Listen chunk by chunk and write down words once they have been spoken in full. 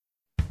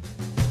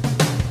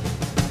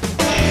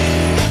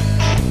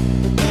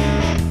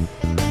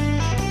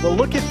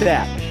look at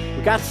that.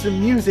 We got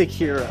some music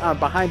here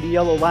behind the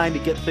yellow line to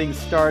get things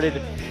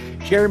started.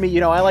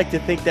 Jeremy, I like to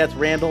think that's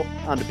Randall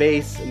on the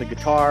bass and the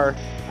guitar.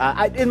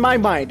 In my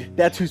mind,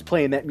 that's who's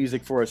playing that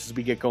music for us as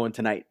we get going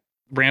tonight.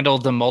 Randall,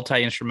 the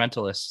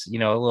multi-instrumentalist, a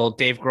little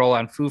Dave Grohl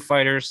on Foo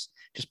Fighters,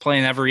 just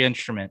playing every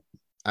instrument.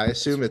 I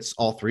assume it's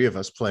all three of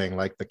us playing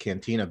like the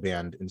Cantina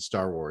band in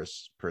Star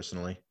Wars,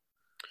 personally.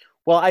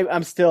 Well,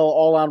 I'm still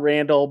all on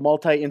Randall,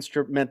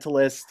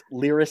 multi-instrumentalist,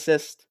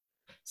 lyricist.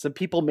 Some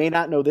people may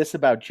not know this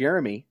about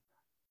Jeremy.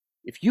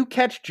 If you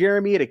catch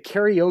Jeremy at a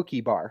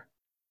karaoke bar,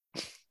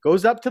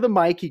 goes up to the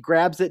mic, he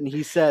grabs it, and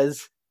he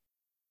says,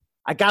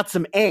 "I got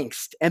some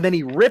angst," and then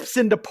he rips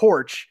into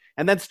Porch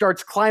and then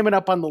starts climbing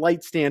up on the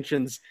light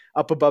stanchions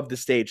up above the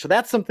stage. So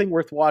that's something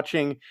worth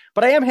watching.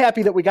 But I am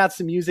happy that we got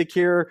some music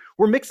here.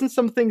 We're mixing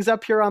some things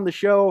up here on the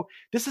show.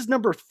 This is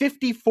number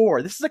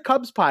 54. This is a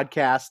Cubs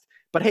podcast.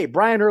 But hey,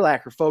 Brian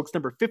Urlacher, folks,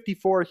 number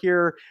 54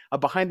 here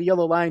behind the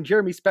yellow line.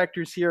 Jeremy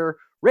Spector's here.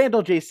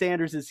 Randall J.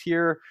 Sanders is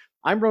here.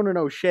 I'm Ronan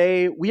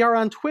O'Shea. We are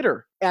on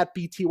Twitter at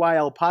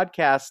BTYL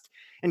Podcast.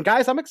 And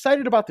guys, I'm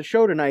excited about the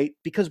show tonight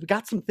because we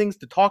got some things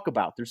to talk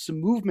about. There's some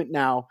movement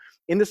now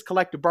in this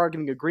collective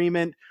bargaining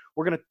agreement.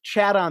 We're going to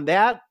chat on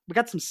that. We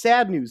got some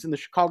sad news in the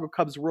Chicago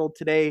Cubs world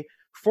today.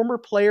 Former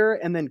player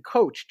and then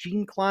coach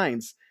Gene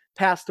Clines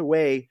passed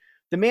away.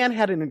 The man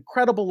had an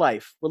incredible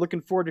life. We're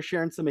looking forward to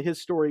sharing some of his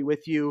story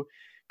with you.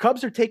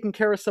 Cubs are taking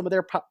care of some of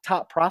their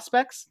top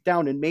prospects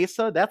down in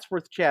Mesa. That's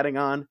worth chatting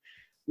on.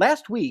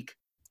 Last week,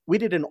 we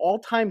did an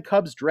all-time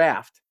Cubs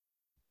draft,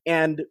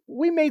 and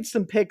we made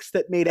some picks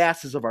that made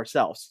asses of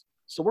ourselves.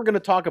 So we're going to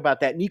talk about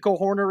that. Nico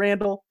Hoerner,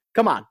 Randall,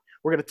 come on.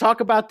 We're going to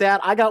talk about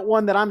that. I got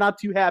one that I'm not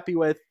too happy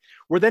with.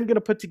 We're then going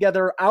to put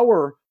together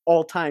our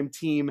all-time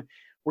team.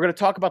 We're going to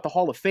talk about the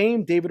Hall of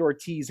Fame. David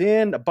Ortiz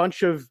in, a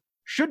bunch of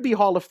should-be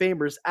Hall of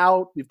Famers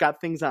out. We've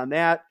got things on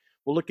that.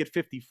 We'll look at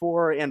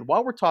 54. And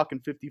while we're talking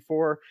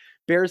 54,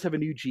 Bears have a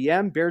new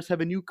GM. Bears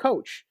have a new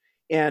coach.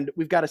 And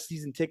we've got a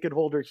season ticket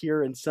holder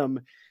here and some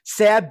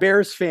sad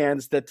Bears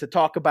fans to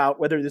talk about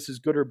whether this is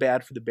good or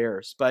bad for the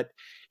Bears. But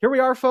here we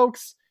are,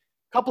 folks.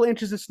 A couple of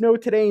inches of snow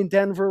today in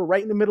Denver,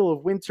 right in the middle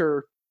of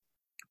winter.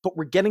 But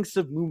we're getting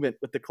some movement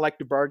with the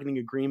collective bargaining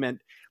agreement.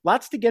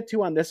 Lots to get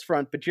to on this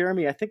front. But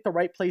Jeremy, I think the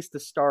right place to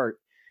start,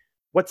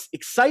 what's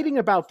exciting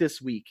about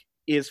this week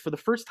is for the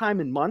first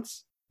time in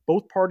months,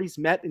 both parties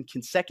met in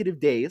consecutive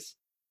days,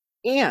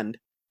 and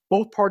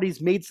both parties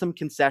made some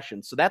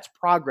concessions. So that's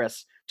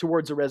progress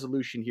towards a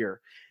resolution here.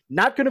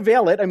 Not going to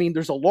veil it. I mean,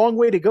 there's a long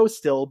way to go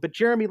still. But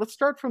Jeremy, let's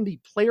start from the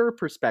player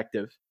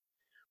perspective.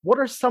 What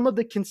are some of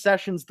the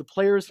concessions the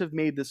players have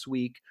made this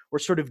week or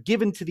sort of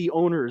given to the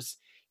owners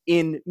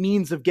in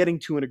means of getting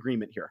to an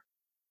agreement here?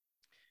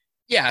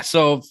 Yeah,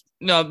 so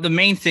the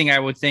main thing I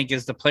would think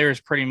is the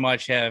players pretty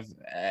much have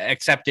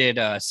accepted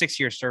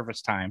 6-year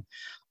service time.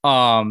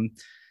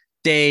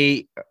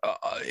 They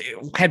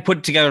had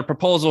put together a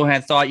proposal and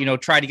had thought,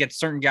 try to get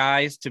certain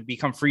guys to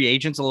become free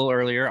agents a little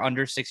earlier,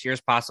 under 6 years,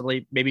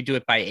 possibly, maybe do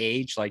it by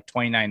age, like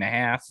 29 and a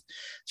half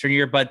certain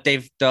year. But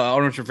the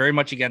owners were very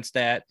much against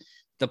that.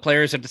 The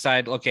players have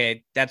decided,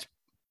 okay, that's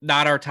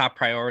not our top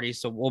priority,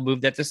 so we'll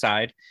move that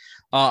aside.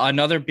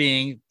 Another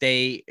being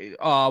they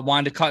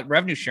wanted to cut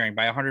revenue sharing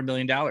by $100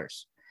 million.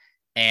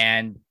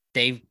 And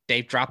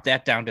they've dropped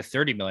that down to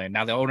 $30 million.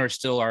 Now the owners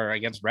still are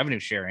against revenue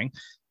sharing,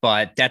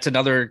 but that's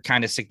another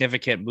kind of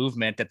significant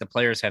movement that the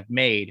players have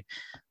made.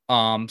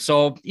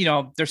 So,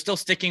 they're still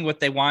sticking with,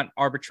 they want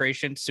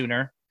arbitration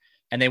sooner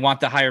and they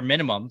want the higher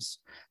minimums,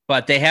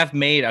 but they have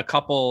made a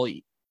couple,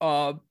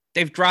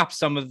 they've dropped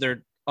some of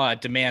their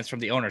demands from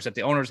the owners that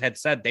the owners had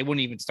said they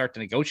wouldn't even start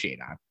to negotiate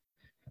on.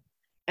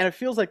 And it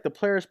feels like the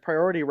players'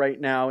 priority right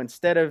now,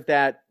 instead of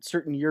that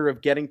certain year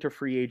of getting to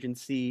free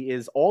agency,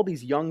 is all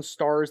these young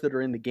stars that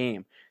are in the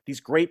game, these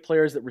great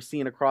players that we're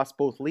seeing across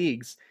both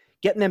leagues,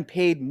 getting them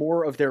paid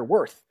more of their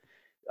worth.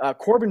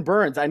 Corbin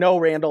Burns, I know,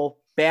 Randall,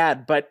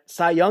 bad, but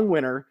Cy Young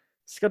winner,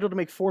 scheduled to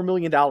make $4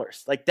 million.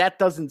 Like, that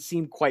doesn't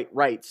seem quite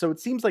right. So it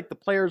seems like the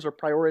players are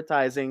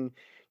prioritizing,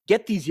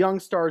 get these young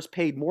stars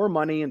paid more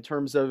money in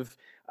terms of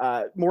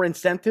more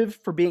incentive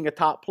for being a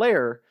top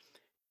player,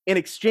 in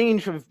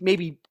exchange of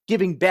maybe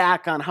giving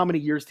back on how many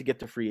years to get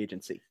to free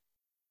agency.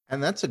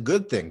 And that's a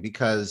good thing,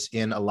 because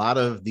in a lot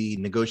of the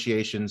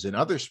negotiations in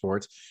other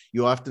sports,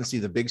 you often see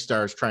the big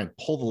stars try and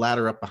pull the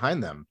ladder up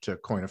behind them, to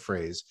coin a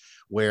phrase,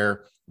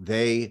 where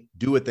they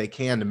do what they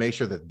can to make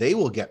sure that they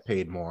will get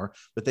paid more,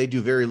 but they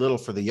do very little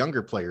for the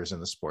younger players in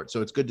the sport.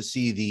 So it's good to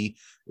see the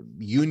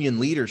union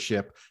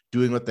leadership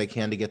doing what they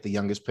can to get the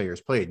youngest players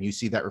paid. And you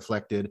see that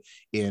reflected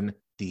in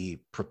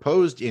the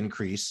proposed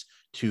increase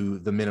to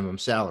the minimum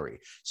salary.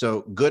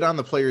 So good on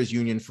the players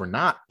union for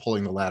not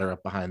pulling the ladder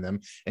up behind them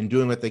and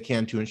doing what they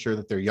can to ensure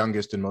that their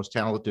youngest and most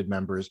talented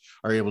members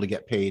are able to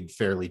get paid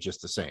fairly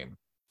just the same.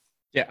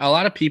 Yeah, a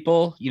lot of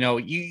people,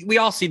 we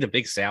all see the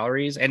big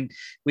salaries, and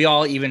we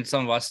all, even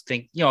some of us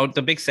think,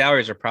 the big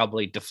salaries are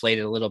probably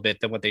deflated a little bit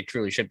than what they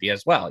truly should be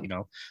as well.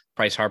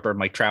 Bryce Harper,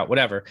 Mike Trout,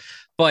 whatever.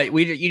 But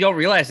you don't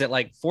realize that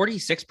like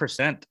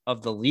 46%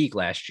 of the league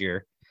last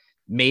year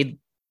made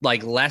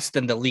like less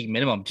than the league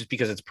minimum just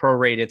because it's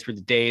prorated through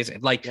the days.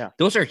 And like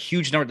those are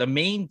huge numbers. The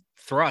main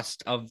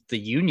thrust of the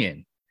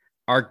union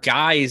are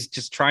guys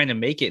just trying to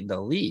make it in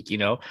the league, you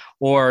know,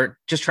 or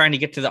just trying to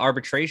get to the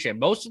arbitration.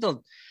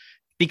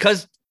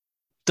 Because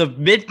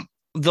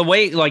the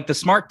way like the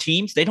smart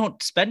teams, they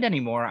don't spend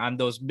anymore on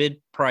those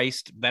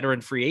mid-priced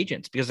veteran free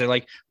agents because they're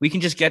like, we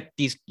can just get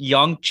these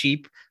young,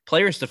 cheap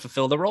players to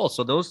fulfill the role.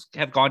 So those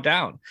have gone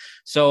down.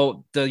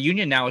 So the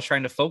union now is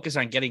trying to focus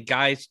on getting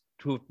guys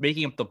who are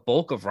making up the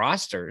bulk of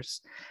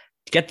rosters,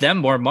 get them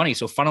more money.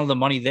 So funnel the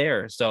money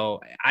there. So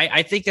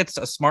I think it's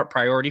a smart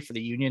priority for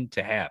the union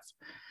to have.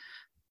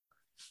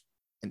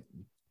 And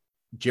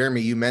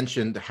Jeremy, you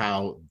mentioned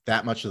how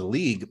that much of the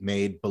league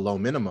made below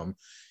minimum.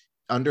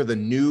 Under the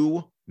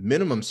new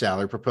minimum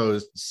salary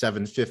proposed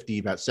 $750,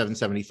 about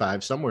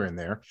 $775, somewhere in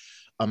there,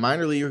 a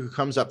minor leaguer who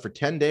comes up for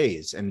 10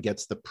 days and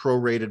gets the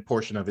prorated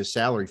portion of his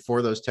salary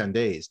for those 10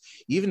 days,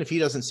 even if he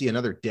doesn't see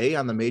another day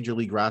on the major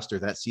league roster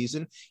that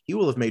season, he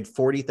will have made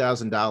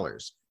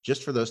 $40,000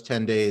 just for those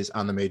 10 days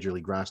on the major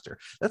league roster.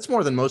 That's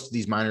more than most of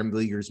these minor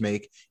leaguers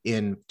make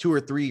in 2 or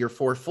 3 or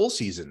 4 full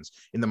seasons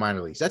in the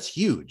minor leagues. That's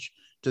huge.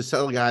 To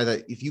tell a guy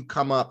that if you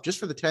come up just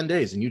for the 10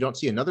 days and you don't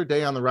see another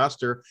day on the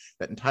roster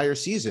that entire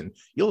season,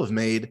 you'll have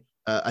made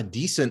a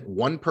decent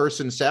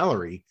one-person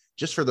salary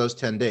just for those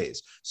 10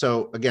 days.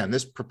 So again,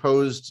 this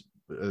proposed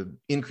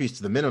increase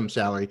to the minimum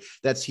salary,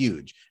 that's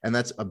huge. And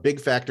that's a big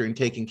factor in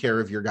taking care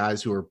of your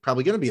guys who are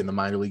probably going to be in the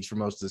minor leagues for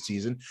most of the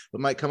season, but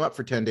might come up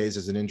for 10 days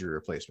as an injury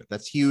replacement.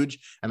 That's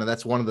huge. And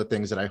that's one of the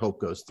things that I hope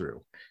goes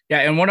through. Yeah.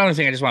 And one other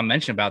thing I just want to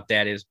mention about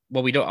that is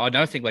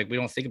another thing like we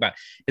don't think about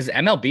is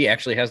MLB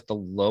actually has the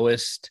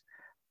lowest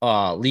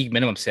league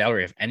minimum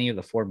salary of any of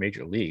the 4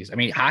 major leagues. I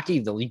mean, hockey,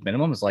 the league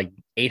minimum is like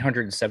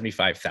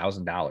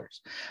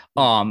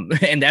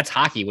 $875,000. And that's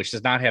hockey, which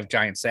does not have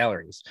giant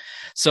salaries.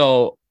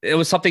 So it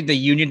was something the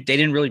union, they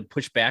didn't really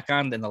push back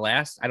on in the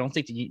last. I don't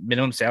think the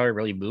minimum salary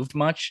really moved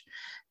much.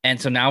 And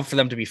so now for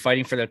them to be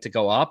fighting for that to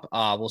go up,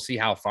 we'll see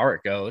how far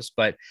it goes.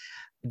 But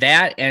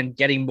that and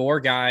getting more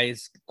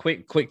guys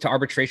quick to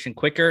arbitration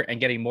quicker and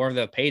getting more of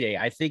the payday,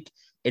 I think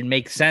it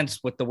makes sense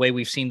with the way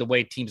we've seen the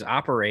way teams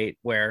operate,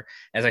 where,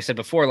 as I said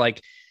before,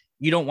 like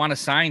you don't want to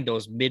sign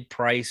those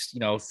mid-price,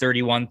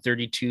 31,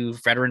 32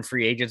 veteran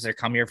free agents that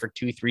come here for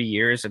 2-3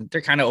 years and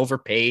they're kind of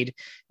overpaid.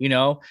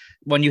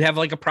 When you have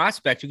like a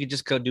prospect, you could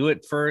just go do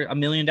it for $1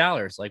 million.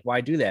 Like,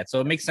 why do that?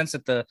 So it makes sense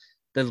that the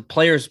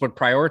players would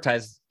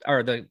prioritize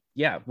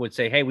would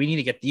say, hey, we need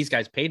to get these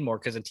guys paid more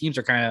because the teams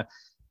are kind of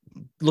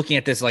looking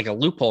at this like a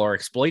loophole or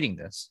exploiting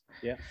this.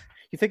 Yeah.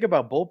 You think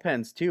about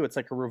bullpens too. It's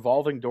like a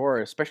revolving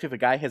door, especially if a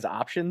guy has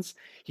options.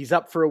 He's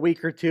up for a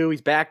week or two.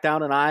 He's back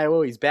down in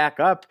Iowa. He's back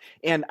up.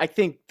 And I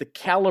think the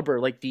caliber,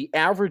 like the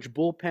average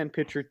bullpen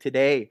pitcher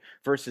today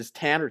versus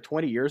 10 or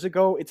 20 years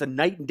ago, it's a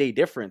night and day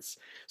difference.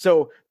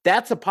 So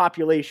that's a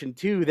population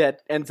too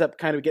that ends up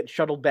kind of getting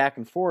shuttled back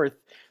and forth.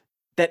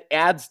 That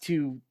adds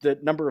to the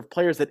number of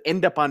players that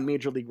end up on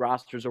major league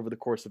rosters over the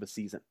course of a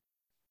season.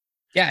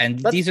 Yeah, and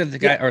these are the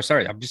guys,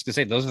 I'm just going to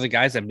say, those are the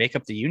guys that make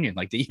up the union.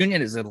 Like the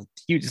union is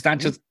huge. It's not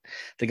just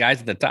the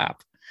guys at the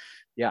top.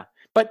 Yeah,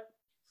 but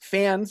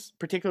fans,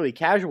 particularly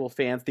casual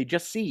fans, they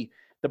just see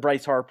the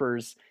Bryce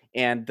Harpers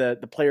and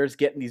the players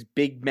getting these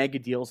big mega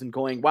deals and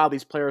going, wow,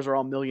 these players are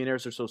all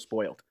millionaires, they're so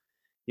spoiled.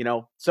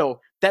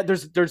 So that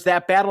there's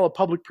that battle of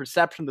public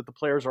perception that the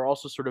players are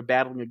also sort of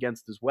battling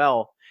against as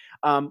well.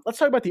 Let's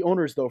talk about the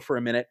owners, though, for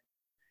a minute.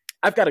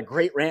 I've got a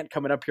great rant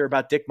coming up here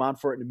about Dick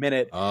Monfort in a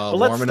minute. Oh,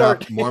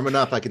 warming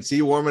up. I can see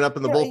you warming up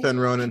in the bullpen,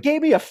 Ronan. He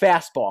gave me a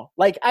fastball.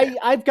 Like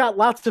I've got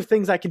lots of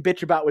things I can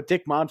bitch about with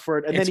Dick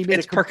Monfort, and then he made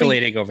it's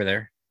percolating over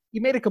there. He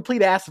made a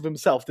complete ass of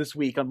himself this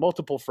week on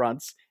multiple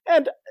fronts,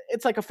 and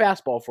it's like a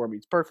fastball for me.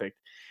 It's perfect.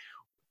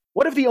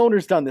 What have the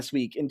owners done this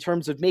week in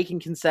terms of making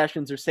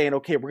concessions or saying,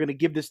 okay, we're going to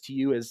give this to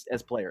you as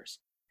players?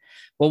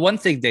 Well, one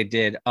thing they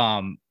did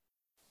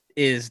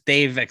is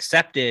they've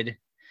accepted.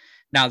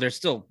 Now they're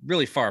still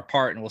really far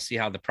apart, and we'll see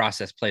how the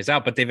process plays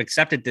out. But they've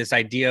accepted this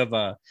idea of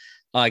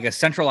a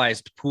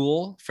centralized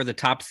pool for the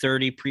top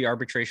 30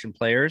 pre-arbitration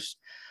players,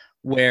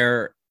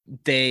 where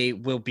they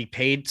will be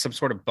paid some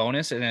sort of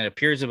bonus, and it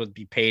appears it would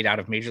be paid out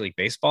of Major League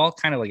Baseball,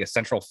 kind of like a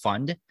central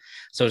fund.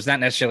 So it's not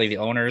necessarily the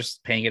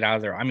owners paying it out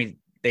of their. I mean,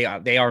 they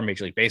are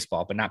Major League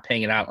Baseball, but not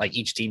paying it out like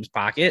each team's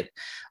pocket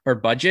or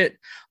budget.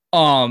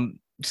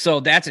 So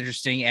that's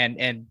interesting.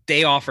 And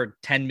they offered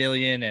 10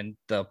 million, and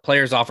the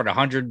players offered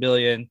 100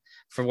 million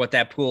for what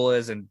that pool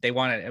is, and they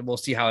want it, and we'll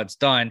see how it's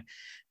done.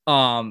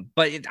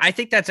 But I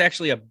think that's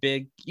actually a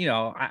big,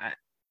 I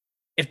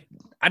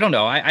don't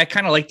know. I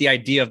kind of like the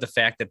idea of the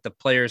fact that the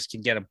players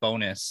can get a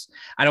bonus.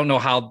 I don't know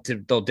how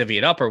they'll divvy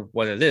it up or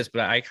what it is,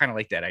 but I kind of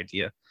like that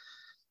idea.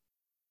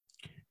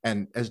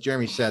 And as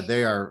Jeremy said,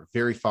 they are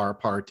very far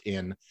apart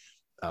in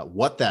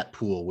what that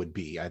pool would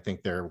be. I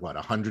think they're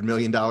 $100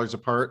 million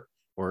apart,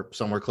 or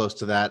somewhere close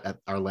to that at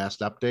our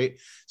last update.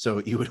 So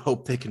you would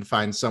hope they can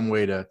find some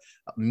way to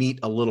meet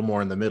a little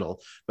more in the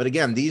middle. But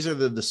again, these are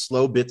the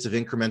slow bits of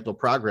incremental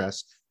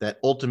progress that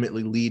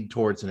ultimately lead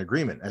towards an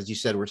agreement. As you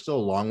said, we're still a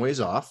long ways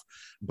off,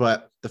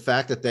 but the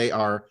fact that they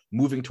are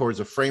moving towards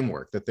a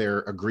framework, that they're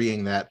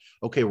agreeing that,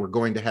 okay, we're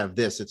going to have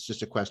this, it's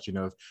just a question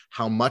of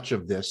how much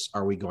of this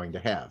are we going to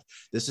have.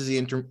 This is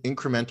the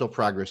incremental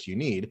progress you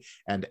need.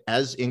 And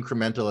as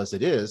incremental as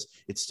it is,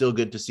 it's still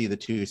good to see the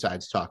two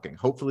sides talking.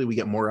 Hopefully we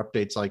get more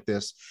updates like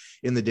this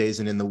in the days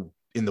and in the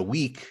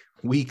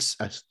weeks,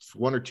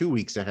 1 or 2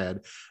 weeks ahead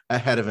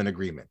of an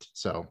agreement.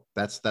 So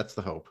that's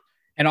the hope.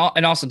 And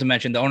also to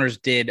mention, the owners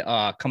did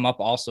come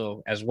up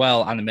also as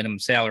well on the minimum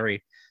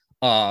salary.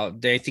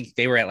 They think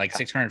they were at like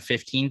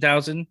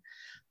 615,000,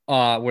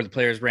 where the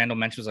players Randall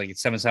mentioned was like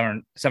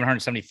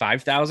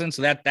 775,000.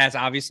 So that's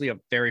obviously a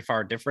very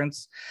far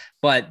difference.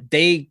 But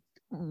they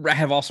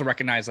have also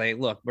recognized, like,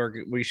 look,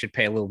 we should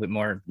pay a little bit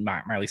more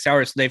Marley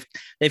salary. So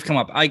they've come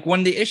up. Like,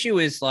 when the issue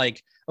is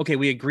like, okay,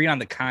 we agree on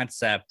the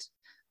concept,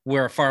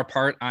 we're far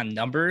apart on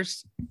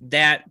numbers.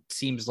 That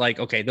seems like,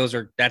 okay,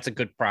 that's a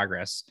good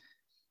progress.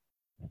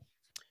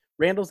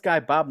 Randall's guy,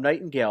 Bob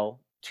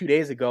Nightingale, 2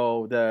 days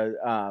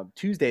ago,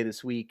 Tuesday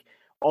this week,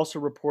 also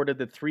reported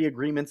that 3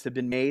 agreements have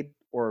been made,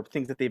 or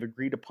things that they've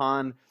agreed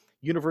upon.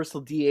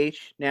 Universal DH,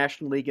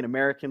 National League, and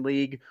American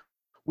League.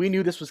 We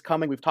knew this was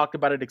coming. We've talked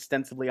about it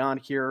extensively on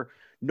here.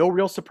 No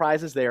real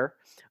surprises there.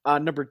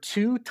 Number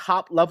 2,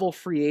 top-level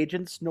free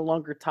agents, no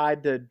longer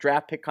tied to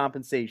draft pick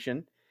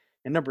compensation.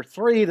 And number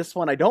 3, this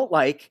one I don't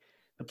like,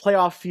 the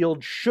playoff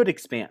field should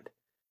expand.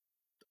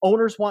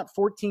 Owners want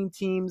 14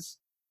 teams.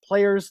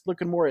 Players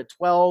looking more at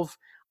 12.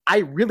 I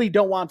really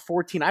don't want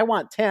 14. I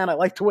want 10. I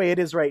like the way it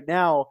is right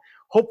now.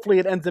 Hopefully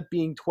it ends up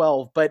being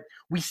 12, but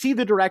we see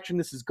the direction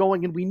this is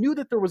going, and we knew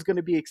that there was going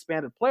to be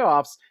expanded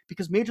playoffs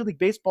because Major League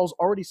Baseball's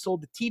already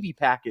sold the TV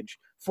package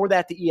for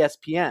that to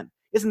ESPN.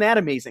 Isn't that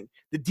amazing?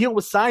 The deal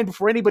was signed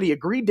before anybody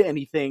agreed to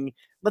anything.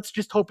 Let's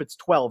just hope it's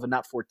 12 and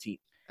not 14.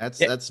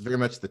 That's very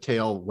much the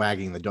tail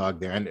wagging the dog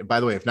there. And by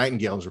the way, if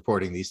Nightingale is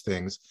reporting these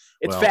things,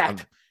 it's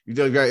fact.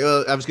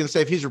 I was going to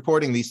say, if he's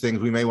reporting these things,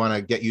 we may want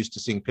to get used to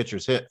seeing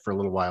pitchers hit for a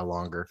little while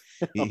longer.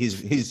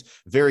 He's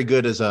very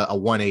good as a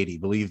 180.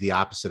 Believe the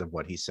opposite of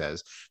what he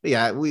says. But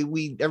yeah,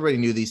 we everybody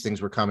knew these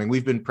things were coming.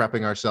 We've been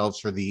prepping ourselves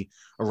for the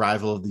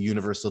arrival of the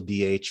universal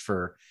DH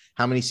for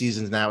how many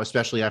seasons now,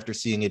 especially after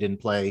seeing it in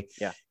play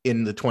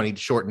in the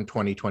shortened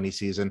 2020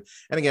 season.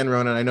 And again,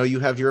 Ronan, I know you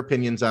have your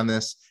opinions on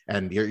this,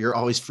 and you're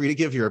always free to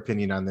give your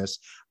opinion on this.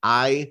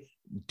 I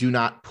do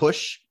not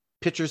push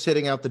pitchers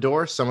hitting out the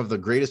door. Some of the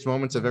greatest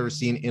moments I've ever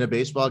seen in a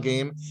baseball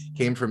game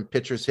came from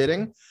pitchers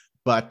hitting,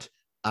 but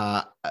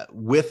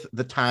with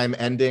the time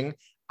ending,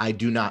 I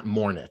do not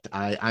mourn it.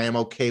 I am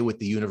okay with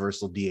the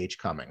universal DH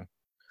coming.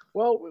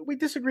 Well, we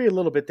disagree a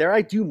little bit there.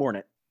 I do mourn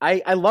it.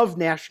 I love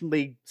National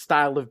League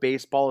style of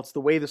baseball. It's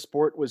the way the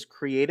sport was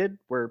created,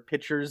 where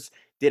pitchers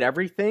did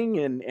everything,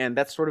 and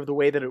that's sort of the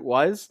way that it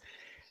was.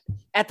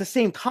 At the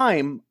same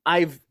time,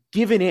 I've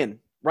given in.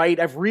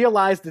 Right? I've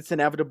realized it's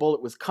inevitable.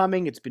 It was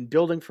coming. It's been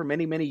building for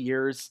many, many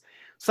years.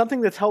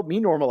 Something that's helped me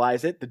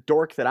normalize it, the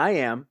dork that I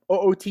am,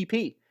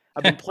 OOTP.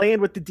 I've been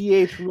playing with the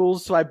DH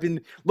rules, so I've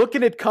been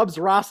looking at Cubs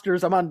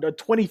rosters. I'm on a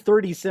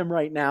 2030 sim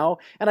right now,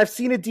 and I've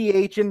seen a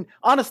DH, and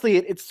honestly,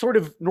 it's sort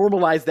of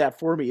normalized that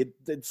for me.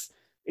 It's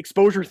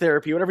exposure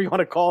therapy, whatever you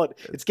want to call it.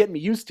 It's getting me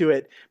used to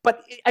it.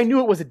 But I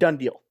knew it was a done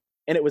deal,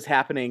 and it was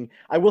happening.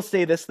 I will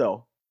say this,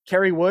 though.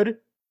 Kerry Wood,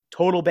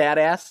 total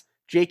badass.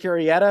 Jake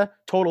Arrieta,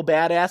 total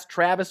badass.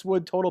 Travis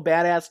Wood, total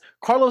badass.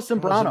 Carlos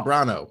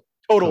Zambrano,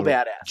 total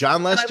badass.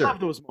 John Lester. And I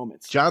love those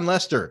moments. John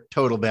Lester,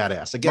 total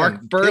badass. Again,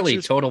 Mark Burley,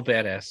 total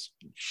badass.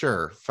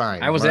 Sure,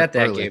 fine. I was Mark at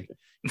that Burley. game.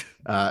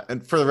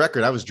 And for the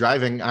record, I was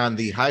driving on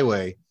the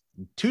highway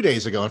 2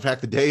 days ago. In fact,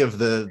 the day of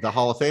the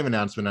Hall of Fame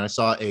announcement, and I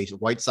saw a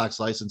White Sox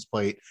license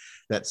plate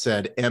that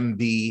said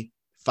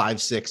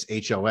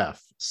MB56HOF.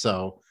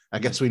 So I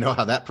guess we know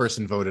how that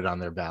person voted on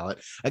their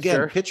ballot.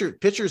 Again, sure.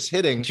 Pitchers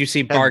hitting. Did you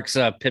see Bark's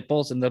pit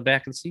bulls in the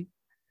back of the seat?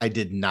 I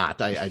did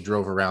not. I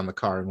drove around the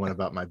car and went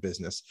about my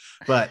business.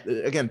 But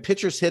again,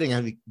 pitchers hitting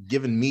have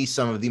given me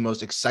some of the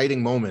most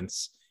exciting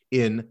moments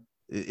in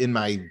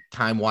my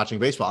time watching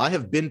baseball. I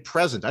have been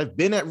present. I've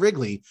been at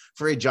Wrigley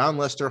for a John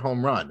Lester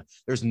home run.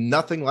 There's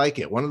nothing like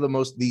it. One of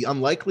the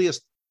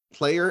unlikeliest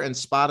player and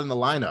spot in the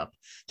lineup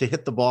to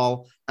hit the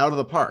ball out of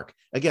the park.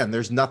 Again,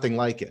 there's nothing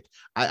like it.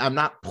 I'm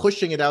not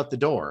pushing it out the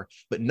door,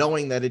 but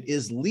knowing that it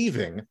is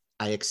leaving,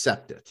 I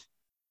accept it.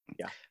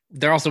 Yeah.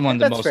 They're also one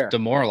of the most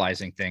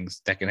demoralizing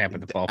things that can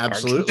happen to ballpark.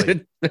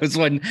 Absolutely. That's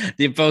when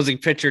the opposing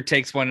pitcher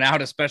takes one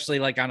out, especially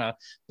like on a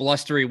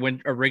blustery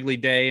Wrigley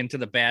day into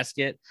the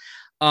basket.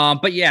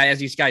 But yeah,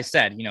 as you guys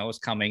said, it was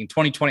coming. In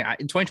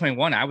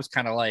 2021, I was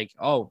kind of like,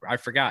 oh, I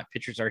forgot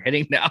pitchers are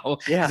hitting now.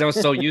 Yeah. I was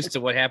so used to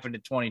what happened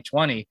in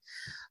 2020.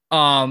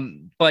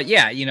 But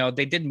yeah,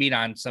 they did meet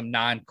on some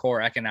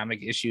non-core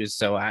economic issues.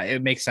 So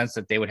it makes sense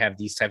that they would have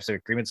these types of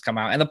agreements come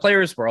out. And the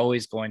players were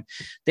always going,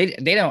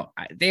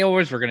 they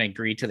always were going to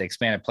agree to the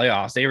expanded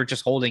playoffs. They were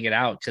just holding it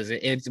out because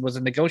it was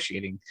a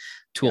negotiating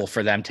tool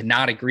for them to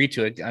not agree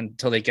to it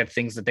until they get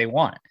things that they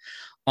want.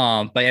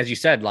 But as you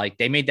said, like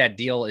they made that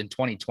deal in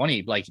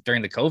 2020, like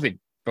during the COVID,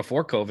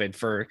 before COVID,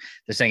 for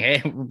the saying,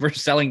 hey, we're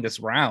selling this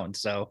round.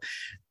 So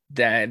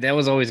that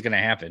was always going to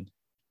happen.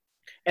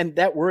 And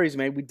that worries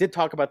me. We did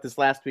talk about this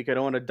last week. I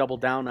don't want to double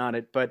down on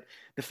it, but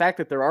the fact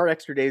that there are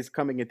extra days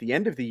coming at the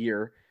end of the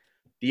year,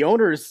 the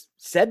owners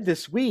said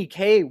this week,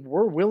 hey,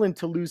 we're willing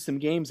to lose some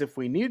games if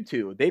we need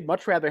to. They'd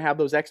much rather have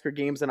those extra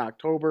games in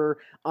October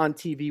on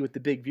TV with the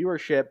big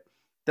viewership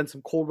than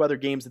some cold weather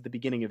games at the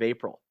beginning of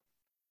April.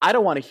 I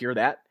don't want to hear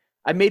that.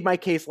 I made my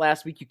case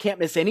last week. You can't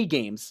miss any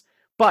games,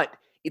 but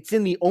it's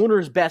in the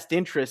owner's best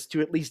interest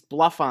to at least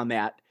bluff on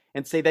that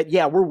and say that,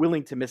 yeah, we're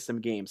willing to miss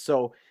some games.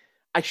 So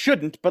I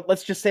shouldn't, but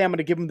let's just say I'm going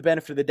to give him the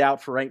benefit of the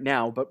doubt for right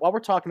now. But while we're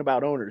talking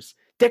about owners,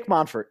 Dick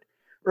Monfort,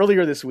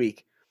 earlier this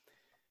week,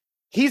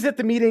 he's at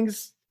the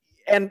meetings,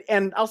 and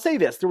I'll say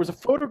this. There was a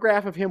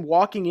photograph of him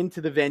walking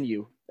into the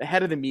venue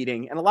ahead of the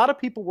meeting, and a lot of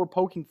people were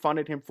poking fun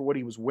at him for what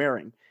he was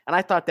wearing, and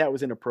I thought that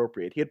was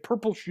inappropriate. He had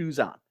purple shoes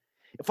on.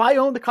 If I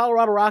owned the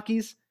Colorado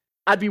Rockies,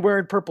 I'd be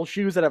wearing purple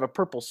shoes. I'd have a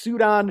purple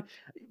suit on,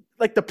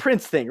 like the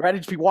Prince thing, right? I'd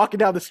just be walking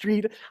down the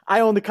street. I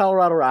own the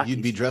Colorado Rockies.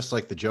 You'd be dressed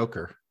like the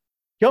Joker.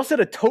 He also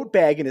had a tote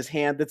bag in his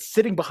hand that's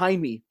sitting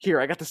behind me.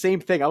 Here, I got the same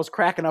thing. I was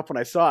cracking up when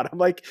I saw it. I'm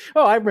like,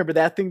 oh, I remember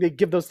that thing. They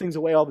give those things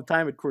away all the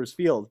time at Coors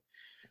Field.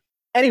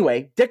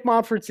 Anyway, Dick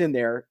Monfort's in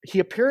there. He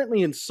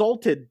apparently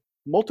insulted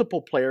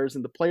multiple players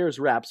and the players'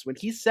 reps when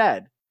he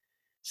said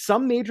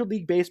some Major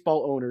League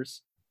Baseball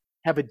owners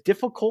have a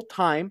difficult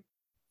time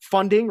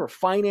funding or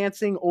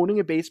financing owning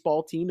a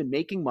baseball team and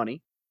making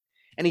money.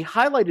 And he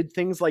highlighted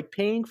things like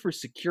paying for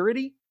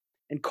security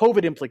and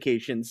COVID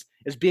implications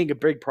as being a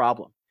big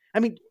problem. I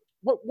mean,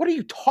 what are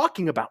you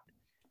talking about?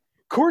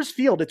 Coors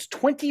Field, it's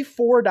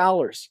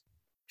 $24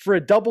 for a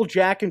double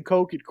Jack and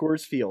Coke at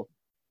Coors Field.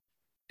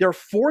 They're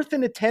fourth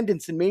in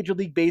attendance in Major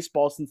League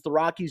Baseball since the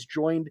Rockies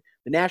joined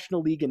the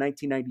National League in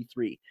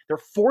 1993. They're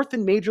fourth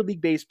in Major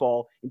League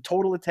Baseball in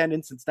total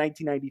attendance since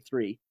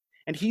 1993.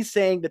 And he's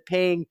saying that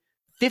paying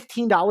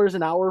 $15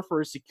 an hour for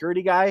a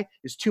security guy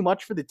is too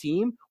much for the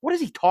team? What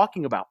is he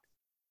talking about?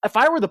 If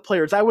I were the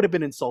players, I would have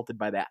been insulted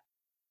by that.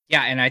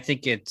 Yeah, and I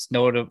think it's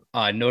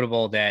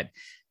notable that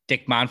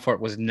Dick Monfort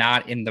was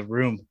not in the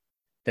room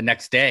the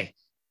next day.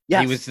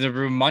 Yes. He was in the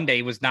room Monday.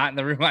 He was not in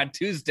the room on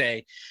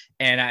Tuesday.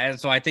 And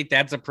so I think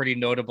that's a pretty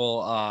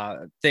notable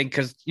thing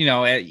because,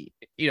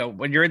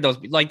 when you're in those,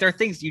 like, there are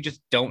things you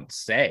just don't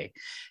say.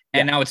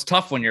 And now it's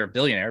tough when you're a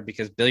billionaire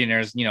because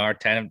billionaires,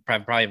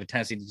 probably have a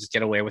tendency to just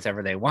get away with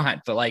whatever they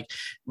want. But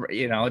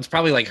it's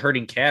probably like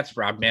herding cats,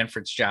 Rob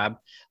Manfred's job,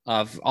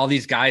 of all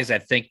these guys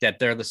that think that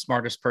they're the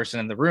smartest person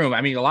in the room.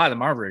 I mean, a lot of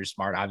them are very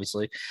smart,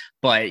 obviously,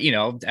 but,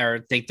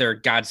 or think they're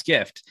God's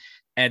gift.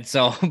 And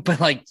so, but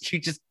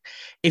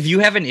if you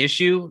have an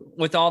issue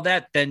with all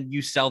that, then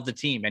you sell the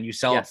team and you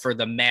sell it for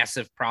the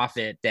massive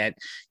profit that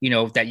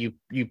you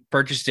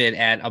purchased it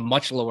at a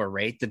much lower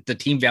rate. That the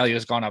team value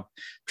has gone up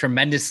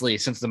tremendously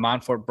since the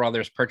Monfort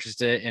brothers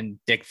purchased it and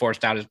Dick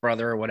forced out his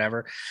brother or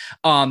whatever.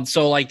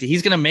 So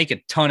he's going to make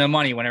a ton of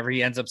money whenever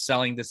he ends up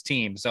selling this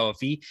team. So if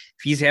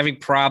he's having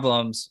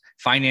problems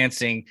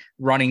financing,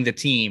 running the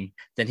team,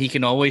 then he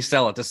can always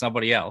sell it to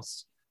somebody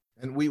else.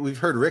 And we've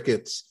heard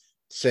Ricketts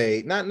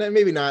say,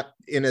 maybe not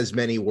in as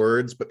many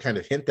words, but kind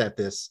of hint at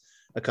this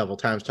a couple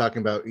of times, talking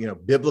about,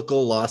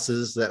 biblical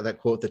losses, that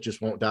quote that just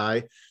won't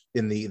die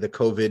in the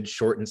COVID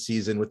shortened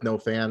season with no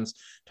fans,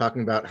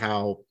 talking about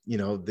how,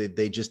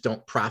 they just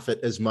don't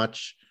profit as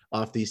much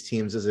off these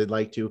teams as they'd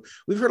like to.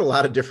 We've heard a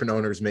lot of different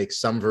owners make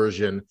some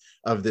version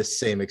of this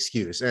same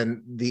excuse.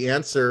 And the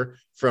answer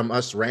from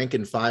us rank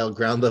and file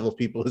ground level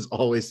people is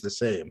always the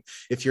same.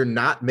 If you're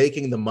not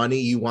making the money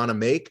you want to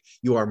make,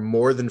 you are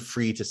more than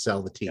free to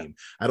sell the team. Yeah.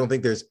 I don't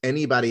think there's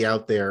anybody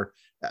out there,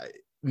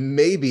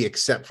 maybe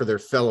except for their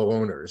fellow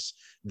owners,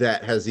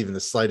 that has even the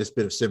slightest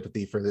bit of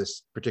sympathy for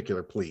this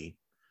particular plea.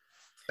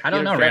 I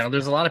don't know, Randall.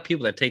 There's a lot of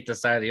people that take the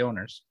side of the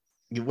owners.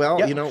 Well,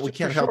 we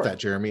can't help that,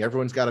 Jeremy.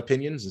 Everyone's got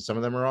opinions, and some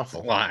of them are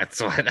awful. Well, I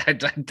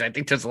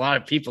think there's a lot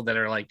of people that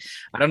are like,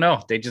 I don't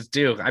know, they just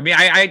do. I mean,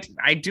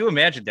 I do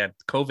imagine that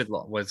COVID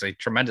was a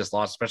tremendous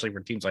loss, especially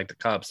for teams like the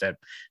Cubs that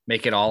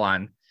make it all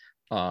on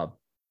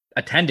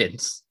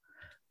attendance.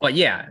 But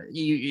yeah,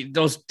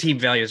 those team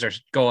values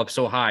go up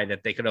so high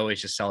that they could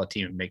always just sell a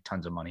team and make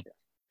tons of money.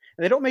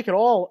 And they don't make it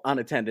all on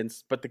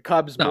attendance, but the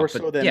Cubs than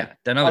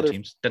other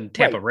teams, than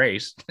Tampa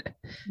Rays.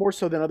 More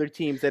so than other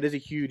teams. That is a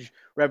huge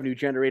revenue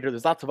generator.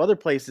 There's lots of other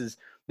places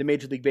the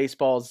Major League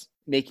Baseball's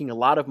making a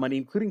lot of money,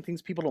 including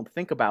things people don't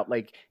think about,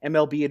 like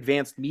MLB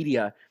Advanced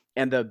Media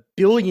and the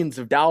billions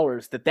of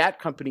dollars that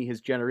company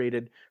has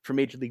generated for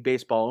Major League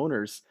Baseball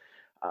owners.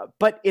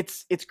 But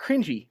it's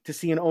cringy to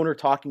see an owner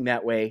talking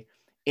that way,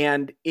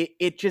 and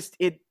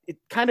it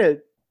kind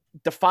of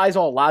defies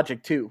all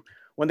logic too.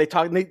 When they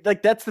talk,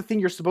 that's the thing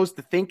you're supposed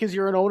to think as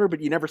you're an owner, but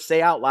you never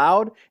say out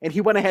loud. And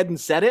he went ahead and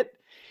said it.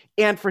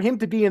 And for him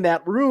to be in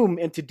that room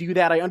and to do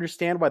that, I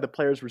understand why the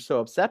players were so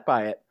upset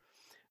by it.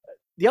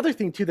 The other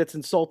thing, too, that's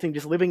insulting,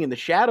 just living in the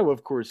shadow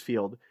of Coors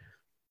Field,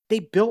 they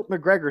built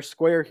McGregor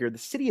Square here. The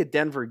city of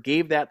Denver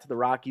gave that to the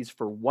Rockies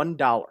for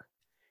 $1.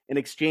 in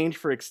exchange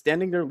for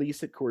extending their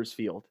lease at Coors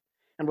Field.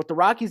 And what the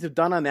Rockies have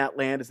done on that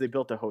land is they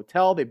built a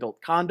hotel, they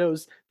built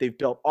condos, they've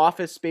built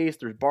office space,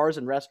 there's bars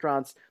and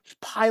restaurants, there's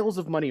piles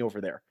of money over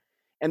there.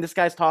 And this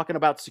guy's talking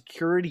about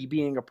security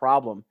being a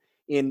problem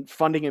in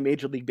funding a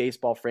Major League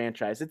Baseball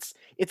franchise.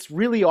 It's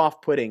really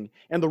off-putting.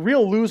 And the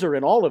real loser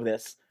in all of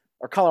this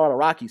are Colorado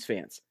Rockies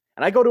fans.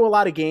 And I go to a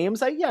lot of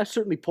games. I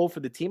certainly pull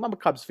for the team. I'm a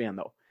Cubs fan,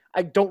 though.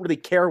 I don't really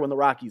care when the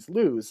Rockies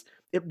lose.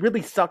 It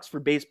really sucks for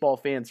baseball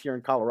fans here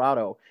in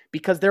Colorado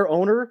because their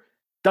owner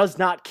does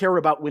not care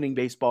about winning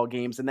baseball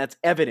games, and that's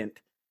evident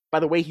by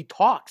the way he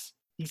talks.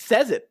 He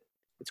says it.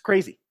 It's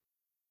crazy.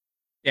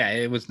 Yeah,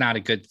 it was not a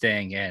good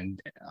thing,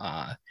 and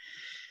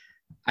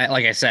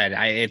like I said,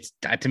 it's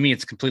to me,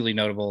 it's completely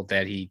notable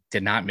that he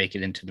did not make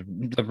it into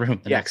the room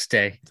the next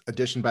day.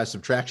 Addition by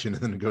subtraction in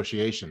the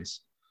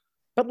negotiations.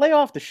 But lay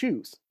off the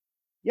shoes.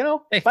 You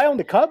know, if I own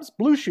the Cubs,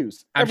 blue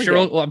shoes. I'm sure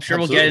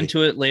we'll get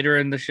into it later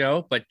in the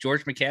show. But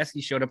George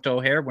McCaskey showed up to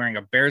O'Hare wearing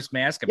a Bears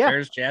mask, a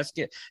Bears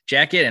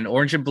jacket, and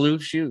orange and blue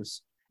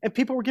shoes. And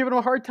people were giving him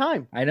a hard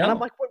time. I know. And I'm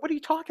like, what are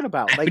you talking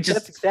about? Like,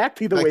 that's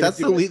exactly the way.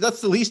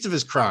 That's the least of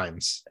his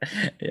crimes.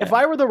 Yeah. If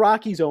I were the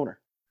Rockies owner,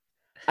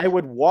 I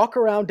would walk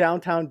around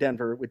downtown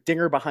Denver with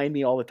Dinger behind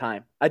me all the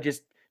time. I'd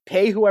just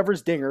pay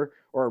whoever's Dinger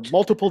or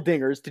multiple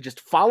Dingers to just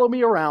follow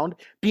me around,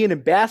 be an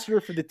ambassador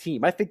for the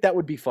team. I think that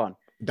would be fun.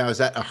 Now, is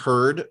that a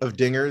herd of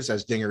Dingers?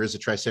 As Dinger is a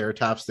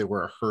Triceratops, they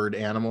were a herd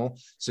animal.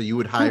 So you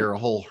would hire a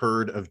whole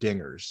herd of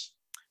Dingers.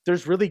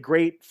 There's really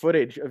great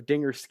footage of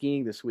Dinger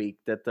skiing this week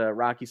that the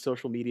Rocky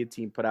social media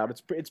team put out.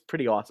 It's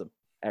pretty awesome,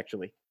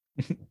 actually.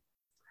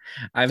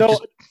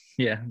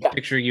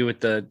 Picture you with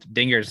the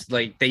Dingers.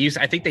 Like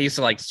I think they used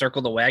to like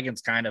circle the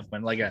wagons kind of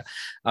when like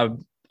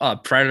a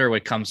predator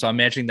would come. So I'm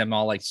imagining them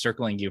all like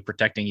circling you,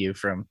 protecting you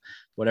from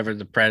whatever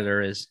the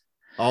predator is.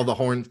 All the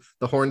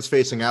horns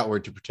facing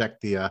outward to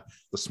protect the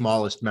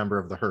smallest member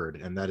of the herd,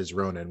 and that is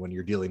Ronan when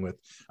you're dealing with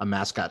a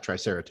mascot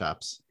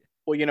Triceratops.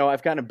 Well, you know,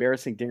 I've got an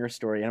embarrassing Dinger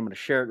story, and I'm going to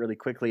share it really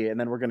quickly, and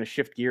then we're going to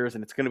shift gears,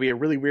 and it's going to be a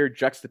really weird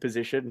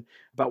juxtaposition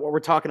about what we're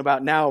talking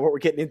about now, what we're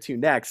getting into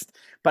next.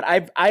 But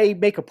I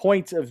make a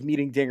point of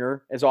meeting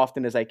Dinger as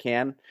often as I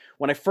can.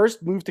 When I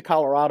first moved to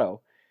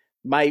Colorado,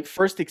 my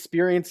first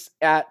experience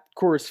at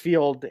Coors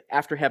Field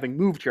after having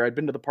moved here, I'd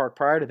been to the park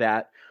prior to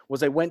that,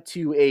 was I went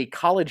to a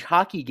college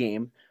hockey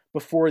game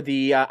before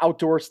the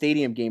outdoor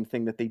stadium game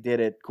thing that they did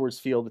at Coors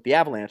Field with the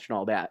Avalanche and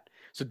all that.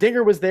 So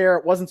Dinger was there.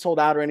 It wasn't sold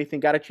out or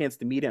anything. Got a chance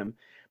to meet him.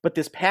 But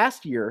this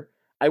past year,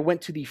 I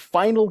went to the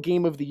final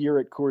game of the year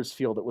at Coors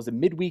Field. It was a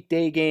midweek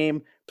day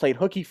game, played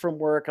hooky from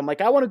work. I'm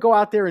like, I want to go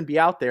out there and be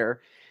out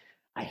there.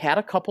 I had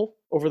a couple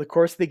over the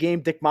course of the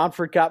game. Dick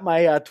Monfort got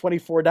my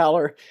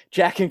 $24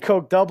 Jack and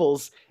Coke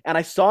doubles, and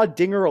I saw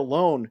Dinger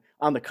alone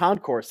on the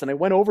concourse, and I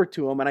went over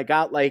to him, and I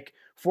got like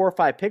 4 or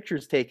 5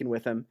 pictures taken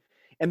with him,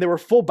 and they were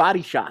full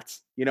body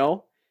shots, you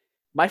know?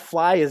 My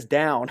fly is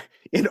down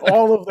in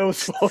all of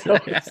those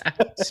photos.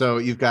 So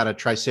you've got a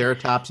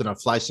Triceratops and a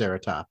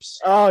Flyceratops.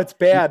 Oh, it's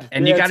bad.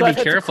 And you got to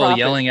be careful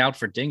yelling out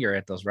for Dinger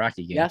at those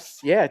Rocky games. Yes,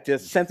 yeah, it's a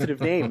sensitive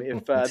name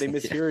if they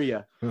mishear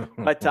you.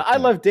 But I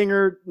love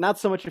Dinger. Not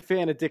so much a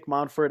fan of Dick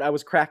Monfort. I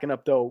was cracking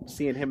up, though,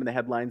 seeing him in the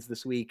headlines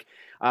this week.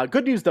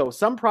 Good news, though,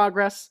 some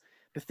progress.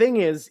 The thing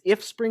is,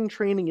 if spring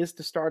training is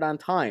to start on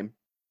time,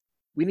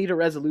 we need a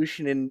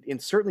resolution in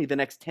certainly the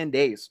next 10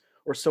 days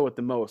or so at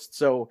the most.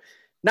 So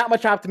not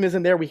much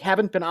optimism there. We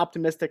haven't been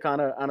optimistic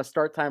on a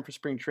start time for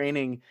spring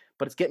training,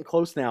 but it's getting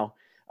close now.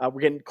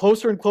 We're getting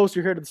closer and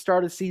closer here to the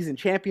start of the season.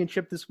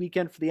 Championship this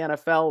weekend for the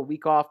NFL, a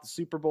week off, the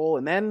Super Bowl,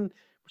 and then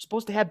we're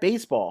supposed to have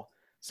baseball.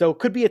 So it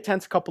could be a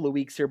tense couple of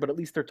weeks here, but at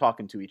least they're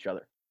talking to each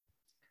other.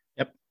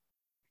 Yep.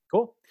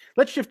 Cool.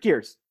 Let's shift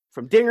gears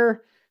from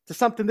Dinger to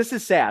something. This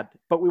is sad,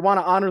 but we want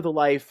to honor the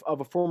life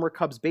of a former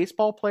Cubs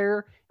baseball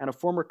player and a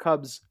former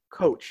Cubs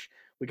coach.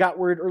 We got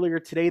word earlier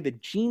today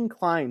that Gene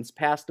Clines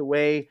passed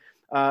away.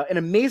 An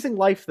amazing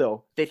life,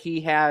 though, that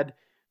he had.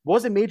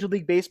 Was a Major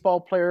League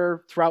Baseball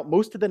player throughout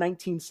most of the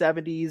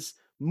 1970s,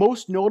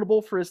 most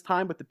notable for his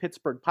time with the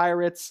Pittsburgh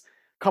Pirates,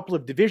 a couple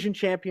of division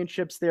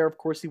championships there. Of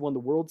course, he won the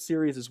World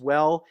Series as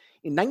well.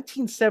 In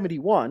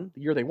 1971,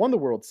 the year they won the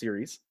World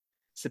Series,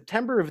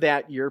 September of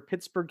that year,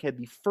 Pittsburgh had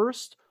the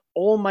first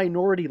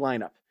all-minority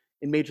lineup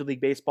in Major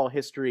League Baseball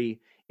history,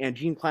 and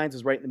Gene Clines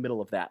is right in the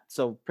middle of that.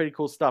 So pretty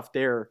cool stuff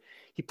there.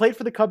 He played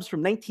for the Cubs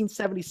from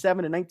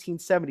 1977 to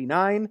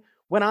 1979,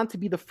 went on to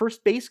be the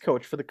first base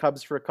coach for the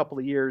Cubs for a couple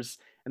of years,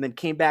 and then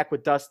came back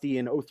with Dusty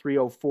in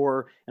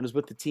 03-04 and was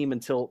with the team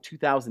until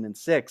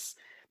 2006.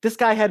 This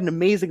guy had an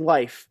amazing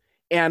life.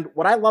 And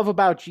what I love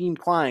about Gene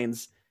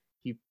Clines,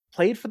 he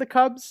played for the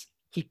Cubs,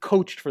 he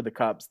coached for the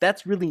Cubs.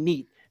 That's really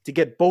neat to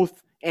get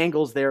both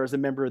angles there as a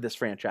member of this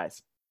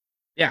franchise.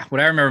 Yeah,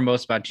 what I remember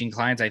most about Gene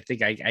Clines, I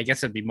think I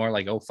guess it'd be more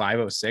like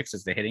 05-06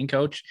 as the hitting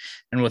coach,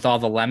 and with all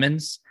the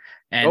lemons.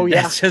 And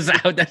that's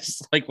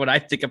just like what I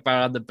think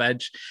about on the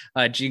bench,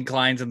 Gene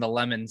Clines and the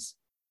lemons.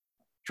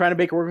 Trying to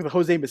make it work with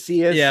Jose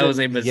Macias. Yeah,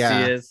 Jose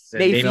Macias.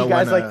 Maybe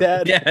guys like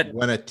that. Yeah.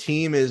 When a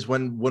team is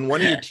when one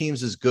of your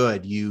teams is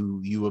good,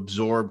 you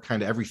absorb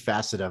kind of every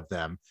facet of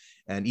them.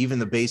 and even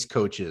the base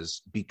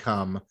coaches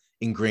become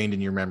ingrained in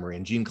your memory.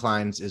 And Gene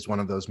Clines is one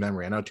of those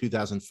memory. I know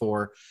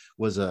 2004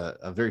 was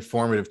a very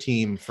formative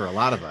team for a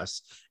lot of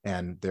us.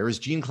 And there was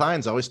Gene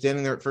Clines always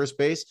standing there at first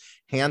base,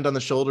 hand on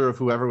the shoulder of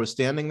whoever was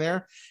standing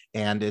there.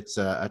 And it's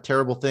a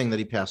terrible thing that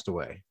he passed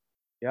away.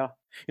 Yeah.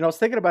 I was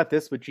thinking about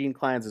this with Gene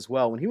Clines as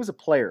well. When he was a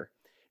player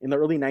in the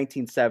early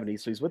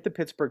 1970s, so he's with the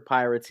Pittsburgh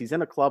Pirates. He's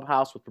in a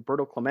clubhouse with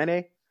Roberto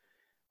Clemente,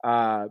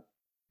 Willie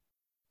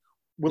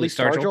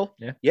Stargell.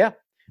 Yeah.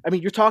 I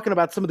mean, you're talking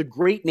about some of the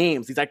great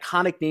names, these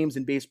iconic names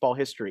in baseball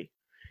history.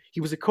 He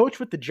was a coach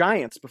with the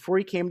Giants before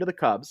he came to the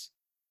Cubs.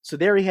 So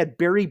there he had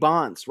Barry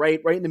Bonds,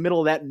 right in the middle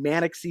of that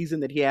manic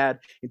season that he had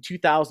in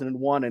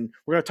 2001. And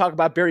we're going to talk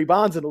about Barry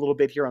Bonds in a little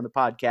bit here on the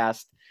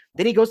podcast.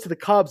 Then he goes to the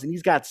Cubs and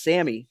he's got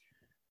Sammy.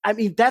 I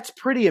mean, that's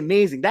pretty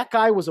amazing. That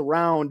guy was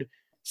around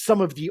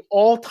some of the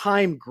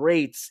all-time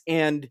greats,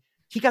 and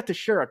he got to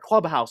share a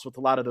clubhouse with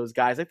a lot of those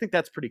guys. I think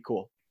that's pretty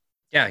cool.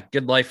 Yeah,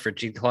 good life for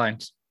Gene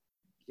Clines.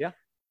 Yeah.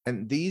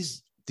 And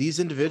these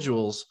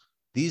individuals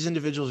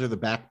are the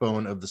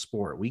backbone of the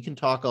sport. We can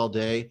talk all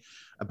day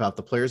about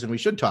the players, and we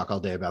should talk all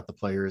day about the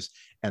players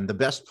and the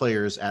best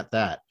players at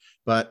that.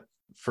 But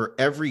for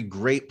every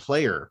great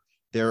player,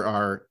 there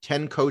are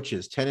 10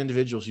 coaches, 10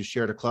 individuals who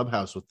shared a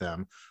clubhouse with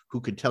them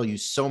who could tell you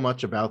so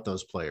much about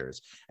those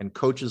players. And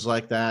coaches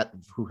like that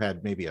who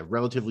had maybe a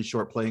relatively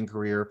short playing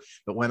career,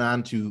 but went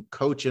on to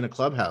coach in a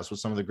clubhouse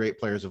with some of the great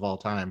players of all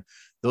time.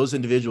 Those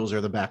individuals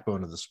are the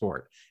backbone of the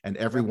sport. And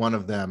every one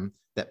of them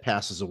that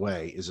passes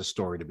away is a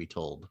story to be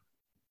told.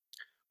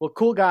 Well,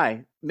 cool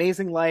guy,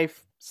 amazing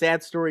life,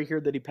 sad story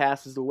here that he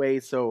passes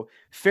away. So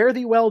fare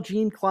thee well,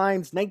 Gene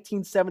Clines,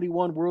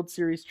 1971 World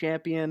Series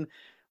champion.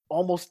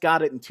 Almost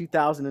got it in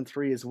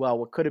 2003 as well.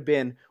 What could have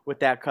been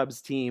with that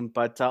Cubs team,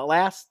 but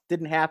alas,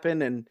 didn't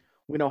happen, and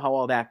we know how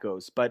all that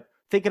goes. But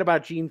thinking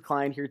about Gene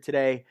Clines here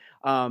today,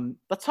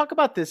 let's talk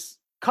about this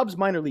Cubs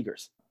minor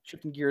leaguers.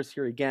 Shifting gears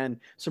here again,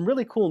 some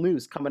really cool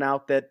news coming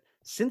out that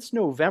since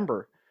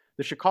November,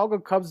 the Chicago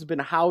Cubs have been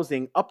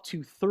housing up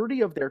to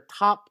 30 of their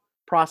top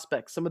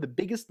prospects, some of the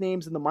biggest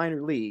names in the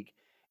minor league,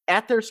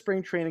 at their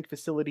spring training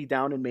facility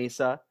down in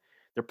Mesa.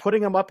 They're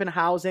putting them up in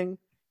housing,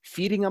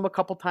 feeding them a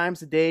couple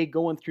times a day,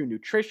 going through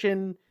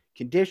nutrition,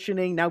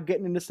 conditioning, now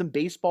getting into some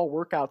baseball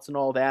workouts and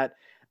all that.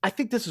 I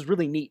think this is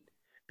really neat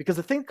because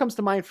the thing that comes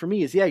to mind for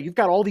me is, yeah, you've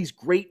got all these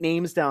great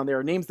names down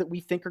there, names that we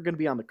think are going to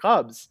be on the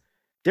Cubs.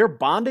 They're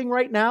bonding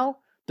right now.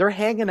 They're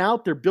hanging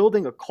out. They're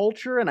building a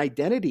culture and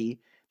identity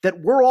that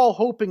we're all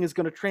hoping is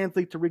going to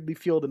translate to Wrigley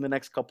Field in the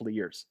next couple of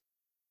years.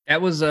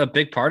 That was a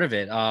big part of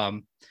it.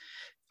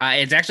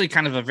 It's actually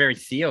kind of a very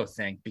Theo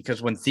thing,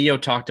 because when Theo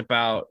talked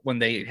about when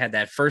they had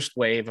that first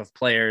wave of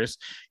players,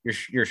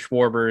 your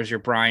Schwarbers, your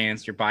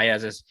Bryants, your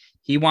Baez's,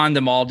 he wanted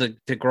them all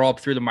to grow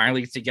up through the minor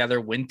leagues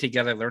together, win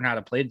together, learn how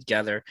to play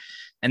together.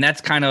 And that's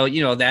kind of,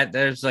 that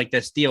there's like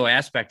this Theo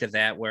aspect of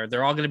that where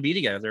they're all going to be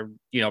together.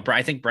 They're,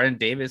 I think Brennan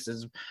Davis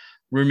is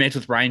roommates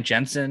with Ryan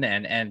Jensen.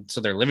 And so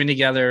they're living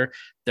together.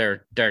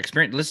 They're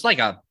experiencing,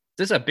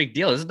 this is a big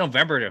deal. This is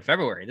November to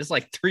February. This is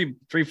like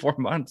 4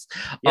 months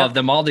of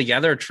them all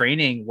together,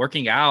 training,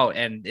 working out,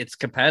 and it's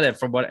competitive.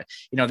 From what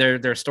there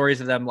are stories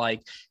of them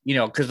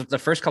because the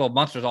first couple of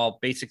months was all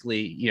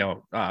basically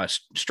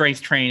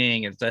strength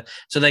training, and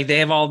so they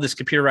have all this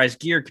computerized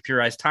gear,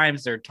 computerized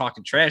times. They're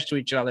talking trash to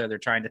each other. They're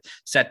trying to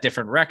set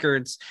different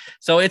records.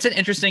 So it's an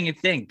interesting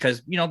thing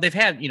because they've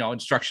had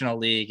instructional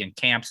league and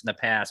camps in the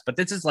past, but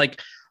this is like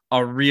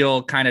a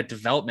real kind of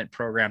development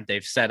program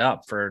they've set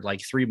up for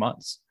like 3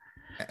 months.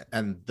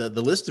 And the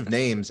list of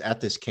names at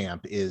this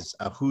camp is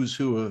a who's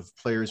who of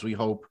players we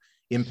hope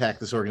impact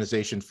this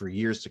organization for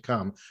years to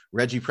come.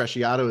 Reggie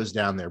Preciado is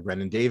down there.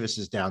 Brendan Davis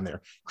is down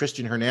there.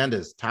 Christian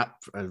Hernandez, top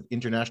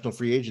international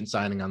free agent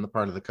signing on the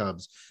part of the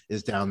Cubs,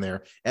 is down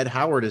there. Ed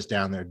Howard is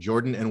down there.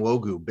 Jordan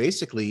Nwogu.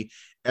 Basically,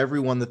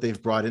 everyone that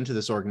they've brought into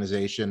this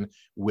organization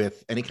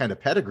with any kind of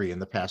pedigree in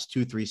the past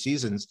 2-3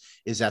 seasons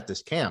is at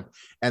this camp.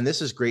 And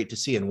this is great to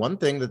see. And one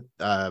thing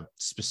that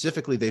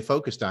specifically they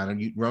focused on,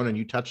 and Ronan,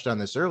 you touched on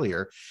this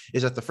earlier,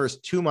 is that the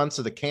first 2 months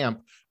of the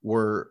camp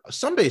were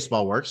some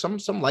baseball work,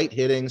 some light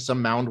hitting,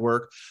 some mound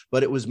work,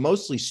 but it was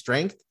mostly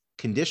strength,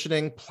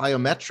 conditioning,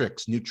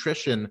 plyometrics,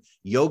 nutrition,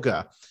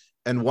 yoga.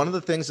 And one of the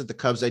things that the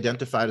Cubs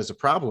identified as a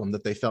problem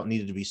that they felt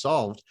needed to be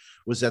solved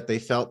was that they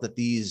felt that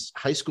these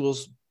high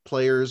schools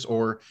players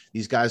or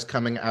these guys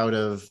coming out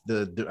of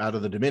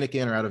the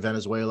Dominican or out of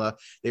Venezuela,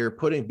 they were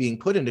being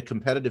put into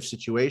competitive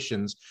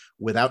situations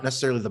without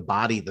necessarily the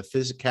body, the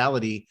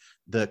physicality,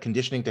 the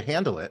conditioning to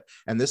handle it.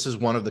 And this is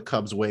one of the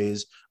Cubs'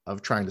 ways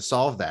of trying to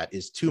solve that,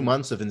 is 2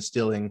 months of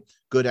instilling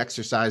good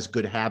exercise,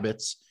 good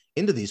habits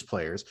into these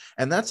players.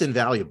 And that's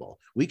invaluable.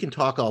 We can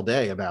talk all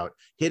day about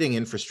hitting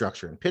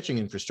infrastructure and pitching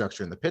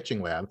infrastructure in the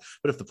pitching lab,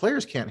 but if the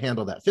players can't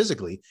handle that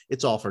physically,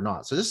 it's all for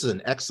naught. So this is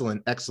an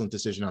excellent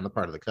decision on the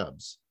part of the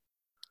Cubs.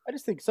 I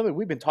just think something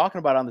we've been talking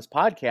about on this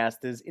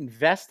podcast is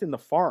invest in the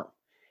farm.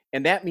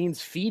 And that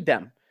means feed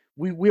them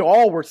we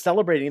all were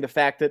celebrating the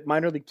fact that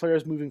minor league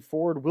players moving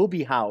forward will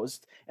be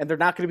housed and they're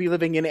not going to be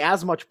living in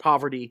as much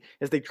poverty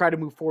as they try to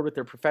move forward with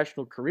their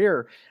professional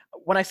career.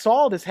 When I saw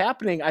all this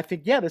happening, I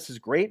think, yeah, this is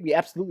great. We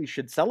absolutely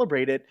should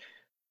celebrate it.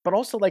 But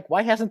also, like,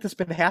 why hasn't this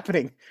been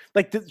happening?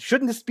 Like,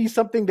 shouldn't this be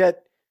something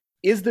that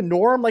is the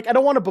norm? Like, I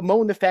don't want to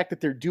bemoan the fact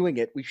that they're doing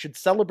it. We should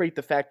celebrate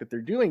the fact that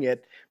they're doing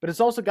it. But it's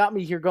also got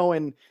me here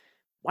going,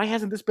 why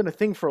hasn't this been a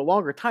thing for a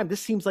longer time? This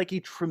seems like a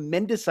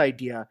tremendous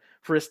idea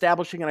for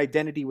establishing an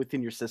identity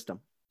within your system.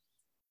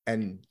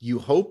 And you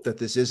hope that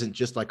this isn't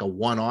just like a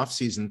one-off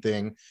season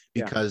thing,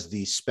 because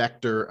the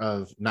specter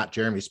of, not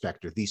Jeremy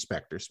Spector, the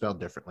Spectre spelled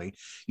differently.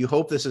 You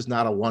hope this is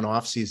not a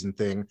one-off season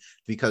thing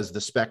because the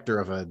specter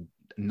of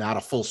not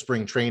a full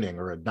spring training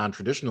or a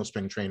non-traditional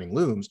spring training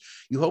looms.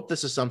 You hope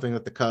this is something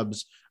that the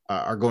Cubs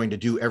are going to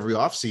do every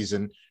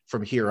offseason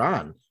from here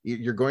on.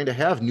 You're going to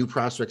have new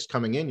prospects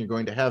coming in. You're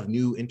going to have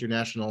new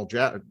international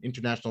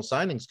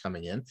signings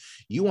coming in.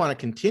 You want to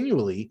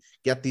continually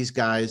get these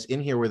guys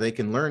in here where they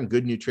can learn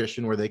good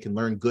nutrition, where they can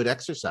learn good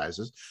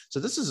exercises. So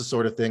this is the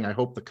sort of thing I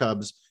hope the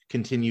Cubs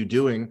continue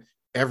doing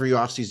every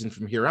offseason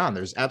from here on.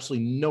 There's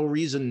absolutely no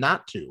reason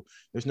not to.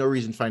 There's no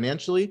reason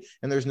financially,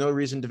 and there's no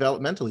reason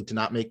developmentally to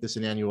not make this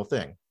an annual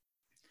thing.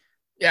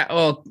 Yeah,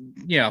 well,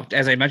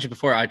 as I mentioned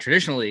before,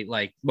 traditionally,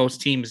 like most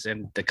teams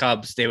and the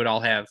Cubs, they would all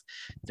have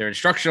their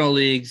instructional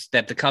leagues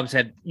that the Cubs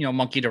had,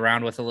 monkeyed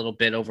around with a little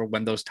bit over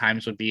when those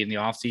times would be in the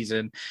off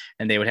season.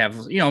 And they would have,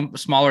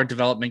 smaller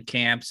development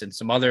camps and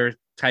some other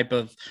type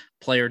of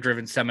player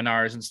driven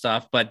seminars and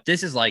stuff. But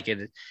this is like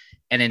an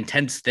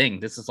intense thing.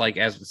 This is like,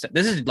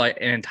 this is like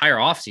an entire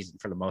off season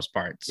for the most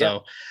part.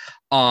 So,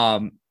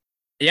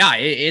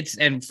 it's,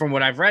 and from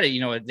what I've read,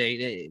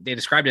 they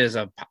described it as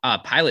a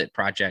pilot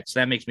project. So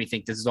that makes me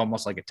think this is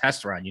almost like a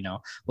test run.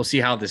 We'll see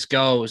how this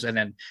goes. And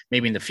then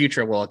maybe in the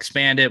future, we'll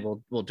expand it.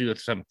 We'll do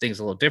some things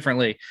a little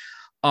differently.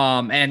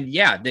 And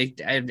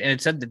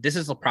it said that this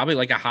is probably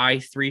like a high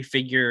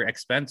six-figure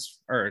expense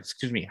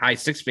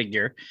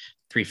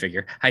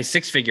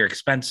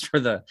for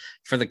the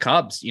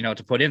Cubs,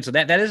 to put in. So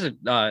that is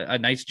a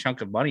nice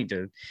chunk of money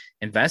to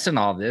invest in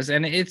all of this.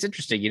 And it's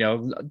interesting,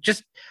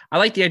 I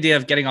like the idea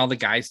of getting all the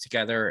guys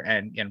together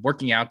and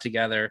working out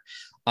together.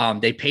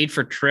 They paid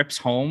for trips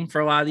home for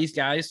a lot of these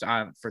guys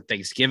for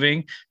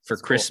Thanksgiving, for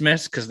That's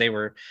Christmas, because they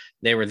were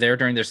there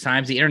during those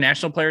times. The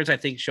international players, I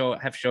think,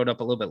 have showed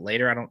up a little bit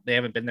later. They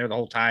haven't been there the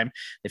whole time.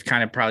 They've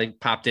kind of probably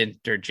popped in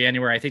during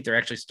January. I think they're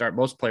actually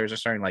most players are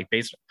starting like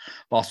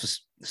baseball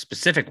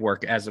specific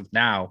work as of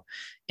now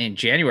in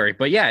January.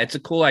 But yeah, it's a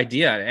cool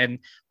idea. And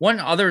one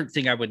other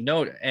thing I would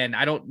note, and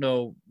I don't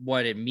know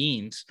what it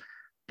means,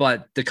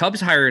 but the Cubs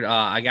hired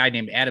a guy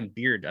named Adam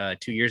Beard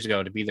 2 years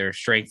ago to be their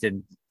strength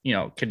and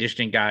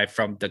conditioning guy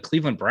from the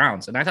Cleveland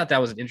Browns. And I thought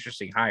that was an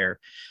interesting hire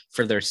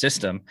for their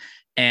system.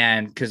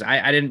 And because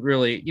I didn't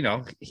really,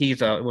 he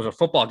was a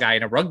football guy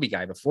and a rugby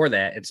guy before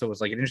that. And so it was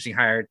like an interesting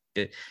hire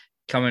to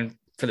come in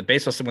for the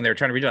baseball system when they were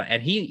trying to redo it.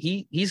 And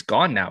he's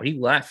gone now. He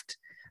left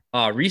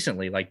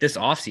recently, like this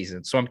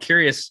offseason. So I'm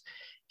curious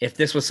if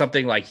this was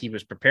something like he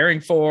was preparing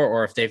for,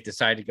 or if they've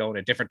decided to go in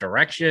a different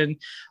direction.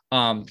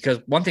 Because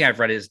one thing I've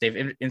read is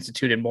they've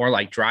instituted more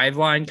like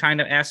driveline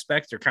kind of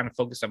aspects. They're kind of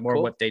focused on more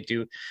of what they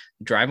do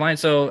driveline.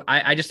 So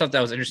I just thought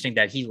that was interesting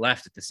that he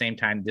left at the same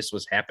time this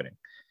was happening.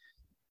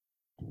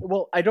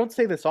 Well, I don't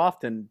say this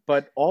often,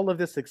 but all of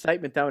this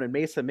excitement down in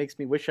Mesa makes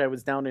me wish I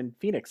was down in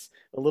Phoenix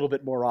a little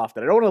bit more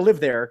often. I don't want to live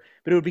there,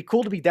 but it would be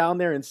cool to be down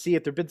there and see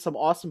it. There have been some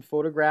awesome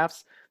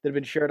photographs that have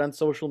been shared on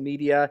social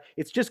media.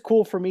 It's just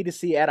cool for me to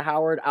see Ed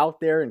Howard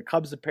out there in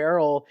Cubs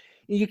apparel.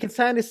 You can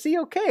kind of see,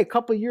 okay, a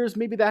couple of years,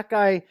 maybe that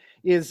guy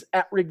is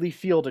at Wrigley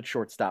Field at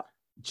shortstop.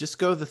 Just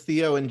go the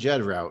Theo and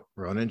Jed route,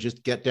 Ronan.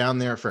 Just get down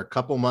there for a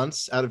couple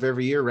months out of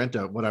every year, rent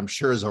what I'm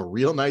sure is a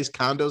real nice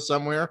condo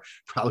somewhere,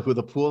 probably with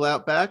a pool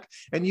out back.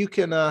 And you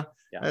can,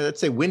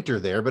 let's say winter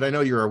there, but I know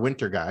you're a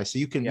winter guy. So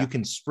you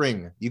can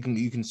spring, you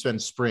can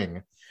spend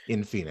spring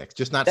in Phoenix,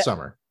 just not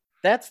summer.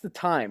 That's the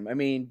time. I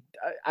mean,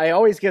 I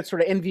always get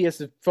sort of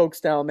envious of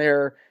folks down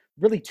there,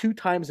 really 2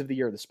 times of the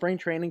year, the spring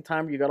training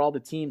time where you got all the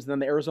teams, and then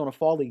the Arizona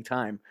Fall League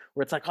time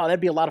where it's like, oh,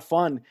 that'd be a lot of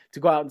fun to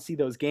go out and see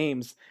those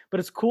games.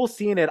 But it's cool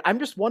seeing it. I'm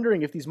just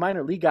wondering if these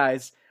minor league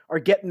guys are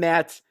getting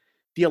the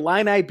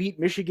Illini beat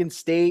Michigan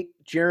State,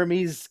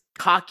 Jeremy's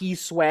cocky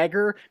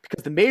swagger,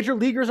 because the major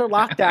leaguers are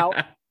locked out.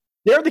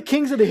 They're the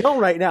kings of the hill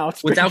right now.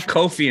 Without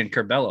Kofi and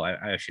Curbelo,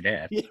 I should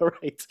add. Yeah,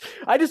 right.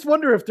 I just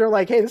wonder if they're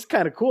like, hey, this is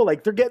kind of cool.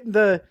 Like they're getting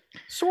the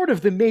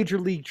major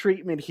league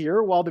treatment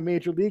here while the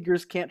major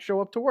leaguers can't show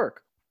up to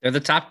work. They're the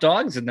top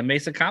dogs in the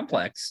Mesa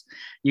complex.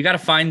 You got to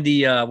find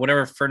the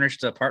whatever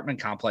furnished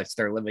apartment complex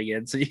they're living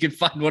in, so you can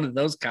find one of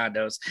those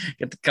condos.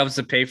 Get the Cubs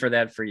to pay for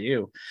that for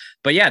you.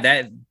 But yeah,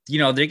 that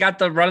they got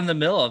the run in the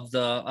mill of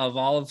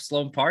all of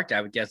Sloan Park. I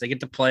would guess they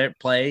get to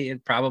play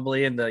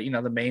probably in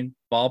the the main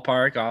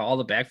ballpark, all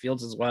the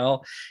backfields as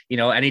well.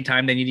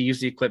 Anytime they need to use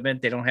the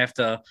equipment, they don't have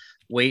to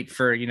wait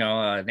for,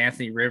 an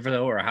Anthony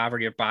Rizzo or a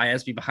Javier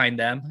Baez be behind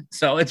them.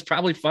 So it's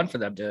probably fun for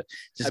them to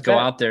just go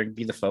out there and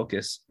be the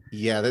focus.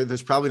 Yeah,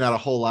 there's probably not a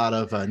whole lot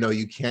of no,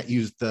 you can't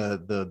use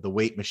the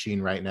weight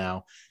machine right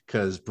now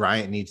because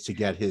Bryant needs to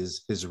get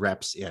his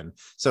reps in.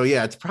 So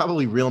yeah, it's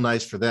probably real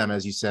nice for them,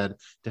 as you said,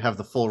 to have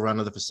the full run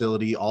of the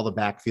facility, all the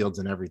backfields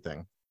and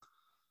everything.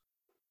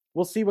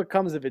 We'll see what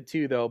comes of it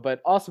too, though.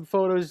 But awesome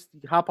photos.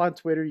 Hop on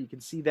Twitter, you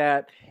can see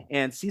that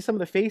and see some of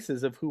the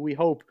faces of who we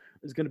hope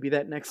is going to be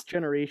that next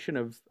generation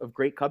of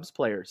great Cubs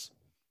players.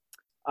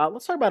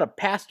 Let's talk about a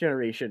past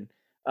generation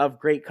of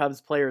great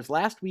Cubs players.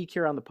 Last week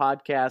here on the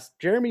podcast,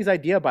 Jeremy's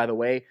idea, by the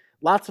way,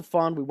 lots of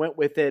fun. We went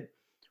with it.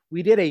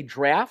 We did a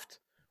draft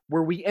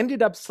where we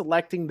ended up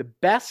selecting the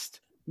best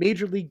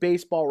Major League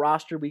Baseball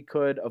roster we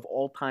could of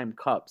all-time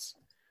Cubs.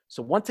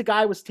 So once a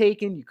guy was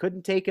taken, you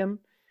couldn't take him.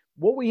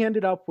 What we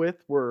ended up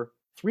with were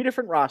 3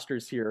 different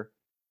rosters here.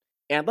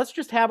 And let's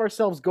just have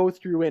ourselves go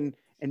through and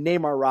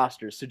name our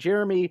rosters. So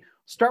Jeremy,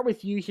 start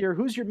with you here.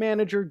 Who's your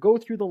manager? Go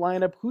through the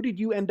lineup. Who did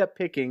you end up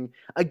picking?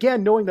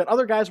 Again, knowing that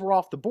other guys were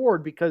off the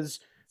board because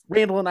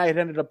Randall and I had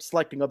ended up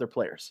selecting other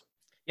players.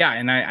 Yeah,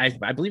 and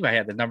I believe I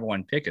had the number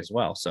 1 pick as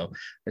well. So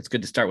it's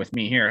good to start with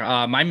me here.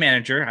 My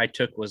manager I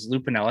took was Lou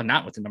Piniella,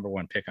 not with the number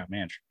 1 pick on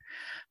manager.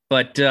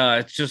 But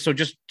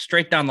just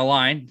straight down the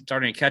line,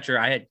 starting at catcher,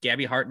 I had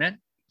Gabby Hartnett.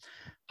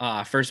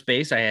 First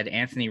base, I had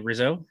Anthony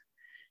Rizzo.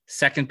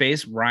 Second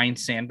base, Ryan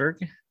Sandberg.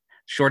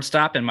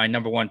 Shortstop, and my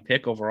number 1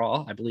 pick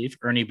overall, I believe,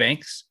 Ernie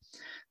Banks.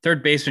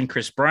 Third baseman,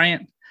 Chris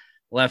Bryant.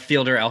 Left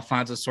fielder,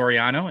 Alfonso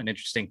Soriano, an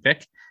interesting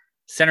pick.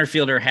 Center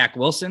fielder, Hack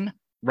Wilson.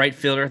 Right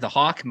fielder, the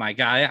Hawk, my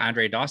guy,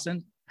 Andre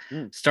Dawson.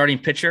 Starting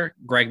pitcher,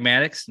 Greg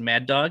Maddux,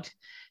 Mad Dog.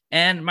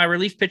 And my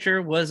relief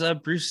pitcher was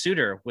Bruce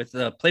Sutter, with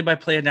the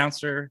play-by-play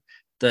announcer,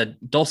 the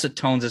dulcet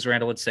tones, as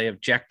Randall would say,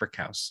 of Jack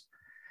Brickhouse.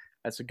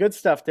 That's some good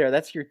stuff there.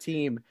 That's your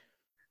team.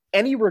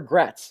 Any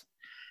regrets?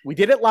 We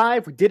did it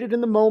live. We did it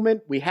in the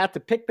moment. We had to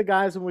pick the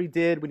guys when we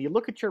did. When you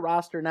look at your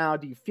roster now,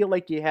 do you feel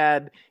like you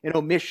had an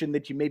omission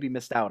that you maybe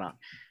missed out on?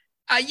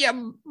 Yeah,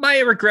 my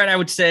regret, I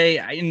would say,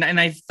 and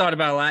I thought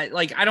about a lot,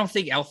 like, I don't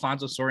think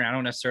Alfonso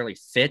Soriano necessarily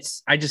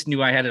fits. I just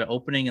knew I had an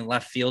opening in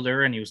left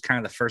fielder, and he was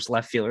kind of the first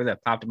left fielder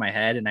that popped in my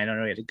head, and I don't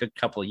know, he had a good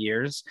couple of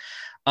years.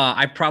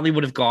 I probably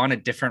would have gone a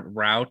different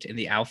route in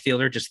the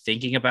outfielder, just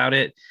thinking about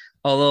it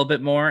a little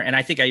bit more. And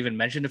I think I even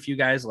mentioned a few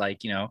guys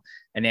like,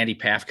 an Andy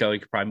Pafko, you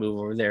could probably move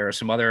over there, or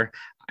some other,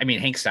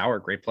 Hank Sauer,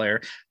 great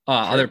player, sure.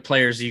 Other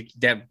players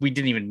that we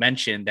didn't even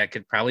mention that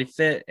could probably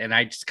fit. And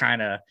I just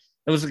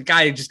it was a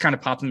guy who just kind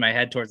of popped in my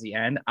head towards the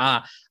end.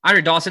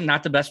 Andre Dawson,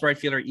 not the best right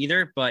fielder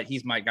either, but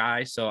he's my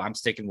guy, so I'm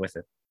sticking with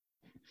it.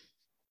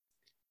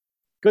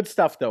 Good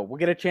stuff, though. We'll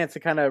get a chance to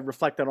kind of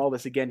reflect on all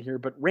this again here.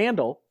 But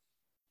Randall,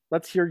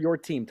 let's hear your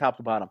team top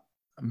to bottom.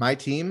 My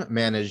team,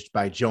 managed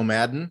by Joe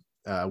Madden.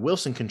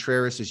 Wilson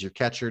Contreras is your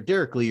catcher.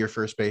 Derek Lee, your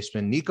first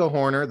baseman. Nico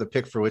Horner, the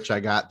pick for which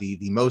I got the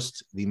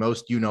most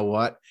you know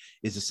what,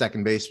 is the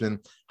second baseman.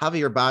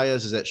 Javier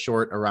Baez is at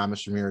short.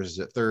 Aramis Ramirez is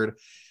at third.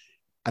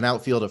 An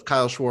outfield of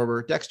Kyle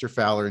Schwarber, Dexter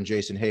Fowler, and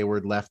Jason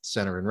Hayward, left,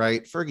 center, and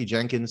right. Fergie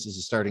Jenkins is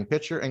the starting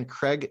pitcher, and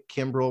Craig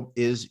Kimbrell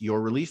is your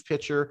relief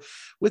pitcher,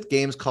 with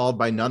games called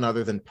by none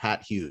other than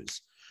Pat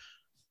Hughes.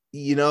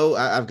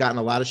 I've gotten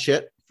a lot of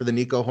shit for the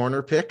Nico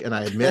Horner pick, and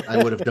I admit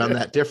I would have done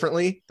that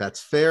differently.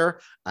 That's fair.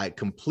 I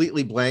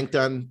completely blanked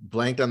on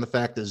the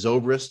fact that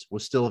Zobrist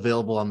was still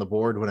available on the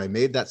board when I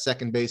made that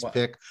second base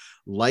pick.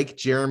 Like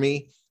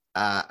Jeremy,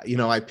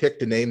 I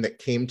picked a name that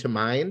came to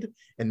mind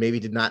and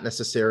maybe did not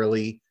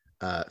necessarily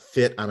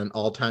fit on an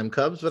all-time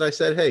Cubs, but I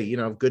said, hey,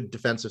 good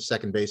defensive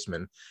second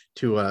baseman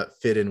to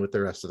fit in with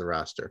the rest of the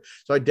roster.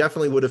 So I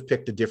definitely would have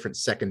picked a different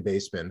second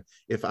baseman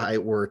if I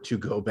were to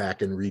go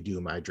back and redo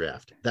my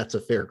draft. That's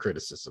a fair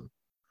criticism.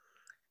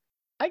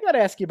 I got to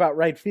ask you about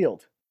right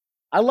field.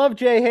 I love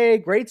Jay Hay.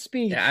 Great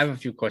speech. Yeah, I have a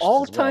few questions.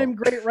 All-time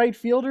great right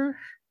fielder.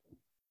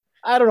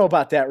 I don't know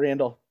about that,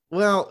 Randall.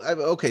 Well,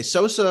 okay.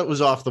 Sosa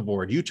was off the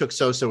board. You took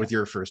Sosa with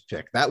your first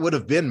pick. That would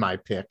have been my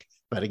pick.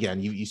 But again,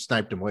 you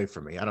sniped him away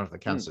from me. I don't know if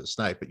it counts as a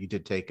snipe, but you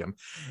did take him.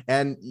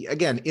 And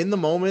again, in the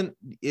moment,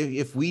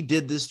 if we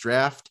did this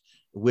draft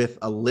with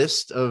a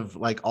list of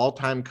like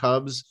all-time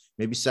Cubs,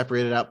 maybe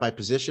separated out by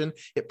position,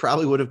 it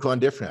probably would have gone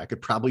different. I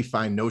could probably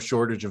find no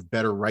shortage of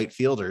better right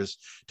fielders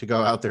to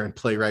go out there and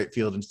play right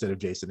field instead of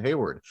Jason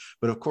Hayward.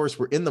 But of course,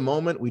 we're in the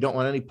moment. We don't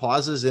want any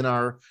pauses in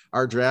our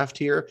draft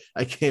here.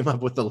 I came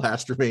up with the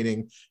last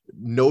remaining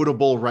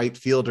notable right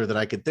fielder that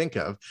I could think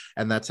of.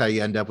 And that's how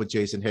you end up with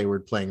Jason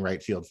Hayward playing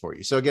right field for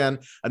you. So again,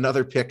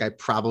 another pick I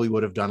probably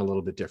would have done a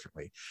little bit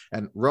differently.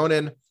 And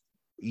Ronan,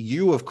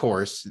 you, of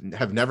course,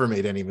 have never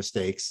made any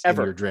mistakes in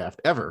your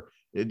draft, ever.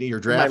 In your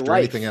draft or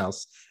anything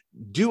else.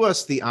 Do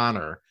us the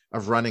honor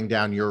of running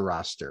down your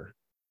roster.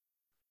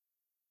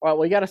 Well,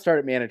 we got to start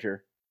at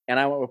manager. And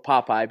I went with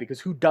Popeye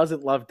because who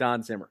doesn't love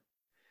Don Zimmer?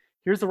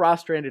 Here's the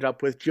roster I ended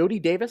up with. Jody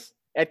Davis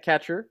at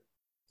catcher,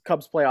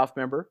 Cubs playoff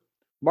member.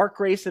 Mark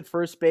Grace at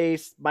first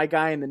base, my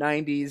guy in the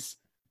 90s.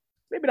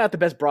 Maybe not the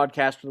best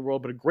broadcaster in the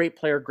world, but a great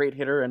player, great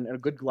hitter, and a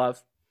good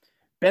glove.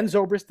 Ben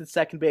Zobrist at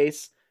second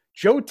base.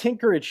 Joe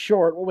Tinker at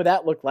short. What would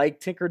that look like?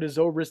 Tinker to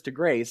Zobrist to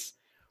Grace.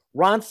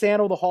 Ron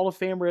Santo, the Hall of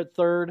Famer at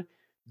third.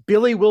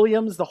 Billy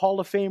Williams, the Hall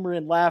of Famer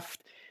in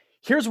left.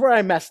 Here's where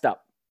I messed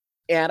up.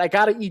 And I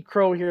got to eat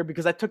crow here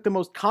because I took the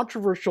most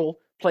controversial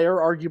player,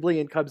 arguably,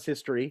 in Cubs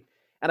history,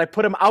 and I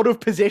put him out of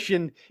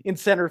position in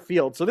center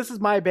field. So this is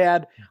my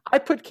bad. I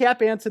put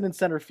Cap Anson in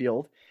center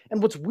field.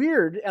 And what's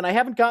weird, and I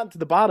haven't gotten to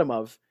the bottom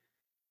of,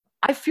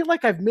 I feel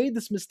like I've made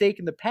this mistake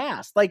in the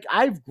past. Like,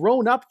 I've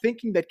grown up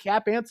thinking that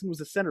Cap Anson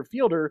was a center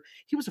fielder.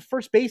 He was a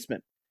first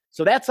baseman.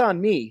 So that's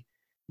on me.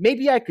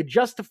 Maybe I could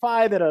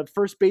justify that a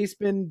first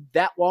baseman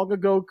that long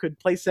ago could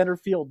play center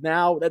field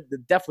now. That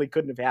definitely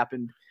couldn't have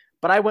happened.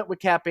 But I went with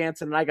Cap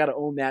Anson, and I got to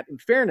own that. In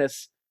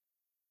fairness,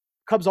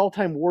 Cubs'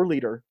 all-time WAR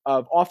leader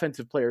of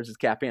offensive players is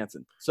Cap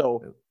Anson.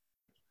 So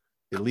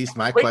at least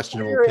my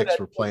questionable picks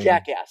were playing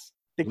jackass.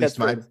 At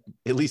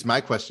least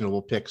my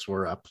questionable picks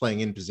were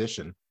playing in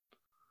position.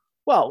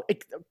 Well,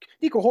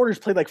 Nico Hoerner's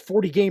played like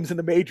 40 games in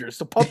the majors,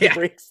 so pump the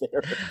brakes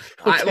there.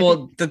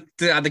 Okay.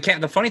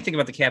 The funny thing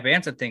about the Cap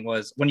Anson thing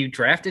was when you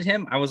drafted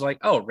him, I was like,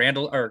 oh,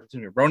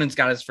 Ronan's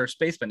got his first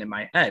baseman in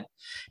my head,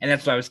 and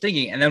that's what I was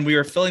thinking. And then we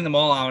were filling them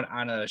all out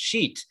on a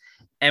sheet,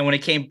 and when it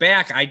came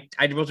back, I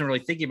wasn't really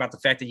thinking about the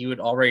fact that you had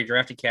already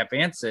drafted Cap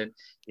Anson.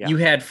 Yeah. You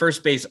had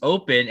first base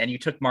open, and you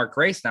took Mark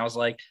Grace, and I was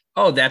like,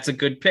 oh, that's a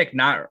good pick.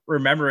 Not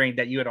remembering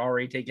that you had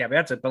already taken Cap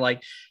Anson, but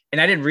like. And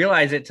I didn't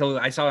realize it till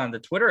I saw it on the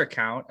Twitter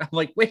account. I'm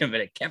like, wait a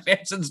minute, Cap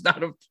Anson's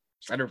not a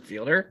center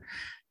fielder.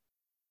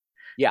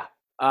 Yeah.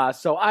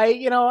 So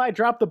I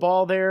dropped the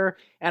ball there,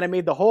 and I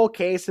made the whole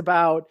case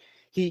about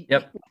the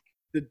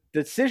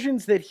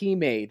decisions that he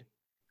made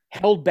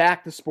held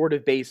back the sport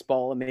of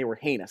baseball, and they were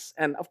heinous.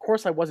 And of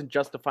course, I wasn't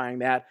justifying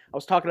that. I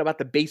was talking about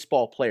the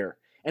baseball player,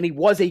 and he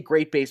was a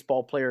great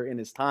baseball player in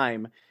his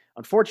time.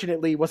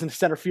 Unfortunately, he wasn't a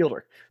center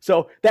fielder.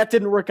 So that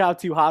didn't work out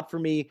too hot for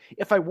me.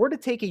 If I were to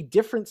take a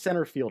different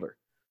center fielder,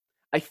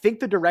 I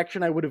think the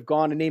direction I would have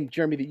gone and named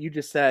Jeremy that you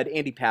just said,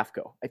 Andy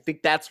Pafko. I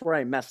think that's where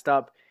I messed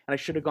up, and I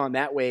should have gone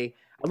that way.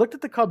 I looked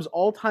at the Cubs'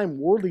 all-time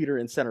WAR leader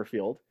in center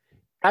field,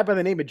 a guy by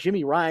the name of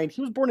Jimmy Ryan.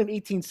 He was born in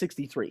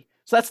 1863.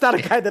 So that's not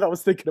a guy that I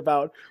was thinking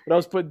about when I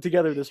was putting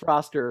together this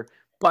roster.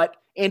 But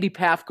Andy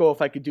Pafko,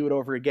 if I could do it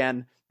over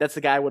again, that's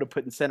the guy I would have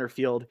put in center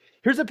field.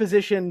 Here's a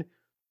position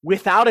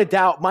without a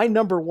doubt, my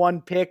number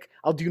one pick.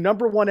 I'll do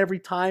number one every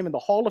time in the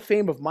Hall of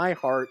Fame of my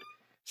heart.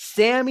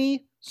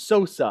 Sammy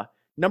Sosa,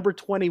 number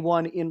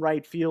 21 in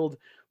right field.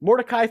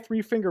 Mordecai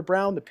Three Finger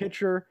Brown, the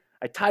pitcher.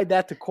 I tied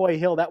that to Coy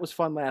Hill. That was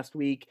fun last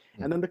week.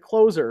 And then the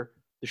closer,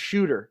 the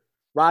shooter,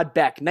 Rod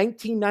Beck.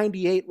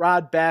 1998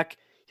 Rod Beck.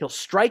 He'll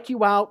strike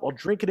you out while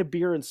drinking a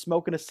beer and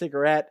smoking a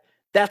cigarette.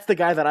 That's the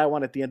guy that I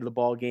want at the end of the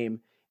ball game.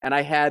 And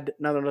I had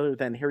none other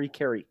than Harry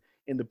Carey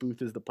in the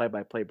booth as the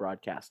play-by-play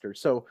broadcaster.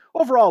 So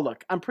overall,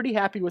 look, I'm pretty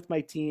happy with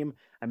my team.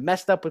 I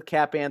messed up with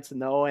Cap Anson,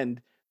 though,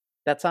 and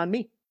that's on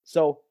me.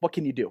 So what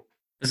can you do?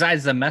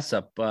 Besides the mess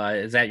up,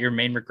 is that your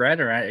main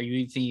regret, or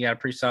you think you got a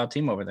pretty solid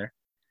team over there?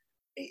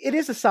 It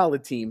is a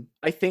solid team.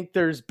 I think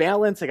there's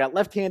balance. I got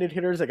left-handed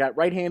hitters. I got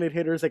right-handed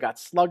hitters. I got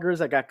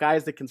sluggers. I got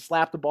guys that can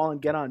slap the ball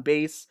and get on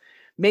base.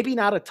 Maybe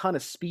not a ton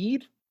of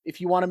speed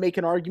if you want to make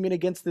an argument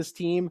against this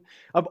team.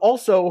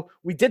 Also,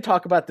 we did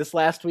talk about this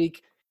last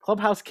week,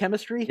 clubhouse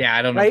chemistry. Yeah,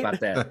 I don't know about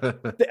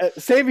that.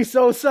 Sammy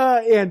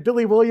Sosa and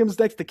Billy Williams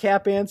next to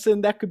Cap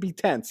Anson, that could be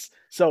tense.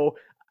 So,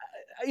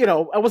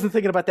 I wasn't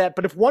thinking about that.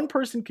 But if one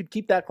person could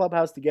keep that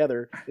clubhouse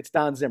together, it's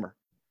Don Zimmer.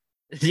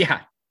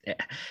 Yeah.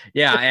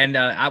 And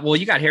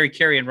you got Harry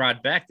Carey and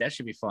Rod Beck. That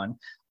should be fun.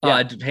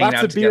 Hanging lots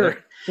out of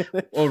together.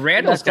 Beer. Well,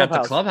 Randall's got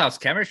the clubhouse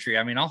chemistry.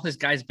 I mean, all his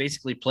guys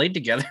basically played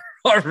together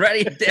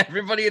already.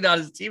 Everybody on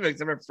his team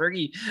except for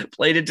Fergie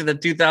played into the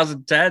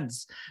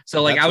 2010s.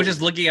 So, I was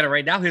just looking at it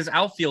right now. His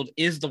outfield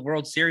is the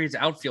World Series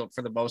outfield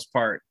for the most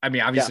part. I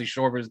mean, obviously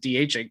Schwarber's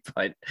DHing,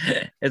 but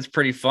it's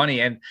pretty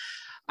funny. And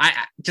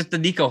I just the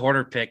Nico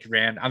Hoerner pick,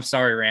 Rand. I'm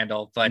sorry,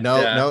 Randall, but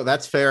no,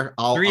 that's fair.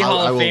 Three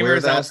Hall of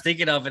Famers I was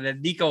thinking of, and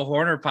then Nico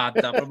Hoerner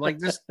popped up. I'm like,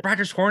 there's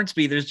Rogers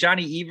Hornsby, there's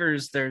Johnny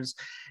Evers, there's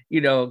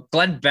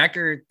Glenn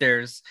Becker,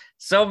 there's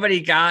so many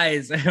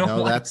guys.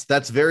 No,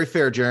 that's very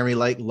fair, Jeremy.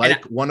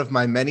 Like one of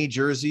my many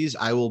jerseys,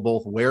 I will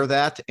both wear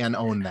that and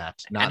own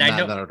that.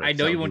 I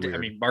know you wouldn't. I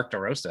mean, Mark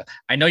DeRosa.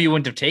 I know you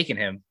wouldn't have taken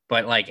him,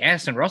 but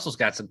Addison Russell's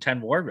got some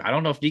 10 WAR. I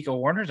don't know if Nico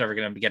Hoerner's ever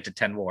going to get to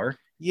 10 WAR.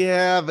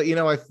 Yeah, but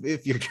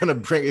if you're gonna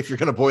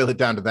boil it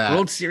down to that,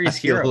 World Series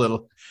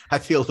hero. I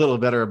feel a little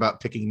better about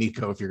picking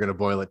Nico if you're gonna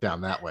boil it down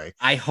that way.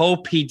 I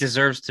hope he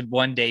deserves to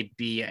one day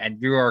be, and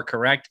you are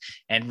correct.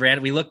 And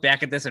we look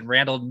back at this, and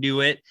Randall knew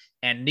it.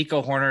 And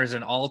Nico Hoerner is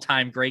an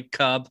all-time great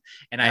Cub,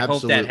 and I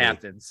hope that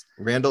happens.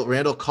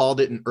 Randall called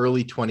it in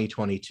early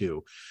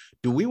 2022.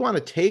 Do we want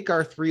to take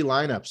our three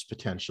lineups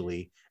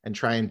potentially and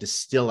try and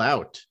distill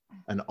out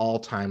an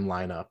all-time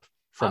lineup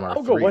from our three?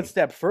 I'll go one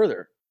step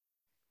further.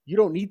 You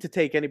don't need to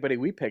take anybody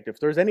we picked. If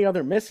there's any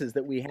other misses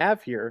that we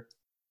have here,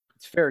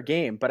 it's fair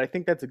game. But I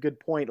think that's a good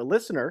point. A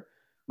listener,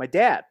 my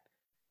dad,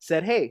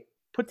 said, hey,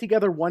 put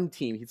together one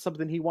team. It's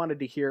something he wanted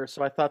to hear,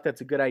 so I thought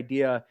that's a good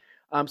idea.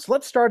 So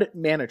let's start at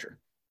manager.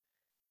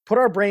 put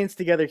our brains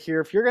together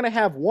here. If you're going to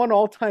have one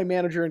all-time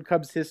manager in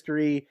Cubs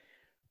history,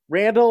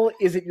 Randall,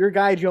 is it your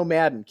guy, Joe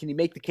Madden? Can you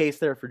make the case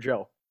there for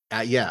Joe?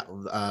 Yeah,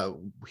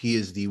 he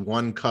is the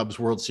one Cubs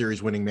World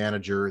Series winning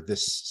manager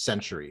this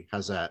century.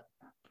 How's that?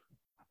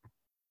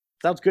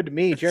 Sounds good to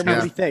me. Jeremy, what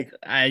do you think?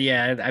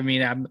 Yeah, I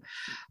mean,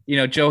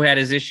 Joe had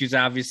his issues,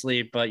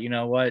 obviously, but you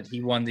know what?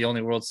 He won the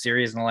only World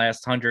Series in the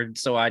last 100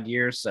 so odd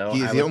years. So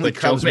he's the only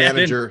Cubs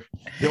manager,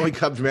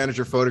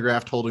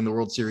 photographed holding the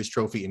World Series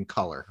trophy in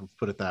color. Let's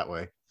put it that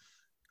way.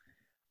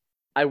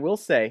 I will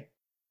say,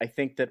 I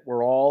think that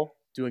we're all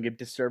doing a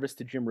disservice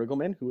to Jim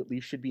Riggleman, who at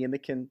least should be in the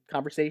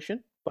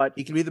conversation. But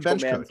he can be the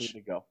bench coach.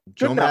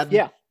 Joe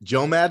Madden,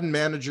 Joe Madden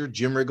manager,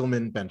 Jim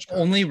Riggleman bench coach.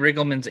 Only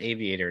Riggleman's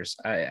Aviators.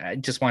 I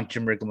just want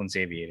Jim Riggleman's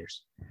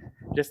Aviators.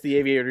 Just the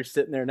Aviators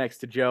sitting there next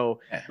to Joe.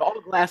 Yeah. All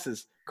the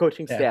glasses,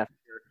 coaching staff.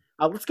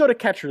 Let's go to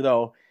catcher,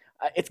 though.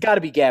 It's got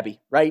to be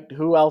Gabby, right?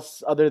 Who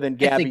else other than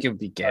Gabby? I think it would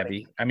be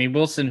Gabby. I mean,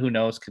 Wilson, who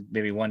knows, could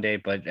maybe one day,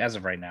 but as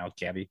of right now,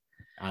 Gabby.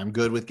 I'm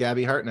good with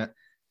Gabby Hartnett.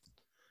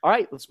 All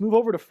right, let's move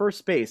over to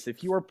first base.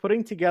 If you are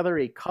putting together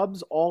a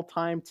Cubs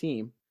all-time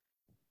team,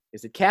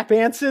 is it Cap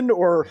Anson,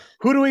 or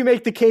who do we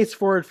make the case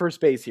for at first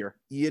base here?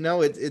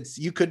 It's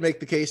you could make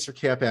the case for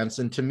Cap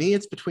Anson. To me,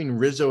 it's between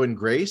Rizzo and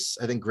Grace.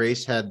 I think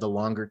Grace had the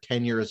longer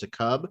tenure as a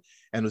Cub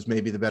and was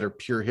maybe the better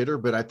pure hitter,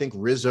 but I think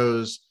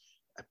Rizzo's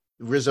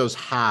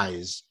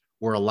highs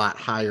were a lot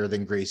higher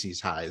than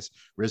Gracie's highs.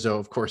 Rizzo,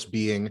 of course,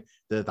 being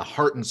the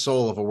heart and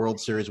soul of a World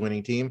Series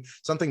winning team,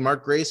 something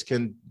Mark Grace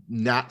can't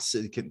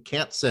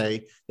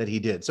say that he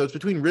did. So it's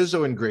between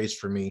Rizzo and Grace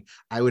for me.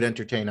 I would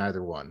entertain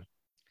either one.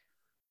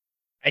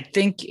 I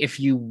think if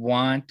you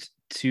want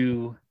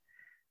to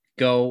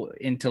go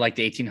into like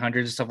the 1800s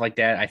and stuff like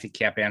that, I think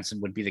Cap Anson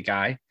would be the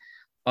guy.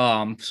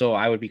 So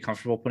I would be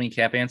comfortable putting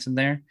Cap Anson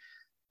there.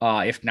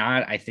 If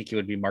not, I think it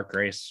would be Mark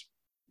Grace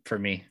for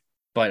me.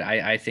 But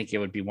I think it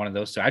would be one of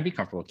those two. I'd be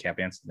comfortable with Cap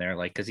Anson there,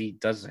 because he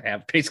does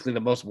have basically the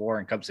most WAR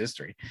in Cubs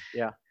history.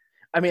 Yeah.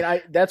 I mean,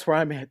 that's where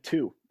I'm at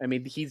too. I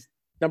mean, he's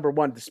number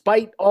one,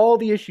 despite all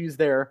the issues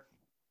there.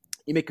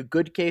 You make a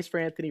good case for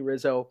Anthony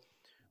Rizzo.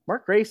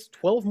 Mark Grace,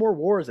 12 more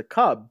WAR as a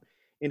Cub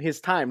in his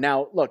time.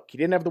 Now, look, he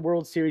didn't have the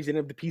World Series. He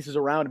didn't have the pieces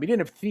around him. He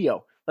didn't have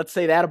Theo. Let's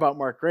say that about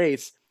Mark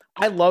Grace.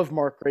 I love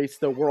Mark Grace,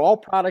 though. We're all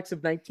products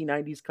of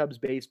 1990s Cubs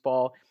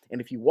baseball. And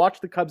if you watch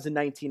the Cubs in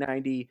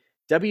 1990,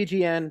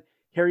 WGN,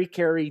 Harry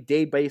Carey,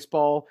 Day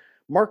Baseball,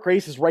 Mark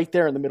Grace is right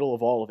there in the middle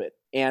of all of it.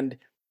 And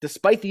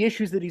despite the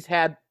issues that he's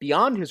had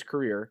beyond his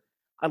career,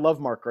 I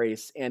love Mark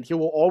Grace, and he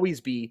will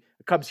always be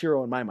a Cubs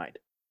hero in my mind.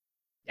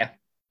 Yeah.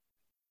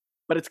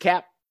 But it's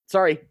Cap.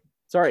 Sorry.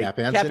 Cap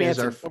Anson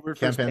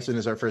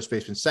is our first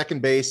baseman.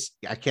 Second base,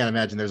 I can't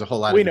imagine there's a whole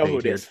lot of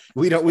debate here.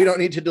 We don't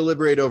need to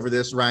deliberate over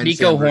this. Ryan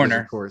Nico Sandberg, Horner,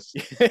 of course.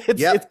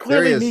 It's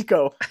clearly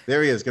Nico.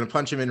 There he is. Going to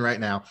punch him in right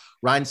now.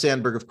 Ryan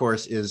Sandberg, of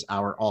course, is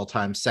our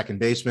all-time second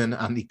baseman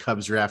on the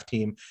Cubs draft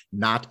team.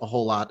 Not a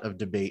whole lot of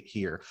debate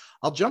here.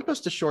 I'll jump us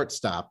to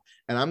shortstop,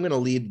 and I'm going to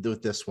lead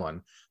with this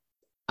one.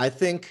 I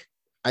think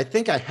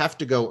I have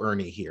to go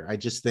Ernie here. I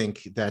just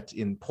think that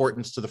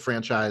importance to the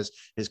franchise,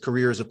 his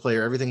career as a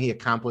player, everything he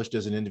accomplished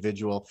as an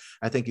individual,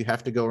 I think you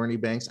have to go Ernie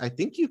Banks. I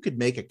think you could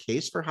make a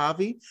case for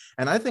Javi.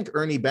 And I think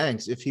Ernie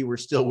Banks, if he were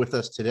still with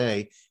us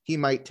today, he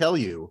might tell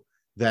you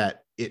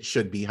that it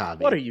should be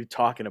Javi. What are you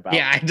talking about?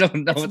 Yeah, I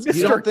don't know. It's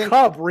Mr.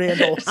 Cub,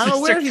 Randall. I'm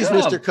aware he's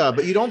Mr. Cub,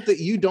 but you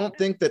don't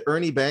think that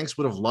Ernie Banks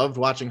would have loved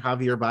watching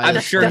Javier Baez?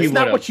 I'm sure he would have.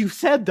 That's not what you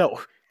said, though.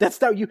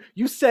 That's not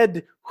you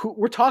said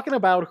we're talking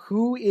about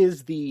who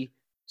is the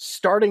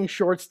starting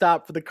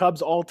shortstop for the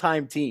Cubs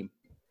all-time team.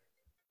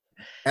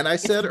 And I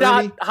said it's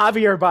not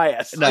Javier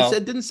Baez. No. I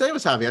didn't say it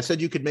was Javi. I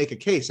said you could make a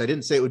case. I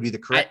didn't say it would be the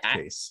correct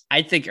case.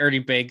 I think Ernie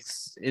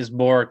Banks is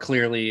more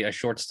clearly a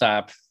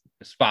shortstop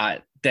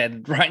spot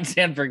than Ryan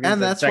Sandberg.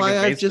 And that's why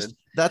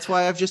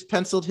I've just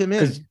penciled him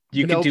in.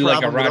 You could do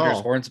like a Rogers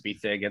Hornsby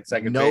thing at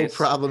second base. No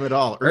problem at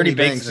all. Ernie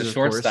Banks as a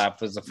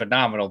shortstop was a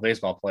phenomenal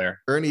baseball player.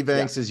 Ernie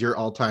Banks is your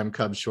all-time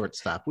Cubs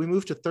shortstop. We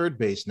move to third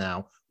base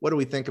now. What do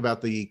we think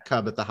about the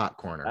Cub at the hot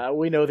corner?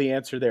 We know the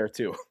answer there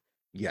too.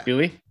 Yeah. Do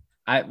we?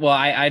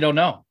 I don't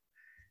know.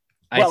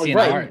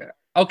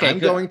 Okay. I'm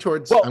going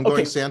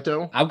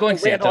Santo. I'm going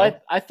Santo.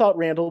 Randall, I thought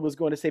Randall was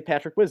going to say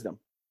Patrick Wisdom,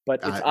 but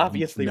it's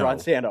obviously Ron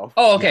Santo.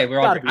 Oh, okay.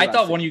 I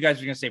thought one of you guys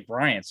were going to say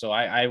Bryant, so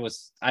I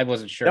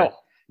wasn't sure.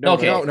 No.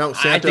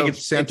 Santo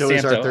is our third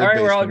baseman. All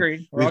right, we're all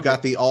agreed. We've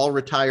got the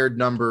all-retired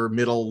number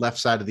middle left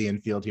side of the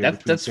infield here.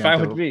 That's fine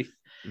with me.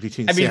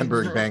 Between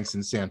Sandberg, Banks,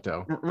 and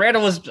Santo.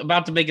 Randall was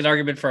about to make an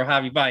argument for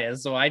Javi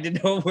Baez, so I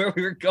didn't know where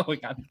we were going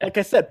on that. Like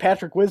I said,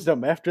 Patrick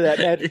Wisdom after that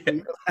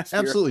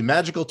absolutely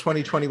magical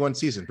 2021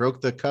 season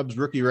broke the Cubs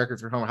rookie record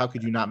for home. How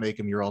could you not make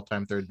him your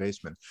all-time third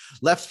baseman?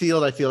 Left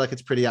field, I feel like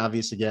it's pretty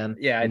obvious again.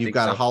 Yeah, and you've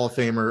got a Hall of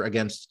Famer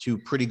against two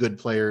pretty good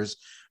players.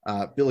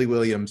 Billy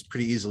Williams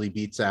pretty easily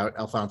beats out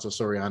Alfonso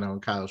Soriano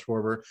and Kyle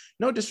Schwarber.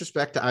 No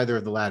disrespect to either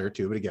of the latter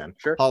two, but again,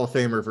 Hall of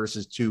Famer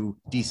versus two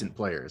decent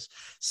players.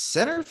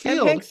 Center field.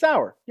 And Hank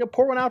Sauer.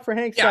 Pour one out for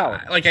Hank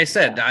Sauer. Like I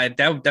said, that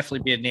would definitely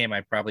be a name I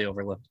probably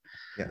overlooked.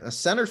 Yeah, a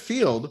center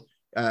field.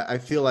 I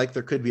feel like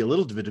there could be a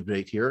little bit of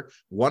debate here.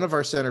 One of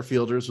our center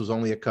fielders was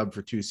only a Cub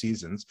for 2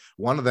 seasons.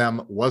 One of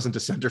them wasn't a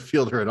center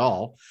fielder at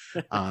all.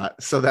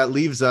 So that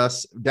leaves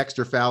us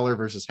Dexter Fowler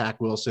versus Hack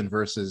Wilson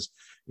versus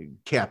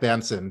Cap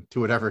Anson, to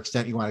whatever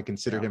extent you want to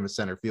consider him a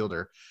center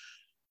fielder.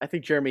 I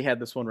think Jeremy had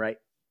this one right.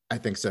 I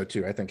think so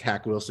too. I think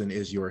Hack Wilson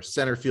is your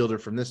center fielder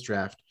from this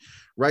draft.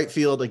 Right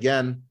field,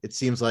 again, it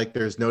seems like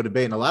there's no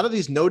debate. And a lot of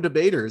these no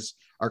debaters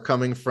are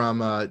coming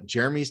from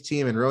Jeremy's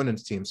team and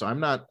Ronan's team. So I'm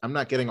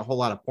not getting a whole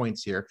lot of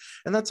points here.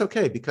 And that's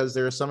okay, because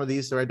there are some of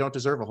these that I don't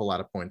deserve a whole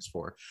lot of points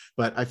for.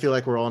 But I feel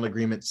like we're all in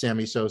agreement.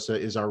 Sammy Sosa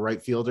is our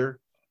right fielder.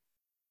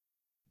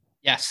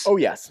 Yes. Oh,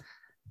 yes.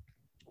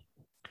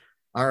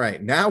 All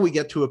right, now we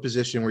get to a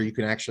position where you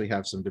can actually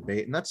have some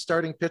debate, and that's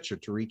starting pitcher.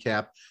 To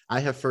recap, I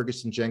have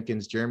Ferguson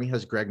Jenkins, Jeremy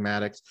has Greg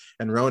Maddux,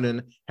 and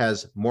Ronan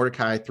has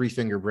Mordecai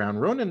Three-Finger Brown.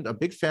 Ronan, a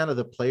big fan of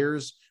the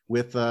players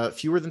with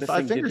fewer than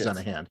 5 fingers on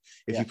a hand.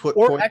 If you put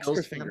or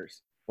extra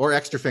fingers. Or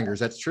extra fingers,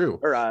 that's true.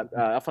 Or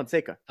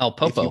Alfonseca. El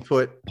Popo.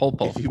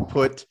 If you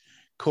put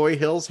Coy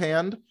Hill's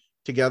hand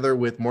together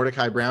with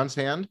Mordecai Brown's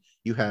hand,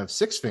 you have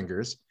 6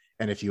 fingers,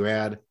 and if you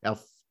add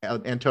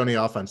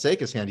Antonio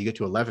Alfonseca's hand, you get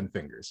to 11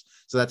 fingers.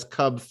 So that's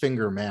Cub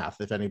finger math,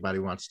 if anybody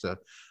wants to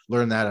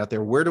learn that out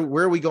there. Where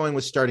are we going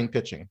with starting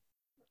pitching?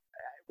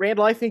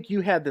 Randall, I think you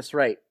had this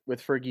right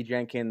with Fergie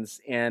Jenkins,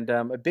 and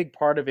a big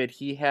part of it,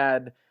 he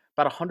had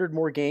about 100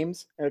 more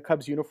games in a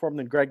Cubs uniform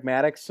than Greg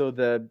Maddux, so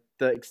the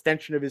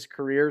extension of his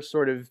career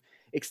sort of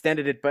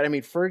extended it. But I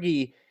mean,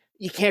 Fergie,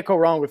 you can't go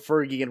wrong with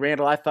Fergie. And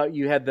Randall, I thought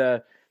you had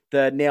the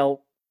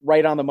nail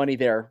right on the money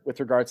there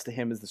with regards to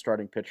him as the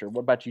starting pitcher.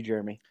 What about you,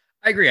 Jeremy?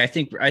 I agree. I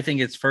think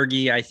it's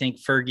Fergie. I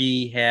think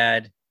Fergie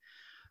had,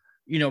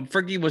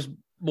 Fergie was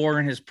more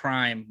in his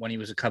prime when he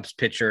was a Cubs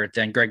pitcher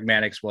than Greg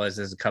Maddux was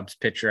as a Cubs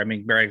pitcher. I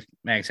mean, Greg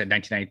Maddux had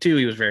 1992.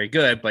 He was very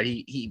good, but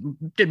he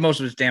did most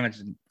of his damage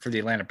for the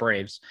Atlanta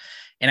Braves.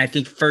 And I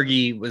think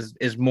Fergie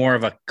is more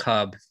of a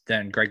Cub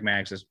than Greg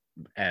Maddux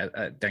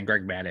than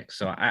Greg Maddux.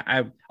 So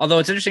although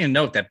it's interesting to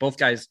note that both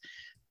guys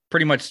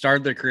pretty much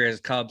started their career as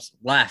Cubs,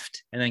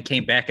 left, and then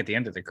came back at the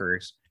end of their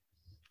careers.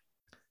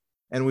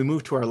 And we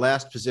move to our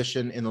last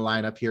position in the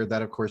lineup here,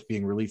 that, of course,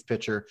 being relief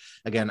pitcher.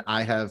 Again,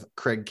 I have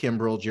Craig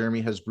Kimbrell,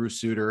 Jeremy has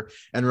Bruce Sutter,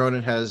 and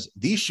Ronan has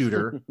the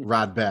shooter,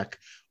 Rod Beck.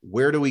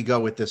 Where do we go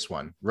with this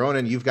one?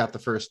 Ronan, you've got the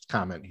first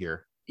comment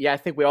here. Yeah, I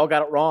think we all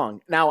got it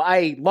wrong. Now,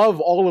 I love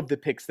all of the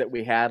picks that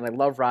we had, and I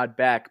love Rod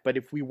Beck, but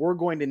if we were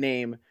going to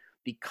name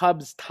the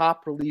Cubs'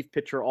 top relief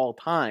pitcher all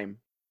time,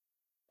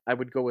 I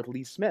would go with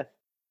Lee Smith,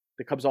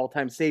 the Cubs'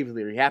 all-time saves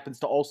leader. He happens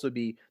to also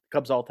be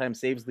Cubs all-time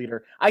saves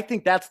leader. I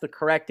think that's the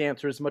correct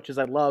answer, as much as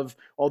I love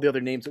all the other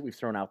names that we've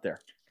thrown out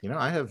there.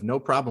 I have no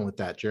problem with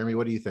that. Jeremy,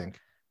 what do you think?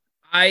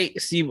 I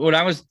see. When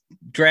I was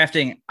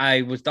drafting,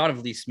 I thought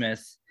of Lee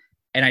Smith,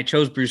 and I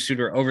chose Bruce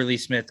Sutter over Lee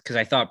Smith because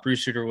I thought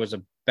Bruce Sutter was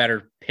a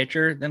better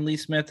pitcher than Lee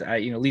Smith.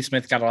 Lee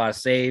Smith got a lot of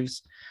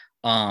saves,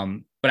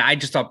 but I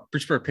just thought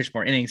Bruce Sutter pitched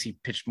more innings. He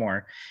pitched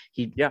more.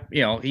 He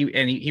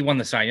won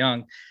the Cy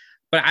Young.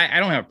 But I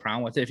don't have a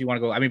problem with it if you want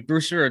to go. I mean,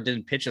 Bruce Sutter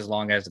didn't pitch as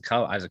long as a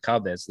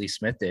Cub as Lee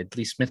Smith did.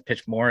 Lee Smith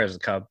pitched more as a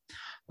Cub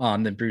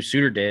than Bruce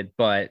Sutter did.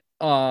 But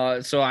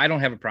so I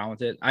don't have a problem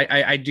with it.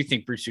 I do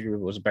think Bruce Sutter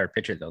was a better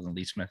pitcher, though, than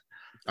Lee Smith.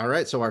 All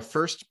right. So our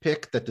first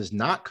pick that does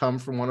not come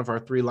from one of our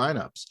 3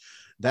 lineups.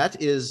 That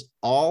is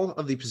all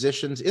of the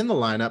positions in the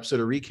lineup. So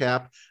to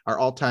recap, our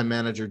all-time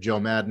manager, Joe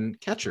Madden,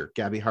 catcher,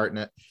 Gabby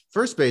Hartnett,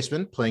 first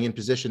baseman, playing in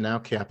position now,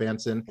 Cap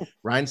Anson,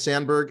 Ryan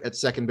Sandberg at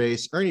second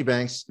base, Ernie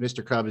Banks,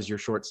 Mr. Cub is your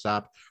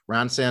shortstop,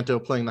 Ron Santo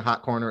playing the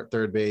hot corner at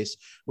third base,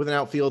 with an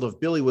outfield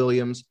of Billy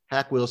Williams,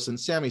 Hack Wilson,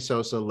 Sammy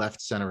Sosa,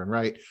 left, center, and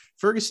right.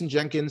 Ferguson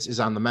Jenkins is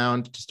on the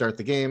mound to start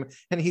the game,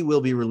 and he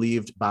will be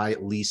relieved by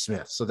Lee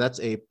Smith. So that's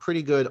a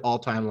pretty good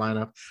all-time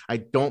lineup. I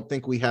don't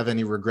think we have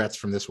any regrets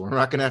from this one. We're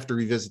not going to have to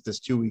revisit this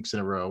 2 weeks in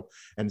a row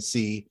and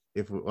see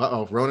if,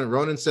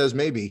 Ronan says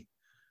maybe.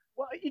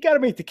 Well, you got to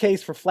make the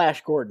case for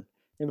Flash Gordon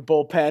in the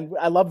bullpen.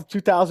 I love the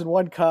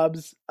 2001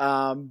 Cubs.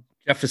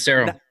 Jeff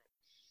Fassero.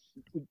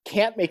 We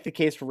can't make the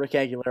case for Rick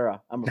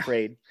Aguilera, I'm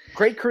afraid.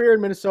 Great career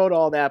in Minnesota,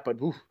 all that, but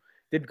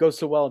didn't go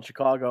so well in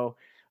Chicago.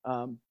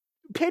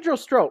 Pedro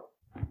Strop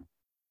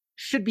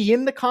should be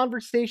in the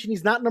conversation.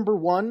 He's not number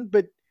 1,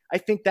 but I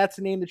think that's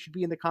a name that should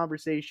be in the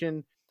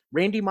conversation.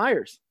 Randy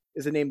Myers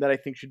is a name that I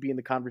think should be in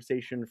the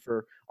conversation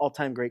for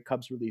all-time great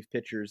Cubs relief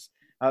pitchers.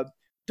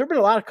 There have been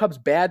a lot of Cubs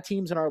bad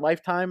teams in our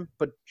lifetime,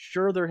 but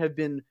sure, there have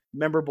been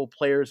memorable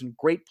players and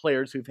great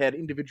players who've had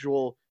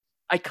individual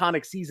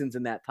iconic seasons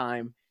in that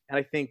time. And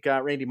I think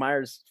Randy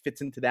Myers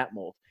fits into that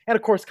mold. And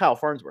of course, Kyle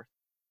Farnsworth.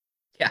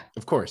 Yeah,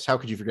 of course. How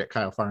could you forget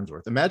Kyle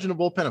Farnsworth? Imagine a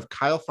bullpen of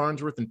Kyle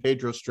Farnsworth and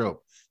Pedro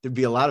Strop. There'd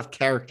be a lot of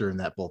character in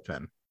that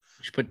bullpen.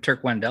 You should put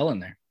Turk Wendell in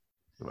there.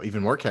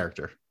 Even more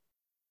character.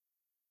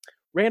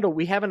 Randall,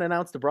 we haven't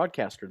announced the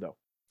broadcaster, though.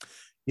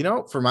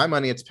 For my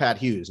money, it's Pat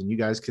Hughes, and you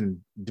guys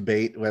can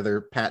debate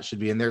whether Pat should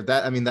be in there.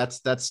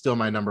 That's still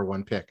my number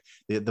 1 pick.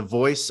 The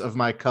voice of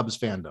my Cubs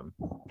fandom,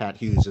 Pat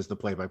Hughes, is the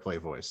play-by-play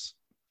voice.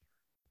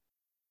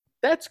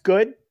 That's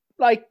good.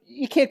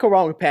 You can't go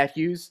wrong with Pat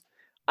Hughes.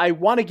 I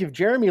want to give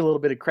Jeremy a little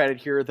bit of credit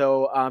here,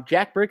 though.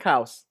 Jack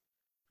Brickhouse,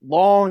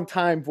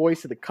 longtime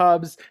voice of the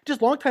Cubs,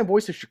 just longtime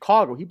voice of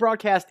Chicago. He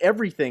broadcast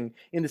everything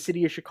in the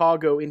city of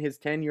Chicago in his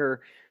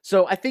tenure.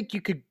 So I think you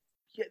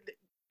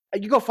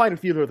go find a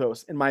few of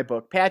those in my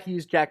book. Pat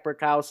Hughes, Jack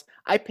Brickhouse.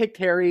 I picked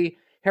Harry.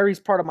 Harry's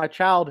part of my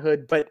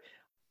childhood, but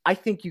I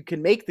think you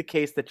can make the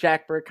case that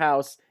Jack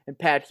Brickhouse and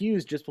Pat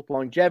Hughes, just with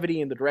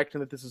longevity and the direction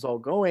that this is all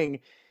going,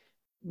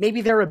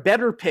 maybe they're a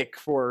better pick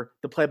for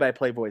the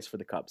play-by-play voice for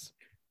the Cubs.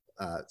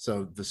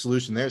 So the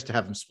solution there is to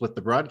have them split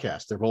the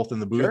broadcast. They're both in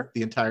the booth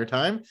the entire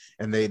time,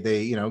 and they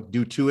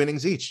do 2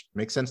 innings each.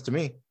 Makes sense to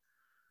me.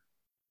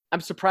 I'm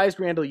surprised,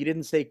 Randall, you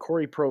didn't say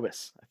Corey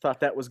Provis. I thought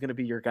that was going to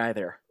be your guy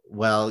there.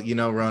 Well,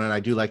 Ronan,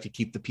 I do like to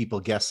keep the people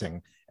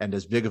guessing. And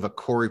as big of a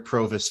Corey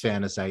Provis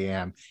fan as I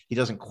am, he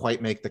doesn't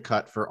quite make the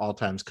cut for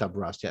all-time Cub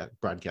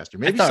broadcaster.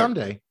 Maybe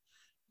someday.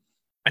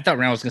 I thought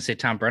Randall was going to say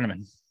Tom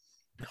Brenneman.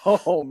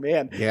 Oh,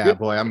 man. Yeah,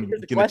 boy, I'm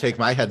going to take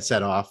my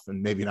headset off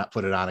and maybe not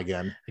put it on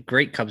again. A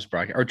great Cubs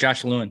broadcaster. Or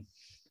Josh Lewin.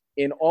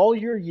 In all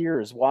your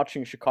years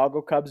watching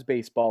Chicago Cubs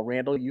baseball,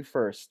 Randall, you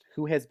first,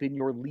 who has been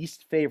your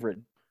least favorite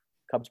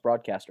Cubs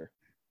broadcaster?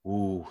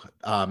 Ooh,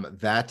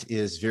 that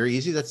is very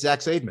easy. That's Zach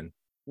Zaidman.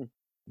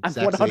 I'm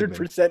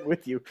 100%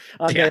 with you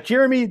on that.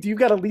 Jeremy, do you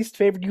got a least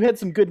favorite? You had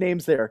some good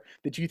names there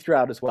that you threw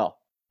out as well.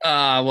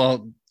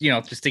 Well,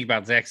 just think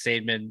about Zach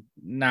Zaidman,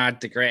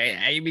 not the great.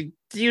 I mean,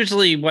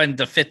 usually when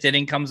the 5th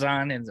inning comes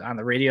on and on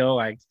the radio,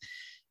 Ron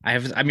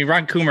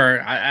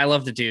Coomer, I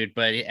love the dude,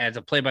 but as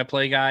a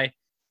play-by-play guy,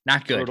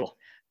 not good.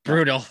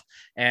 Brutal.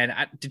 And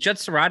did Judd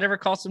Surratt ever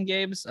call some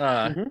games?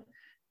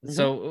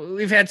 So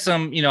we've had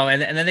some,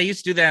 and then they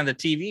used to do that on the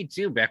TV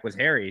too, back with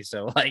Harry.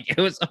 So like, it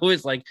was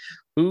always like,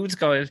 who's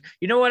going,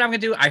 you know what I'm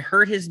going to do? I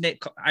heard his name.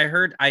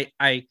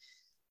 I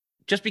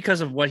just because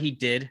of what he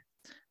did,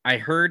 I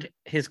heard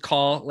his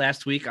call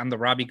last week on the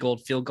Robbie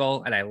Gould field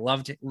goal, and I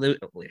loved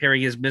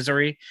hearing his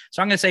misery.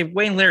 So I'm going to say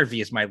Wayne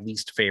Larrivee is my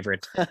least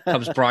favorite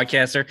Cubs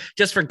broadcaster,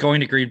 just for going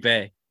to Green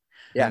Bay.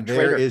 Yeah, and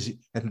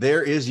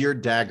there is your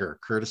dagger,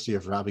 courtesy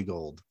of Robbie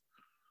Gould.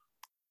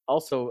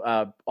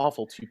 Also,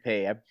 awful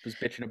toupee. I was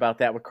bitching about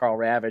that with Carl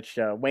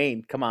Ravitch.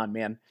 Wayne, come on,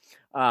 man.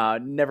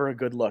 Never a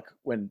good look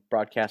when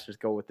broadcasters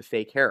go with the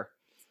fake hair.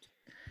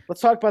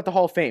 Let's talk about the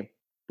Hall of Fame.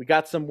 We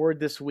got some word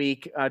this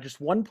week. Just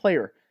one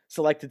player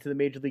selected to the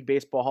Major League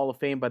Baseball Hall of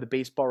Fame by the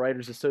Baseball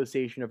Writers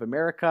Association of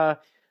America.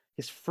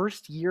 His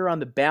first year on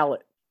the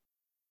ballot.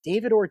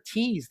 David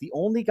Ortiz, the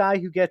only guy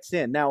who gets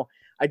in. Now,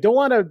 I don't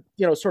want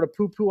to, sort of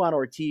poo-poo on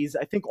Ortiz.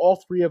 I think all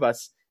 3 of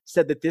us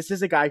said that this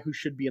is a guy who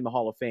should be in the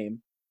Hall of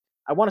Fame.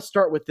 I want to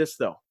start with this,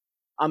 though.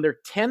 On their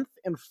 10th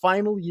and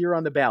final year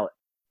on the ballot,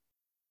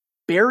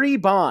 Barry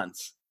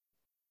Bonds,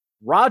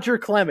 Roger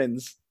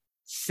Clemens,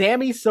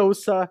 Sammy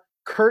Sosa,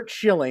 Curt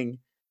Schilling,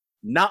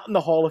 not in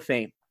the Hall of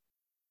Fame.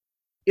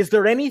 Is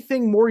there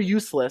anything more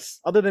useless,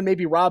 other than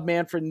maybe Rob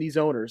Manfred and these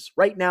owners,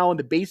 right now in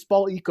the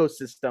baseball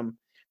ecosystem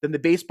than the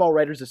Baseball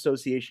Writers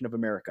Association of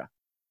America?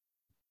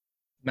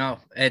 No,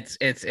 it's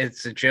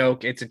a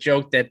joke. It's a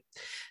joke that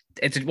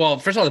well,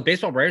 first of all, the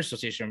Baseball Writers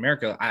Association of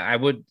America, I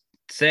would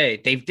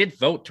say they did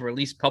vote to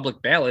release public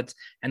ballots,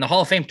 and the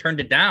Hall of Fame turned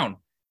it down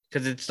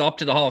because it's up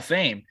to the Hall of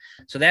Fame.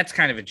 So that's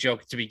kind of a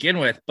joke to begin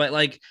with. But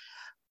like,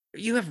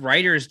 you have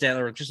writers that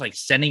are just like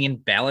sending in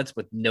ballots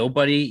with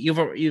nobody. You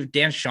have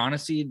Dan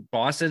Shaughnessy in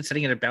Boston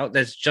sending in a ballot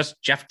that's just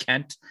Jeff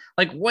Kent.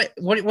 Like, what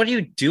are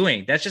you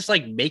doing? That's just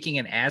like making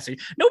an ass.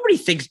 Nobody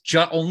thinks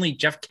only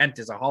Jeff Kent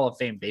is a Hall of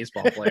Fame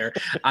baseball player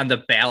on the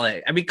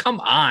ballot. I mean, come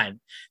on.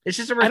 It's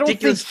just a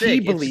ridiculous thing. I don't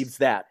think he believes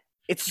that.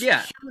 It's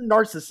pure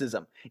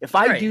narcissism. If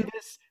I do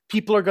this,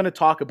 people are going to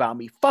talk about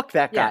me. Fuck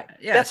that guy.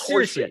 Yeah, that's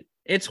horseshit.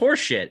 It's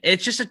horseshit.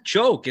 It's just a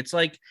joke. It's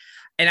like,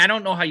 and I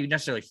don't know how you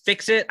necessarily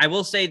fix it. I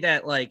will say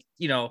that, like,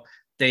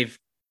 I've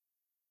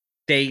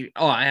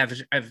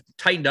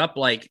tightened up,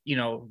 like,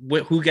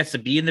 who gets to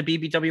be in the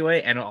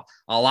BBWA, and a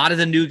lot of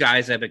the new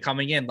guys that have been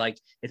coming in, like,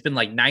 it's been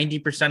like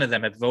 90% of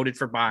them have voted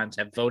for Bonds,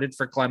 have voted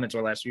for Clemens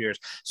over the last few years.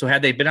 So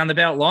had they been on the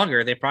ballot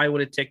longer, they probably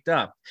would have ticked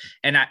up.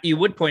 And you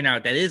would point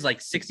out that is like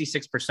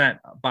 66%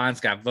 Bonds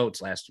got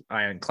votes last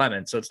on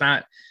Clemens. So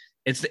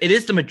it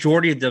is the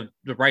majority of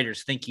the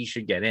writers think he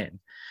should get in.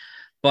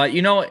 But,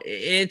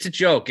 it's a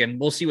joke, and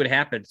we'll see what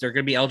happens. They're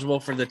going to be eligible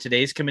for the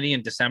Today's Committee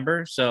in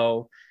December.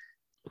 So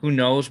who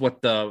knows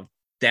what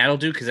that'll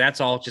do, because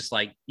that's all just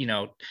like,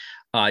 Jerry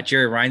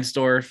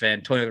Reinsdorf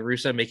and Tony La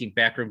Russa making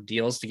backroom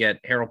deals to get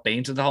Harold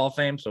Baines in the Hall of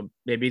Fame. So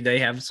maybe they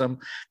have some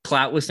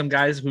clout with some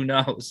guys. Who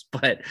knows?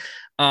 But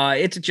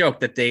it's a joke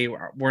that they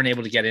weren't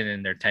able to get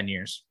in their 10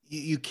 years.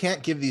 You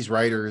can't give these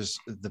writers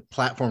the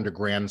platform to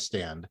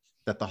grandstand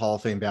that the Hall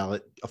of Fame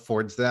ballot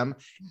affords them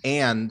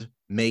and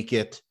make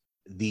it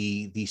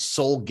the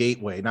sole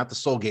gateway, not the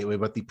sole gateway,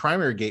 but the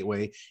primary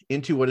gateway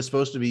into what is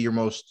supposed to be your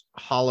most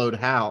hallowed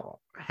hall,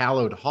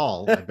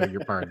 I beg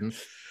your pardon,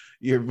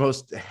 your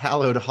most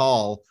hallowed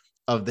hall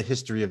of the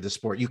history of the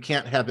sport. You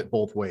can't have it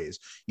both ways.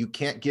 You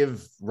can't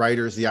give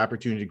writers the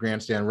opportunity to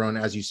grandstand, Ron,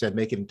 as you said,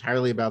 make it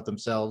entirely about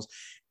themselves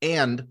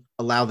and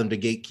allow them to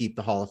gatekeep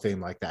the Hall of Fame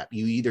like that.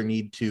 You either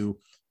need to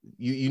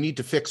you need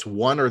to fix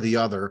one or the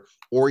other,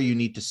 or you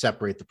need to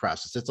separate the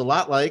process. It's a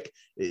lot like,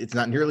 it's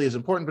not nearly as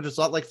important, but it's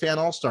a lot like fan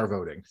all-star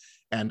voting.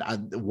 And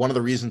one of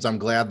the reasons I'm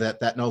glad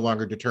that no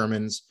longer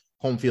determines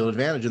home field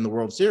advantage in the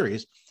World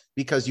Series,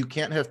 because you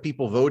can't have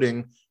people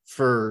voting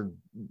for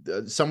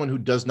someone who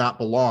does not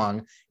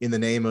belong in the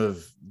name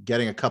of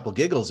getting a couple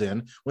giggles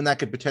in, when that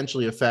could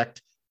potentially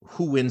affect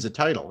who wins a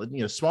title.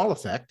 You know, small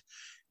effect.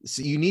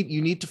 So you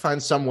need to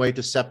find some way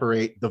to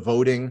separate the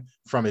voting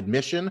from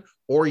admission,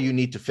 or you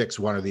need to fix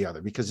one or the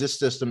other, because this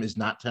system is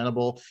not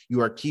tenable.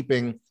 You are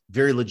keeping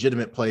very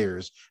legitimate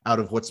players out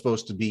of what's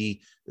supposed to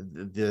be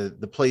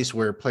the place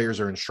where players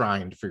are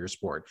enshrined for your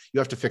sport. You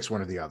have to fix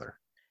one or the other.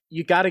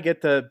 You got to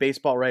get the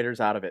baseball writers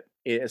out of it.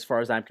 As far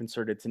as I'm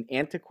concerned, it's an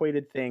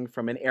antiquated thing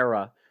from an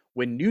era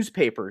when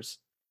newspapers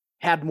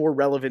had more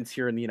relevance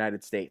here in the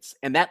United States.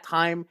 And that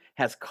time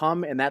has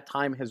come and that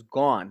time has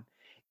gone.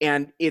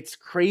 And it's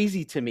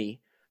crazy to me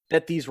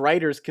that these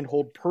writers can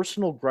hold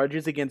personal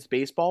grudges against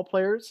baseball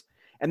players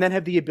and then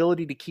have the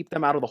ability to keep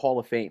them out of the Hall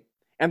of Fame.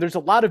 And there's a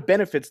lot of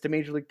benefits to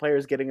Major League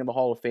players getting in the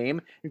Hall of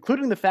Fame,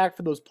 including the fact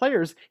for those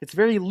players, it's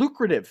very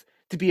lucrative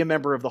to be a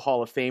member of the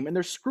Hall of Fame, and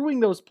they're screwing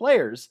those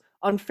players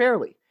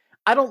unfairly.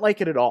 I don't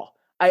like it at all.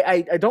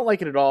 I don't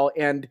like it at all.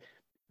 And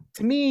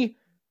to me,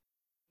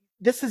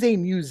 this is a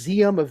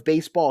museum of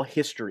baseball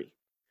history.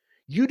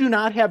 You do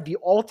not have the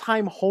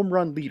all-time home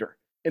run leader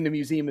in the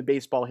Museum of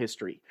Baseball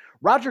History.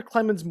 Roger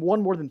Clemens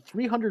won more than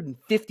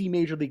 350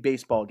 Major League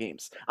Baseball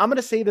games. I'm going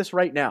to say this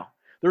right now.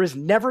 There is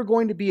never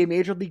going to be a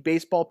Major League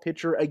Baseball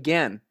pitcher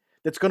again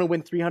that's going to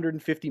win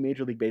 350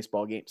 Major League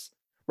Baseball games.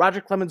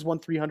 Roger Clemens won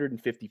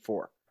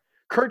 354.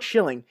 Curt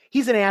Schilling,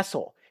 he's an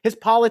asshole. His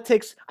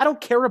politics, I don't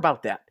care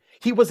about that.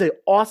 He was an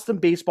awesome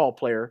baseball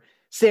player.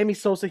 Sammy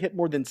Sosa hit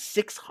more than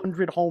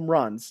 600 home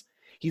runs.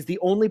 He's the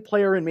only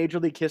player in Major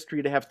League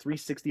history to have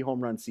 360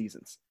 home run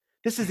seasons.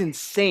 This is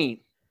insane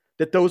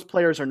that those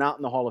players are not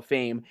in the Hall of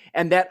Fame,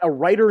 and that a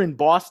writer in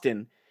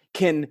Boston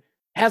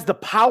has the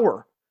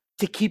power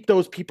to keep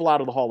those people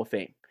out of the Hall of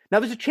Fame. Now,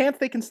 there's a chance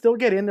they can still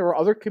get in. There are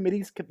other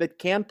committees that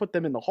can put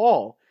them in the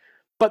Hall,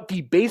 but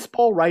the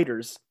baseball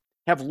writers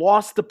have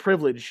lost the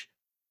privilege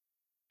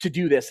to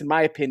do this, in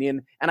my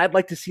opinion, and I'd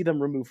like to see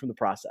them removed from the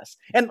process.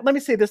 And let me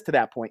say this to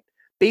that point.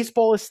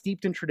 Baseball is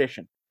steeped in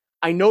tradition.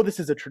 I know this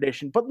is a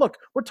tradition, but look,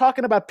 we're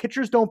talking about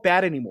pitchers don't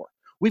bat anymore.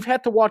 We've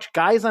had to watch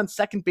guys on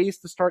second base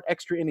to start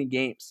extra inning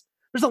games.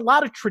 There's a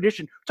lot of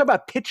tradition. We're talking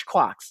about pitch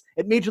clocks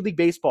at Major League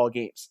Baseball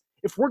games.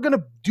 If we're going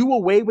to do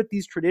away with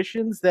these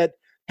traditions that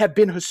have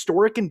been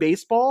historic in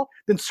baseball,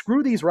 then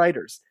screw these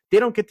writers. They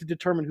don't get to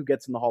determine who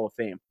gets in the Hall of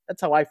Fame.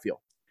 That's how I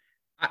feel.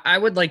 I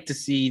would like to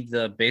see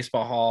the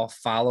Baseball Hall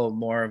follow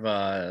more of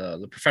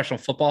the Professional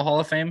Football Hall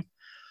of Fame,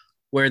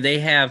 where they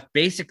have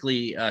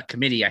basically a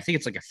committee. I think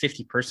it's like a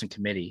 50-person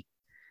committee.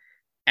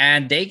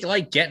 And they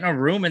like get in a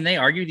room and they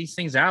argue these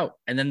things out,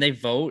 and then they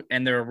vote,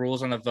 and there are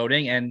rules on the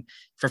voting. And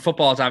for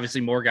football, it's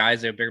obviously more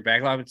guys, they have a bigger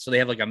backlog. So they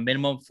have like a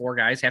minimum of 4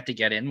 guys have to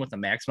get in with a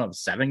maximum of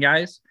 7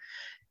 guys.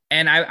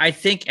 And I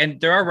think,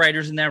 and there are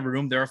writers in that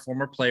room. There are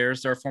former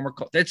players, there are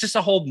it's just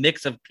a whole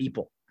mix of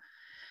people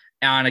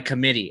on a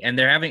committee, and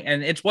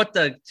and it's what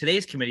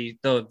today's committee,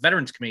 the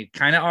Veterans Committee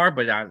kind of are,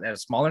 but at a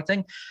smaller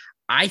thing.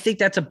 I think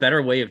that's a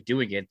better way of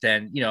doing it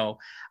than,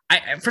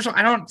 first of all,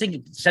 I don't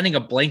think sending a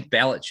blank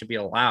ballot should be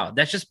allowed.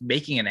 That's just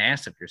making an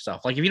ass of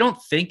yourself. Like, if you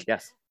don't think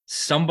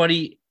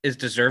somebody is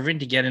deserving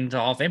to get into the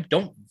Hall of Fame,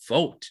 don't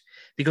vote,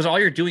 because all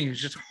you're doing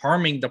is just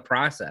harming the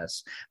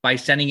process by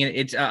sending it.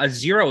 It's a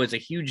 0 is a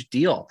huge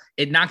deal.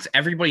 It knocks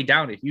everybody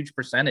down a huge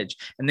percentage,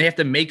 and they have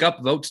to make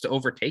up votes to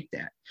overtake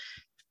that.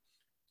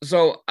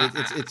 So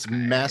it's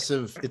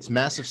massive. It's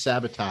massive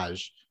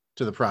sabotage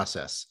to the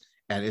process,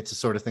 and it's the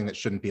sort of thing that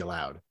shouldn't be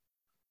allowed.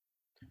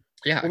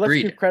 Yeah, well,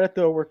 let's give credit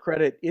though where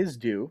credit is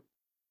due.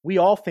 We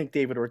all think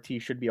David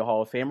Ortiz should be a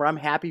Hall of Famer. I'm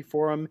happy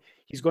for him.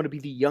 He's going to be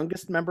the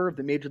youngest member of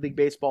the Major League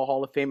Baseball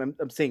Hall of Fame.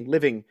 I'm saying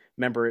living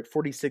member at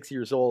 46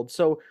 years old.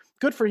 So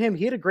good for him.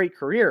 He had a great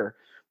career.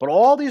 But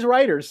all these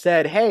writers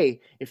said,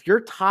 hey, if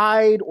you're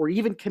tied or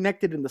even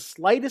connected in the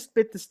slightest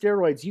bit to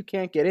steroids, you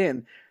can't get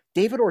in.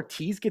 David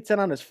Ortiz gets in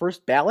on his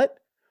first ballot.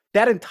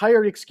 That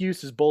entire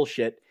excuse is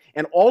bullshit.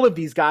 And all of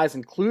these guys,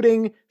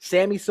 including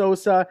Sammy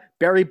Sosa,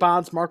 Barry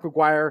Bonds, Mark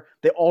McGwire,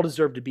 they all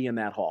deserve to be in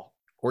that hall.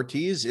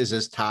 Ortiz is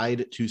as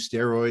tied to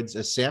steroids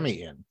as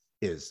Sammy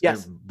is.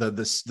 Yes.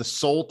 The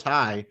sole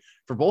tie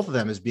for both of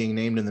them is being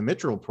named in the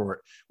Mitchell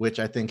Report, which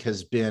I think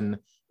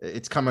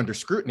it's come under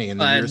scrutiny. In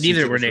the years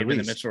neither were named in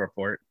the Mitchell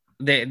Report.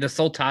 The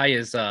sole tie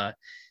is the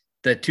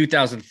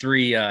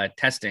 2003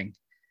 testing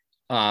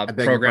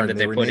program that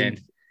they put in.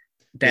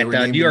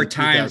 That New York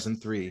Times.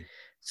 2003.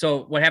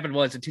 So what happened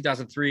was in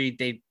 2003,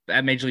 they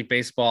at Major League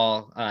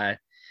Baseball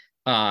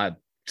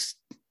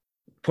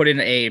put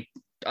in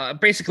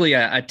basically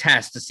a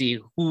test to see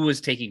who was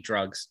taking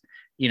drugs,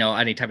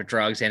 any type of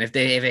drugs, and if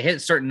it hit a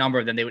certain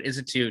number, then they would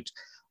institute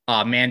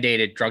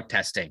mandated drug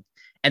testing.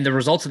 And the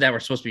results of that were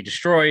supposed to be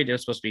destroyed. It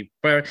was supposed to be,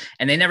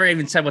 and they never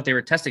even said what they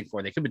were testing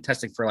for. They could have been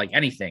testing for like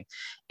anything.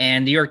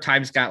 And New York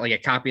Times got like a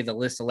copy of the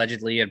list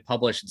allegedly and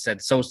published and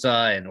said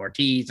Sosa and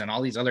Ortiz and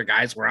all these other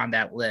guys were on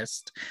that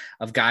list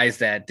of guys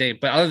that they,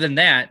 but other than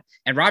that,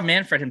 and Rob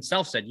Manfred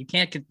himself said, you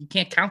can't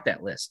count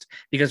that list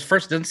because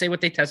first it doesn't say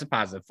what they tested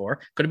positive for.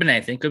 Could have been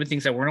anything. Could have been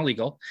things that weren't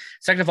illegal.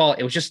 Second of all,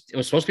 it was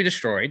supposed to be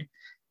destroyed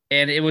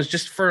and it was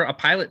just for a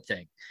pilot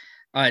thing.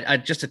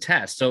 Just a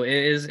test. So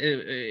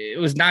it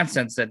was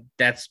nonsense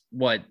that's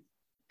what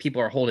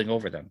people are holding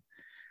over them.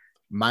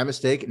 My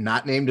mistake,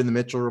 not named in the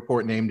Mitchell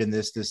report, named in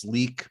this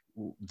leaked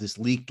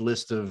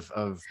list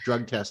of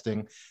drug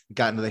testing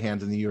got into the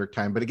hands of the New York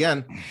Times. But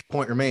again,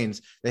 point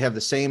remains, they have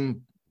the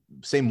same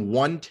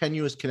one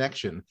tenuous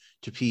connection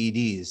to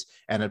PEDs,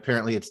 and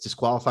apparently it's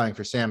disqualifying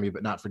for Sammy,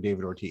 but not for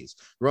David Ortiz.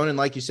 Ronan,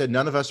 like you said,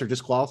 none of us are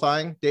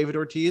disqualifying David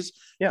Ortiz.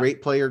 Yeah.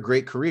 Great player,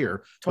 great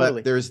career,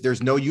 totally. But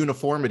there's no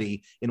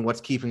uniformity in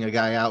what's keeping a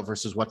guy out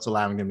versus what's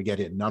allowing him to get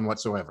in. None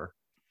whatsoever.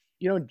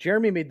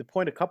 Jeremy made the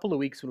point a couple of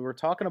weeks when we were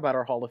talking about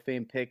our Hall of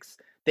Fame picks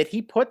that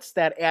he puts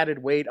that added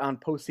weight on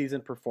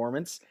postseason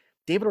performance.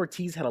 David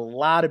Ortiz had a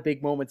lot of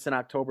big moments in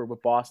October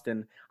with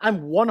Boston.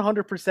 I'm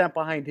 100%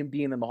 behind him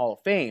being in the Hall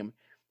of Fame.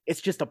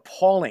 It's just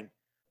appalling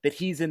that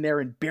he's in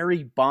there and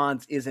Barry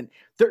Bonds isn't.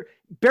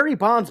 Barry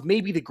Bonds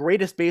may be the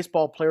greatest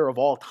baseball player of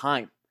all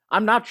time.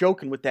 I'm not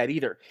joking with that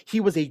either. He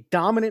was a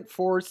dominant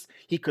force.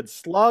 He could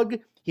slug.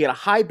 He had a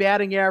high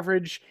batting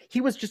average. He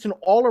was just an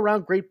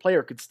all-around great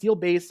player, could steal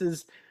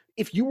bases.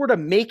 If you were to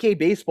make a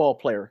baseball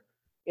player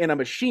in a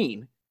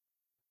machine,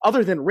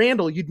 other than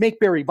Randall, you'd make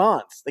Barry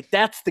Bonds. Like,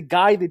 that's the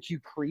guy that you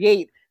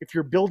create if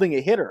you're building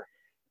a hitter.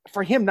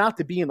 For him not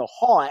to be in the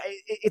Hall,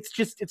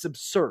 it's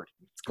absurd.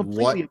 It's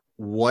completely.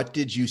 What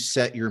did you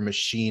set your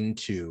machine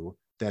to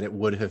that it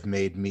would have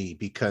made me?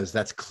 Because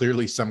that's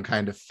clearly some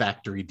kind of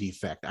factory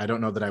defect. I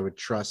don't know that I would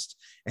trust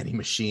any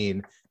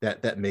machine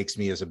that makes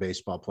me as a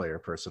baseball player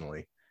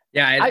personally.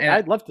 Yeah,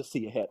 I'd love to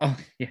see a hit. Oh,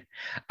 yeah,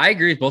 I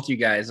agree with both of you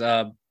guys.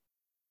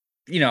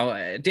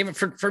 David,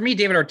 for me,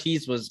 David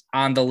Ortiz was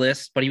on the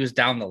list, but he was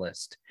down the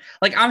list.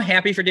 Like, I'm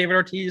happy for David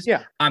Ortiz.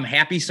 Yeah, I'm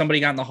happy somebody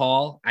got in the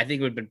Hall. I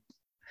think it would have been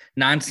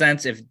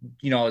nonsense if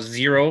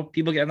 0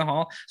 people get in the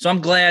Hall. So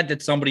I'm glad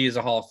that somebody is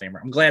a Hall of Famer.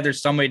 I'm glad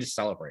there's somebody to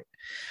celebrate.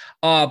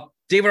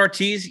 David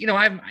Ortiz,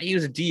 he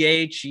was a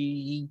DH.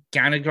 He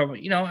kind of,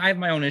 I have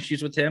my own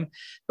issues with him,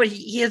 but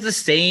he has the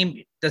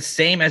same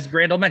as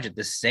Randall mentioned,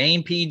 the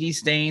same PED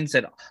stains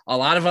that a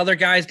lot of other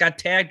guys got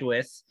tagged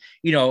with.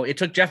 It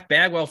took Jeff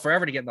Bagwell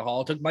forever to get in the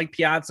Hall. It took Mike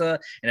Piazza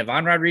and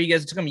Ivan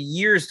Rodriguez. It took them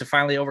years to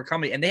finally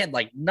overcome it. And they had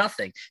like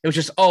nothing. It was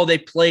just, they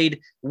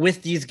played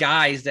with these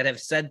guys that have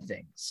said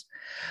things.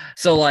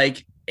 So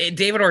like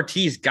David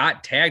Ortiz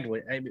got tagged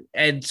with,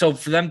 and so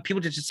for them,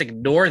 people to just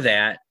ignore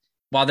that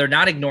while they're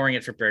not ignoring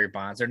it for Barry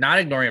Bonds, they're not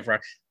ignoring it for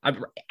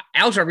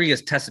Alex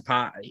Rodriguez tested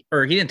positive,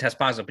 or he didn't test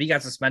positive, but he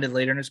got suspended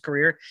later in his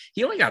career.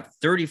 He only got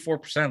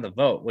 34% of the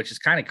vote, which is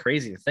kind of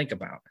crazy to think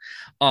about.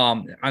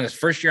 On his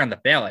first year on the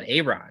ballot,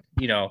 A-Rod,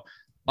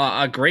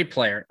 a great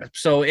player.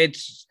 So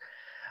it's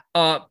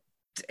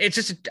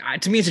just,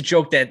 to me, it's a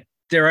joke that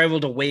they're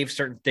able to waive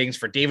certain things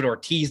for David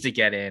Ortiz to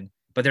get in,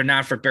 but they're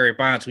not for Barry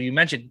Bonds. Well, you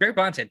mentioned Barry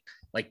Bonds had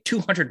like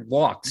 200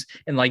 walks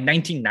in like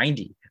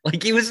 1990.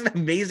 Like, he was an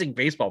amazing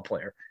baseball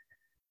player.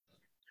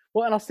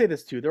 Well, and I'll say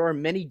this too. There are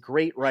many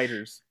great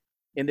writers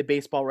in the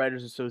Baseball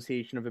Writers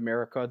Association of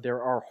America.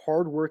 There are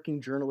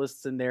hardworking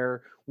journalists in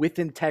there with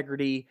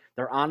integrity.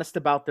 They're honest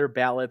about their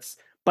ballots.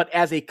 But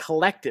as a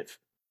collective,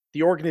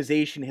 the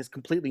organization has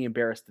completely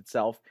embarrassed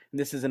itself. And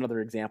this is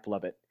another example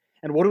of it.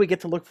 And what do we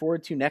get to look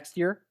forward to next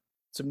year?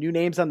 Some new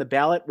names on the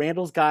ballot.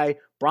 Randall's guy,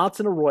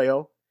 Bronson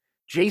Arroyo,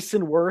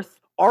 Jason Worth,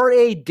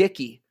 R.A.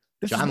 Dickey.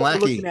 This John is what Lackey.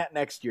 we're looking at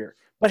next year.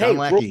 But John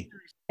Lackey.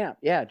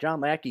 Yeah,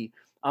 John Lackey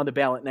on the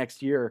ballot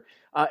next year.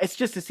 It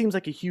seems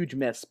like a huge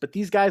miss. But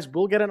these guys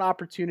will get an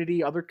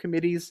opportunity. Other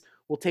committees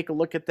will take a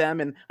look at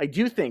them. And I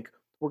do think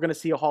we're going to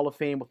see a Hall of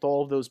Fame with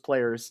all of those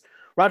players.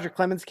 Roger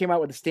Clemens came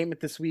out with a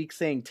statement this week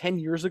saying 10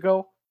 years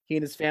ago, he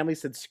and his family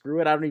said,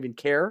 screw it, I don't even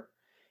care.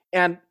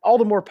 And all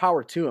the more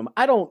power to him.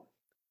 I don't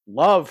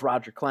love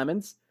Roger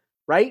Clemens,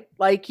 right?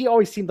 Like, he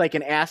always seemed like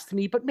an ass to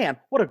me, but man,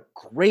 what a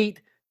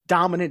great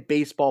dominant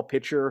baseball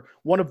pitcher,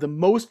 one of the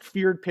most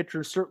feared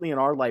pitchers, certainly in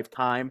our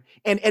lifetime.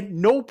 And at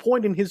no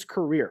point in his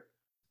career,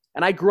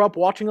 and I grew up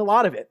watching a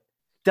lot of it,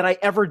 did I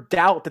ever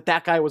doubt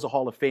that guy was a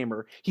Hall of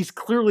Famer. He's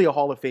clearly a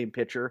Hall of Fame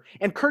pitcher,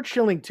 and Curt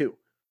Schilling too,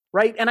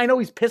 right? And I know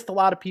he's pissed a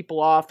lot of people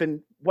off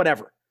and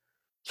whatever.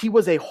 He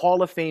was a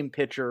Hall of Fame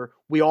pitcher.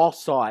 We all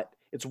saw it.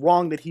 It's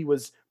wrong that he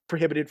was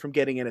prohibited from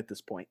getting in at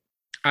this point.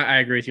 I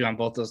agree with you on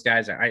both those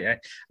guys. I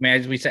mean,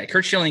 as we said,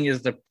 Curt Schilling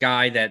is the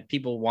guy that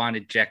people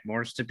wanted Jack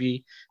Morris to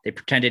be. They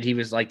pretended he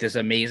was like this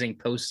amazing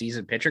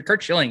postseason pitcher.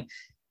 Curt Schilling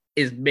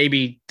is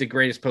maybe the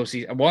greatest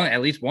postseason,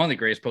 at least one of the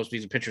greatest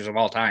postseason pitchers of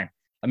all time.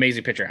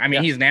 amazing pitcher. I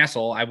mean, he's an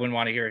asshole. I wouldn't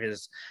want to hear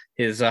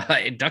his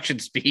induction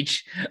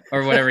speech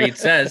or whatever he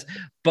says.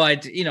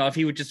 But, if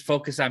he would just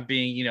focus on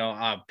being,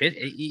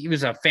 he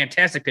was a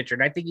fantastic pitcher,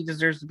 and I think he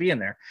deserves to be in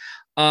there.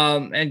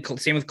 And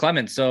same with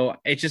Clemens. So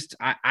it's just,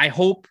 I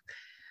hope,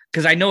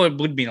 because I know it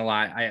would mean a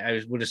lot.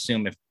 I would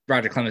assume if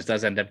Roger Clemens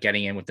does end up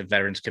getting in with the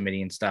Veterans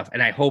Committee and stuff.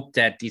 And I hope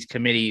that these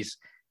committees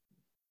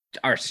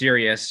are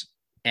serious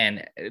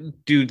and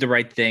do the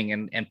right thing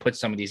and put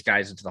some of these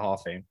guys into the Hall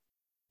of Fame.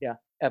 Yeah,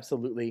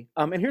 absolutely.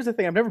 And here's the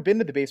thing. I've never been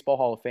to the Baseball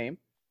Hall of Fame.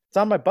 It's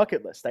on my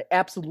bucket list. I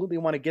absolutely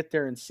want to get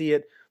there and see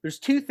it. There's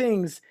two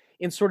things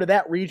in sort of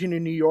that region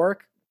in New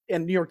York,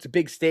 and New York's a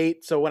big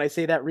state. So when I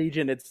say that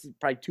region, it's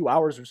probably 2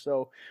 hours or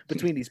so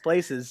between these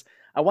places.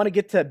 I want to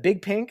get to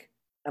Big Pink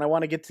and I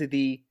want to get to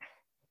the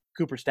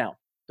Cooperstown.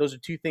 Those are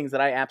two things that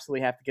I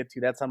absolutely have to get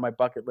to. That's on my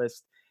bucket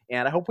list.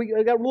 And I hope we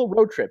got a little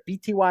road trip,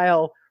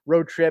 BTYL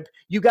road trip.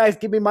 You guys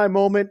give me my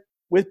moment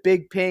with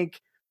Big Pink.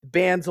 The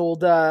band's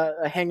old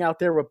hang out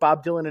there with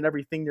Bob Dylan and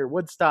everything near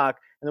Woodstock.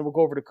 And then we'll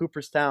go over to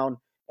Cooperstown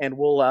and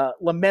we'll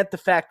lament the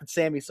fact that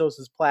Sammy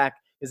Sosa's plaque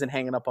isn't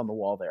hanging up on the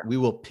wall there. We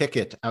will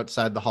picket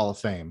outside the Hall of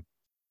Fame.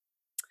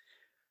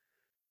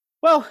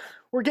 Well,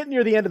 we're getting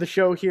near the end of the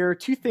show here.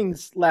 Two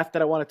things left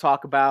that I want to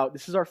talk about.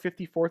 This is our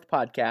 54th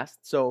podcast,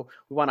 so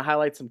we want to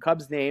highlight some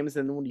Cubs names.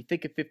 And when you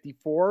think of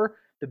 54,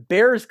 the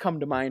Bears come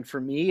to mind for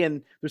me,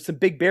 and there's some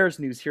big Bears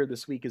news here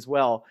this week as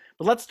well.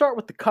 But let's start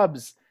with the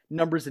Cubs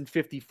numbers in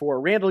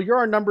 54. Randall, you're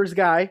our numbers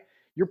guy.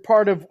 You're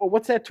part of,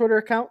 what's that Twitter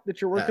account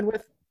that you're working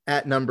with?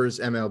 At Numbers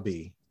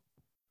MLB.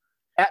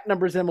 At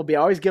Numbers MLB. I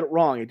always get it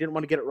wrong. I didn't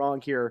want to get it wrong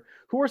here.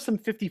 Who are some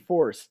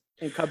 54s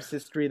in Cubs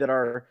history that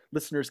our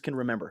listeners can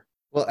remember?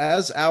 Well,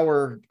 as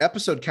our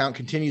episode count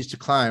continues to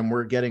climb,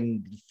 we're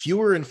getting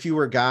fewer and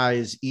fewer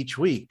guys each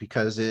week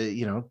because,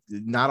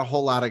 not a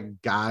whole lot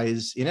of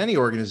guys in any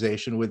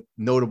organization with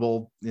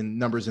notable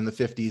numbers in the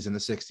 50s and the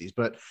 60s.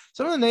 But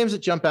some of the names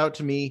that jump out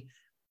to me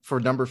for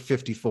number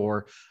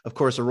 54, of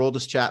course,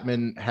 Aroldis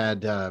Chapman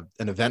had an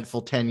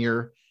eventful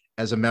tenure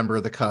as a member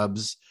of the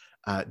Cubs.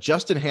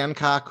 Justin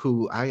Hancock,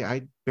 who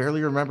I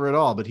barely remember at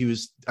all, but he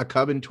was a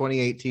Cub in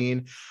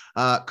 2018.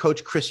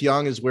 Coach Chris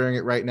Young is wearing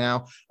it right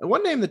now. And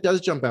one name that does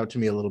jump out to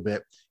me a little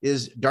bit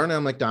is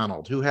Darnell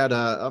McDonald, who had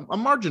a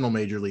marginal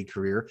major league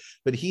career,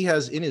 but he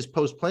has in his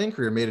post-playing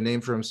career made a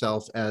name for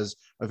himself as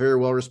a very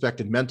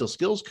well-respected mental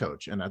skills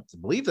coach. And I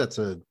believe that's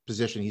a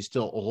position he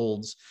still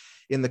holds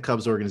in the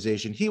Cubs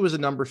organization. He was a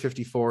number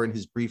 54 in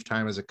his brief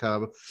time as a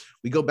Cub.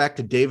 We go back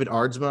to David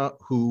Aardsma,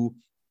 who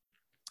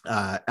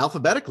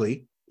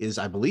alphabetically is,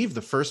 I believe,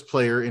 the first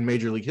player in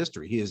Major League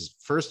history. He is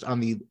first on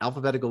the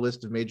alphabetical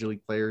list of Major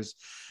League players.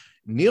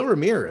 Neil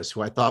Ramirez,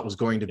 who I thought was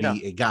going to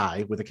be a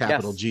guy with a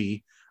capital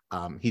G.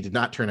 He did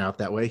not turn out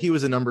that way. He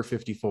was a number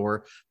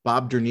 54.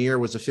 Bob Dernier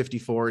was a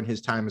 54 in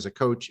his time as a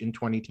coach in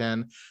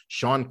 2010.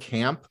 Sean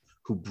Camp,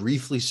 who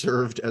briefly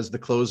served as the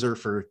closer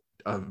for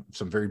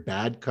some very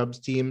bad Cubs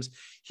teams,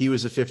 he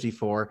was a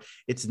 54.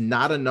 It's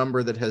not a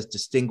number that has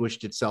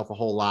distinguished itself a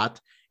whole lot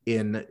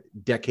in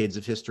decades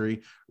of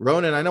history.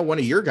 Ronan, I know one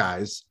of your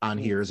guys on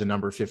here is a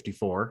number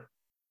 54.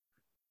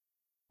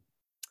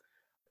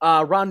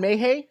 Ron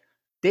Mayhay,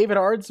 David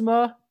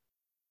Aardsma,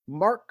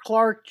 Mark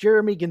Clark,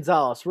 Jeremy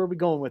Gonzalez. Where are we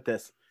going with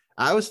this?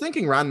 I was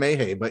thinking Ron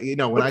Mayhay, but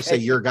when I say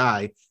your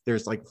guy,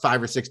 there's like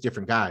 5 or 6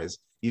 different guys.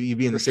 You'd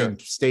be in the same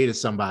state as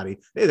somebody.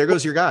 Hey, there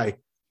goes your guy.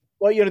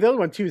 Well, the other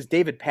one too is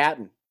David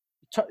Patton.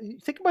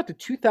 Think about the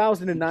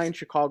 2009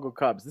 Chicago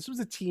Cubs. This was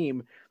a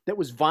team that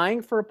was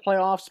vying for a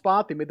playoff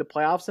spot. They made the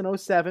playoffs in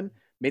 07,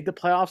 made the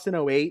playoffs in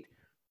 08.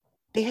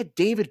 They had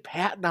David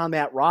Patton on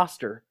that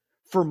roster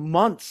for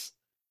months.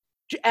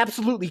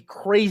 Absolutely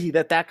crazy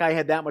that guy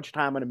had that much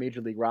time on a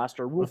major league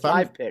roster. Rule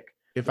 5 pick.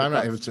 If I'm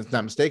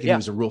not mistaken, he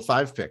was a Rule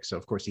 5 pick. So,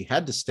 of course, he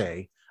had to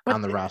stay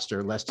on the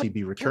roster lest he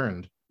be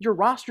returned. Your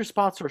roster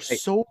spots are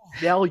so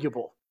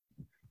valuable.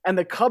 And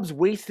the Cubs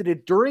wasted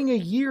it during a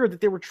year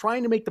that they were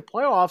trying to make the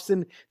playoffs,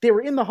 and they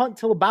were in the hunt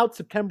till about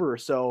September or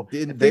so.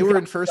 They were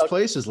in first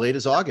place as late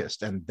as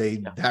August, and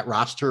that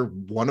roster,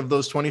 one of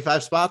those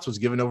 25 spots, was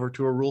given over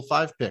to a Rule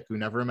 5 pick who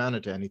never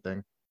amounted to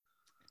anything.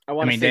 I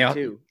want to say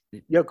too.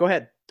 Yo, go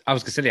ahead. I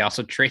was gonna say they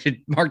also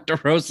traded Mark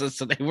DeRosa,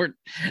 so they weren't,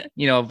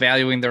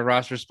 valuing their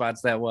roster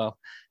spots that well.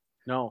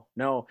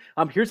 No.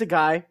 Here's a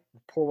guy.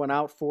 Pour one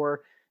out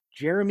for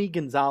Jeremy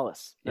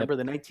Gonzalez. Remember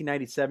the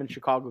 1997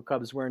 Chicago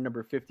Cubs wearing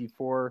number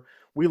 54.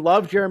 We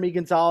love Jeremy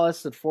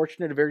Gonzalez.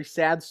 Unfortunate, a very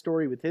sad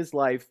story with his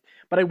life.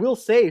 But I will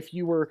say, if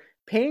you were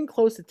paying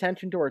close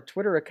attention to our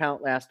Twitter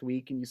account last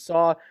week and you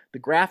saw the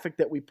graphic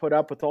that we put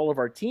up with all of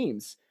our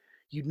teams,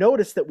 you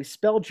noticed that we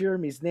spelled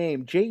Jeremy's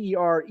name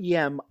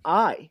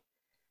Jeremi.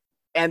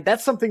 And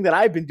that's something that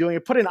I've been doing. I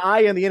put an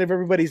I on the end of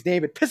everybody's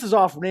name. It pisses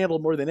off Randall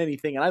more than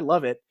anything, and I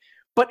love it.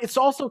 But it's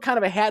also kind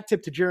of a hat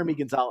tip to Jeremy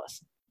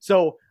Gonzalez.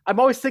 So I'm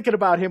always thinking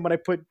about him when I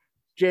put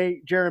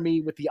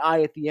Jeremy with the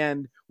I at the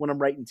end when I'm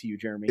writing to you,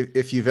 Jeremy.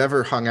 If you've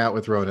ever hung out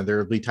with Ronan, there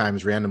will be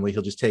times randomly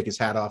he'll just take his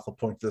hat off, he'll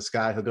point to the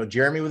sky, he'll go,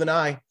 Jeremy with an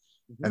I,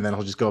 and then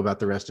he'll just go about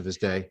the rest of his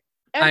day.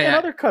 And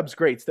other Cubs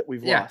greats that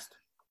we've lost.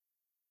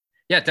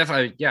 Yeah,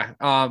 definitely. Yeah.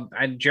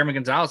 And Jeremy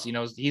Gonzalez,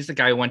 he's the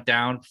guy who went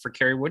down for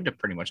Kerry Wood to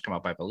pretty much come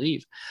up, I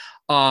believe.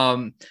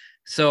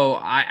 So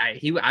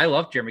I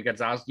love Jeremy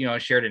Gonzalez. I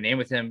shared a name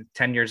with him,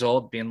 10 years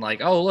old, being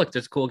like, oh, look,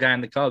 this cool guy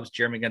in the Cubs,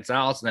 Jeremy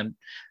Gonzalez. And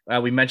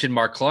then we mentioned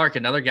Mark Clark,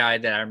 another guy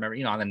that I remember,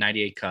 on the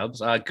 98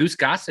 Cubs, Goose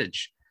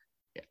Gossage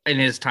in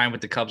his time with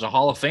the Cubs, a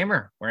Hall of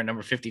Famer wearing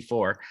number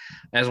 54,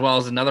 as well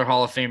as another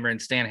Hall of Famer in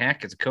Stan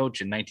Hack as a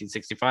coach in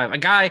 1965, a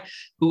guy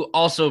who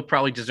also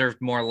probably deserved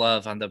more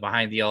love on the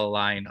behind the yellow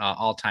line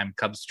all-time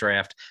Cubs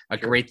draft, a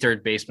great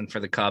third baseman for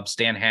the Cubs,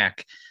 Stan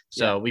Hack.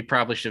 So we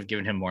probably should have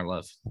given him more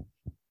love.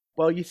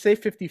 Well, you say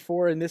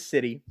 54 in this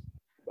city.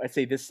 I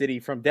say this city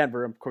from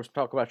Denver. Of course,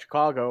 talk about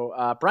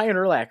Chicago. Brian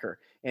Urlacher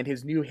and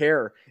his new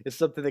hair is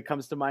something that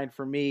comes to mind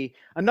for me.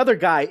 Another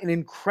guy, an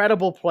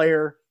incredible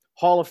player,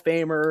 Hall of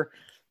Famer.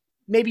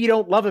 Maybe you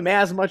don't love him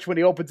as much when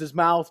he opens his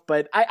mouth,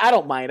 but I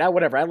don't mind.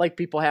 Whatever. I like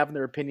people having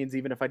their opinions,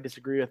 even if I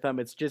disagree with them.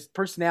 It's just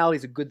personality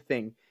is a good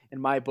thing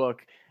in my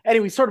book.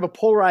 Anyway, sort of a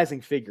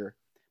polarizing figure.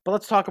 But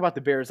let's talk about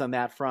the Bears on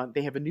that front.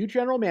 They have a new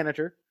general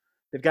manager.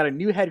 They've got a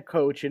new head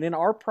coach. And in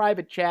our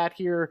private chat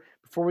here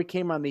before we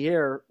came on the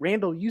air,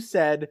 Randall, you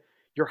said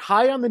you're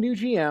high on the new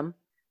GM.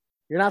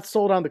 You're not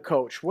sold on the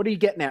coach. What are you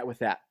getting at with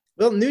that?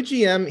 Well, new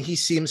GM, he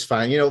seems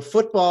fine.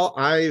 Football,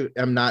 I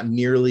am not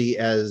nearly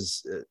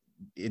as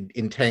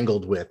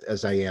entangled with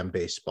as I am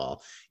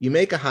baseball. You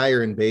make a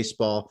hire in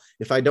baseball.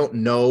 If I don't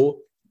know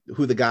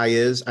who the guy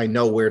is, I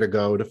know where to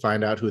go to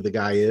find out who the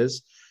guy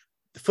is.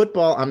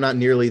 Football, I'm not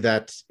nearly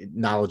that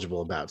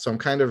knowledgeable about. So I'm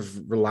kind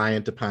of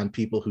reliant upon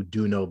people who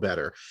do know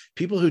better.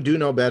 People who do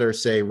know better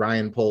say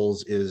Ryan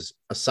Poles is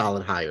a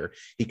solid hire.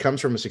 He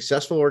comes from a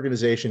successful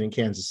organization in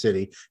Kansas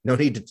City. No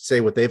need to say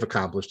what they've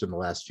accomplished in the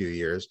last few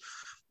years.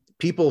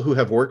 People who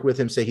have worked with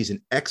him say he's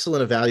an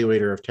excellent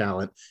evaluator of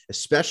talent,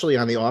 especially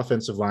on the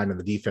offensive line and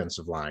the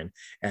defensive line.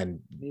 And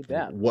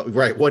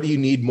what do you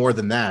need more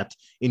than that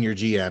in your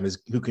GM is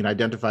who can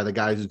identify the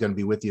guy who's going to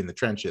be with you in the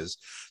trenches.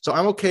 So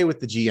I'm okay with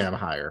the GM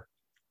hire.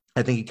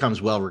 I think he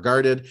comes well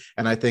regarded,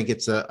 and I think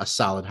it's a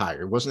solid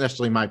hire. It wasn't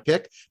necessarily my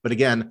pick, but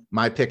again,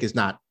 my pick is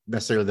not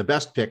necessarily the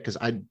best pick because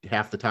I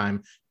half the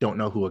time don't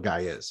know who a guy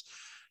is.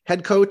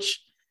 Head coach,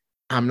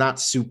 I'm not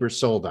super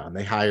sold on.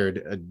 They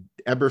hired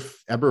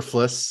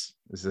Eberflus.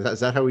 Is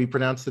that how we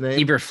pronounce the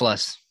name?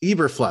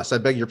 Eberflus. I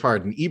beg your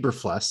pardon.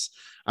 Eberflus.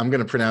 I'm going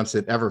to pronounce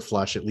it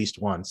Everflush at least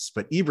once,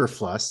 but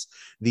Eberflus,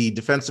 the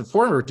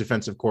former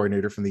defensive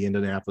coordinator from the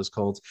Indianapolis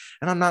Colts.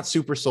 And I'm not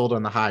super sold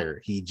on the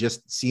hire. He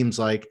just seems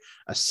like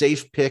a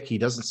safe pick. He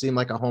doesn't seem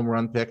like a home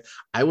run pick.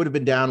 I would have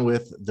been down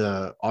with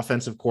the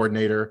offensive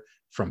coordinator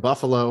from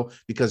Buffalo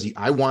because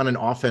I want an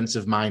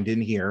offensive mind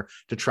in here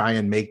to try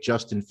and make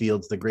Justin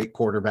Fields the great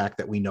quarterback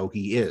that we know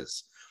he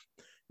is.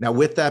 Now,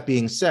 with that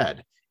being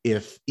said,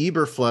 if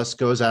Eberflus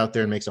goes out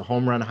there and makes a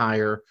home run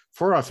hire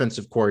for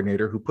offensive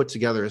coordinator who put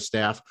together a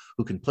staff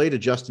who can play to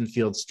Justin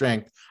Fields'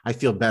 strength, I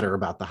feel better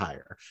about the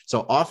hire.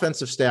 So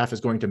offensive staff is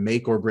going to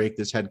make or break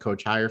this head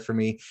coach hire for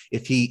me.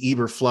 If he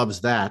Eberflubs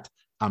that,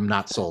 I'm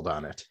not sold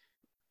on it.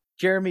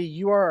 Jeremy,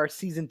 you are our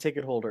season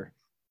ticket holder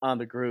on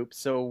the group.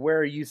 So where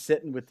are you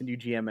sitting with the new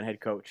GM and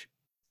head coach?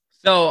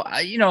 So,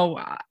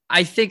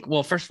 I think,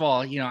 well, first of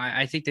all,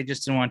 I think they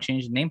just didn't want to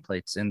change the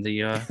nameplates in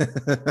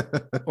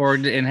the, or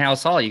in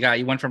House Hall.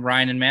 You went from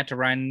Ryan and Matt to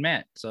Ryan and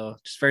Matt. So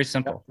just very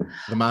simple.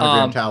 The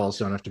monogram towels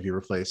don't have to be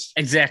replaced.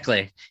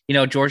 Exactly.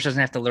 George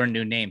doesn't have to learn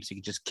new names. He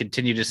can just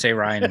continue to say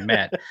Ryan and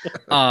Matt.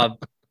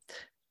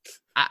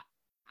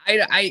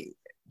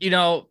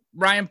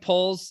 Ryan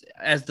Poles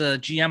as the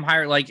GM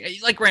hire,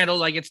 like Randall,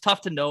 like it's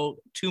tough to know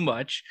too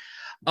much,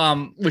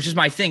 which is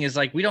my thing is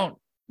like, we don't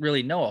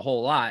really know a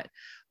whole lot.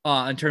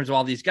 In terms of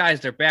all these guys,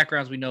 their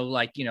backgrounds, we know,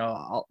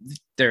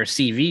 their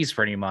CVs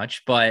pretty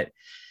much. But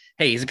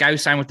hey, he's a guy who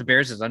signed with the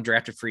Bears as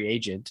undrafted free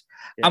agent.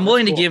 Yeah, I'm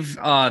willing to give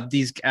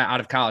these out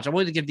of college. I'm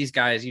willing to give these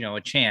guys, a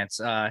chance.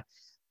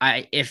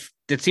 If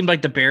it seemed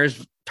like the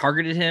Bears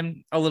targeted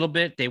him a little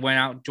bit, they went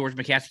out. George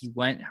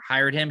McCaskey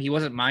hired him. He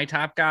wasn't my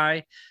top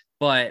guy,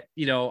 but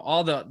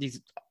all these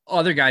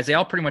other guys, they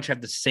all pretty much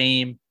have the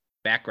same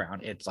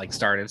background. It's like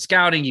started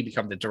scouting, you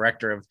become the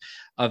director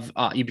of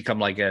you become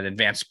like an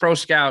advanced pro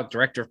scout,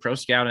 director of pro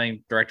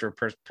scouting, director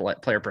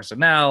of player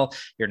personnel,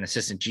 you're an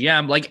assistant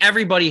GM. Like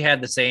everybody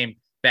had the same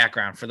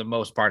background for the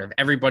most part of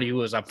everybody who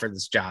was up for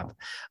this job,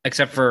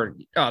 except for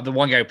the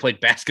one guy who played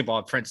basketball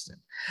at Princeton.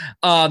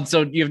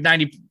 So you have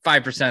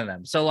 95% of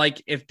them. So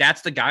like, if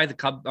that's the guy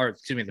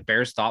the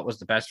Bears thought was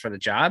the best for the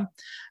job,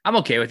 I'm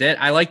okay with it.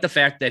 I like the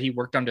fact that he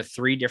worked under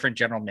 3 different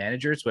general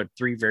managers who had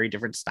 3 very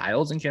different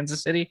styles in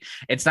Kansas City.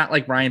 It's not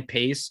like Ryan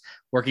Pace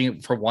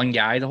working for one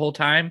guy the whole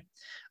time.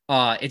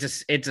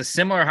 It's a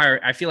similar hire.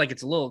 I feel like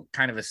it's a little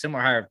kind of a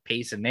similar hire of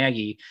Pace and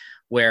Nagy,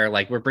 where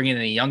like we're bringing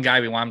in a young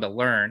guy, we want him to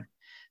learn.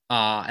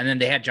 And then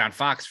they had John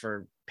Fox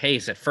for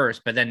Pace at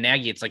first, but then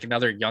Nagy, it's like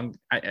another young,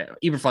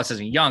 Eberflus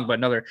isn't young, but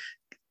another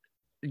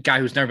guy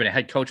who's never been a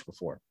head coach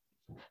before.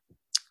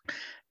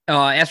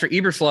 As for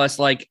Eberflus,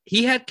 like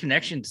he had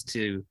connections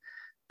to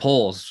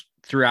Poles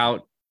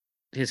throughout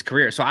his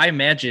career. So I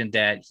imagine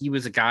that he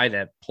was a guy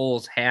that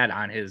Poles had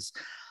on his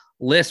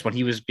list when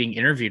he was being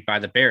interviewed by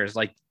the Bears.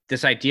 Like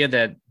this idea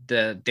that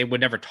they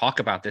would never talk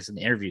about this in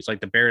the interviews.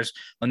 Like the Bears,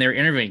 when they're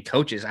interviewing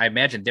coaches, I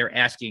imagine they're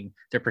asking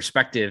their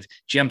prospective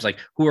GMs, like,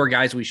 who are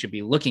guys we should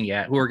be looking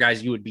at? Who are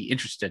guys you would be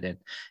interested in?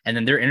 And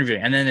then they're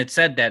interviewing. And then it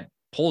said that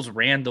Poles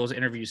ran those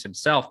interviews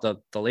himself, the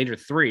later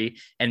 3,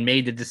 and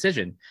made the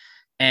decision.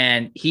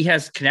 And he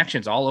has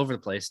connections all over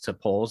the place to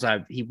Poles.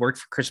 He worked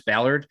for Chris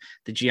Ballard,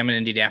 the GM in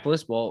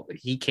Indianapolis. Well,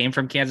 he came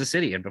from Kansas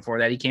City, and before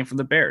that, he came from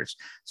the Bears.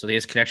 So he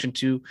has connection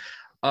to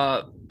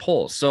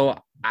Poles. So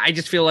I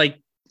just feel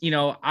like,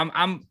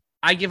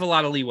 I give a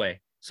lot of leeway.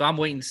 So I'm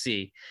waiting to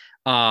see.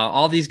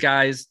 All these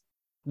guys,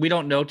 we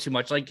don't know too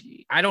much. Like,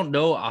 I don't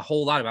know a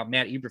whole lot about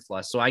Matt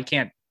Eberflus, so I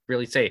can't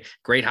really say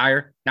great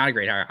hire, not a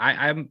great hire.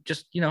 I'm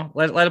just,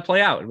 let it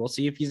play out, and we'll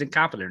see if he's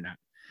incompetent or not.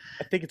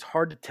 I think it's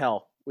hard to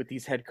tell with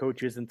these head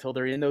coaches until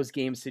they're in those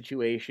game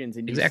situations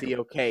and you see,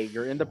 okay,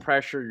 you're in the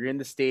pressure, you're in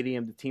the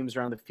stadium, the teams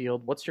are on the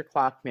field. What's your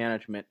clock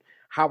management?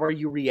 How are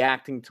you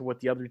reacting to what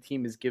the other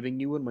team is giving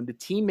you? And when the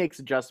team makes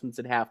adjustments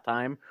at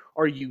halftime,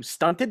 are you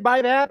stunted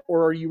by that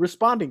or are you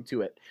responding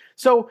to it?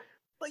 So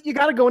you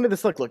got to go into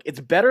this. Look, it's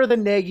better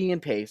than Nagy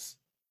and Pace.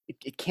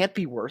 It can't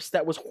be worse.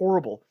 That was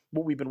horrible,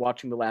 what we've been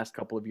watching the last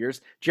couple of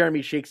years.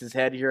 Jeremy shakes his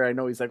head here. I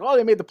know he's like,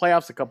 they made the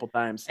playoffs a couple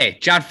times. Hey,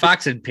 John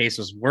Fox and Pace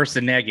was worse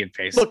than Nagy and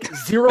Pace. Look,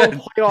 0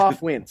 playoff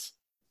wins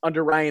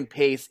under Ryan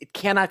Pace. It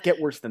cannot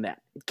get worse than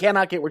that. It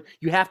cannot get worse.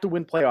 You have to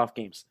win playoff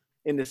games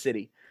in the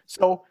city.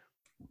 So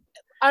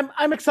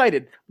I'm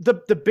excited. The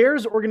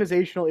Bears'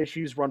 organizational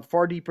issues run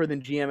far deeper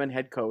than GM and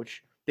head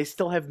coach. They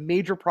still have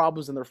major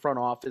problems in their front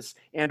office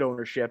and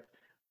ownership.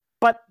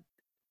 But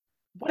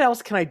what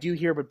else can I do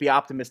here but be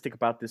optimistic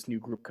about this new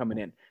group coming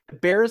in? The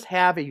Bears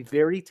have a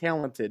very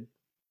talented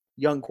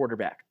young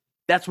quarterback.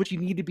 That's what you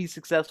need to be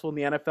successful in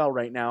the NFL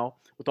right now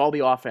with all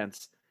the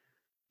offense.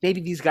 Maybe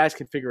these guys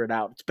can figure it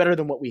out. It's better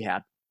than what we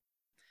had.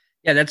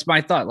 Yeah, that's my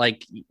thought.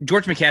 Like,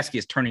 George McCaskey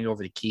is turning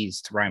over the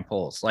keys to Ryan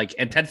Poles. Like,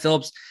 and Ted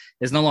Phillips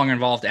is no longer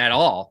involved at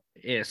all.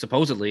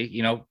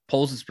 Supposedly,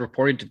 Poles is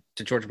reported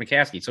to George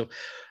McCaskey. So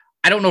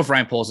I don't know if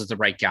Ryan Poles is the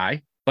right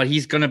guy, but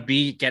he's going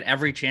to get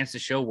every chance to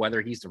show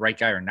whether he's the right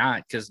guy or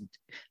not, because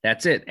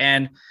that's it.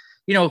 And,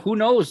 who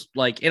knows?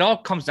 Like, it all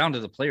comes down to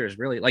the players,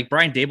 really. Like,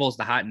 Brian Daboll is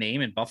the hot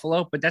name in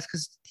Buffalo, but that's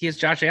because he has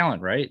Josh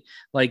Allen, right?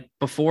 Like,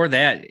 before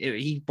that,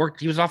 he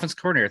was offensive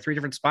coordinator, 3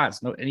 different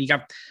spots, and he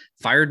got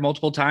fired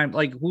multiple times.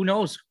 Like, who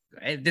knows?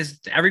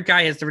 Every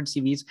guy has different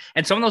CVs,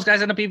 and some of those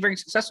guys end up being very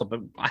successful, but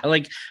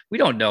we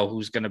don't know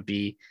who's going to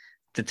be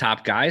the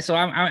top guy. So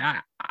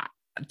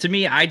to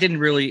me, out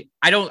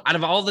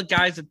of all the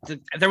guys,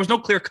 there was no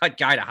clear cut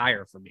guy to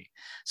hire for me.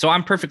 So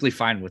I'm perfectly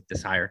fine with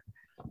this hire.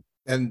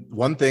 And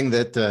one thing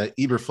that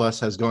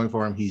Eberflus has going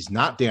for him, he's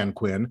not Dan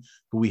Quinn,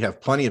 who we have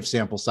plenty of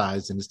sample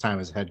size in his time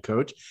as head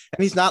coach,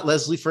 and he's not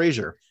Leslie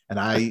Frazier. And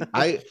I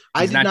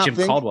did not Jim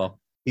think Caldwell.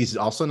 He's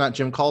also not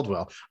Jim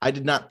Caldwell. I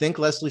did not think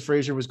Leslie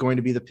Frazier was going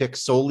to be the pick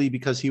solely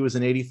because he was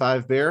an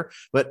 85 Bear,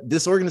 but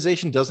this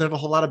organization doesn't have a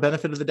whole lot of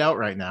benefit of the doubt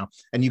right now.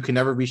 And you can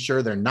never be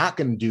sure they're not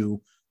going to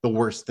do the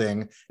worst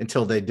thing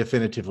until they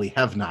definitively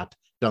have not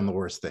done the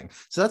worst thing.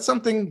 So that's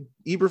something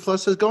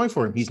Eberflus has going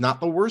for him. He's not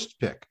the worst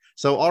pick.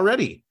 So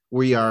already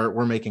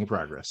we're making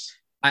progress.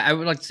 I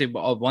would like to say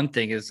one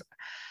thing is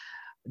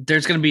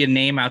there's going to be a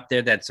name out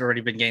there that's already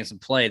been getting some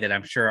play that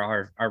I'm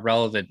sure our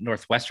relevant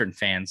Northwestern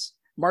fans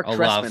Mark Trestman.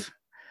 love.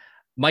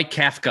 Mike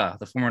Kafka,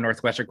 the former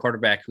Northwestern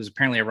quarterback, who's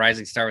apparently a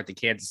rising star with the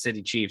Kansas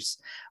City Chiefs,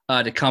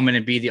 to come in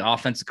and be the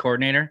offensive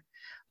coordinator.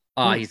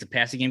 He's the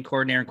passing game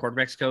coordinator and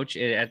quarterbacks coach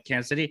at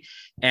Kansas City.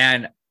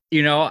 And,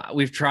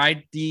 we've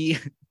tried the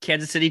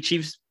Kansas City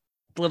Chiefs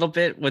a little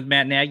bit with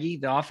Matt Nagy,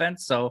 the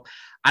offense. So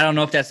I don't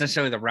know if that's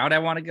necessarily the route I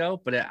want to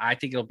go, but I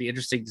think it'll be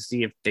interesting to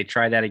see if they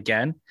try that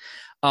again.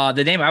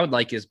 The name I would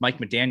like is Mike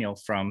McDaniel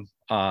from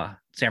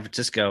San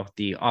Francisco,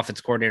 the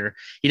offense coordinator.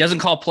 He doesn't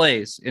call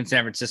plays in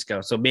San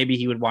Francisco, so maybe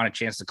he would want a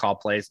chance to call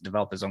plays and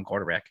develop his own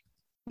quarterback.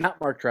 Not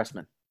Mark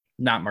Trestman.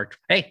 Not Mark.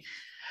 Hey,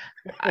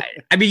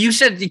 I mean, you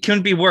said it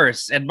couldn't be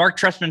worse. And Mark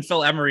Trestman,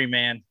 Phil Emery,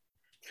 man.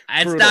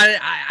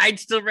 I'd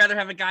still rather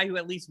have a guy who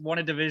at least won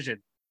a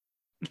division.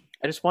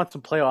 I just want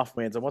some playoff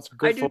wins. I want some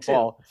good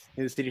football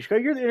in the city.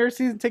 You're the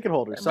interseason ticket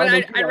holder. So but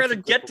I'd rather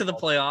get to the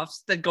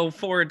playoffs than go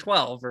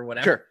 4-12 or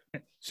whatever.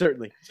 Sure.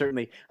 Certainly.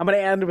 I'm going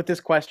to end with this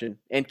question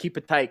and keep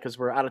it tight because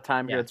we're out of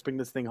time here. Let's bring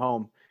this thing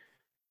home.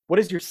 What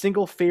is your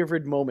single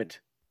favorite moment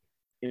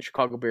in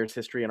Chicago Bears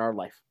history in our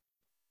life?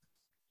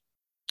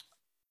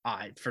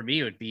 For me,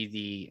 it would be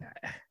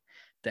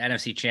the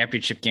NFC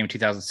Championship game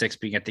 2006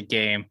 being at the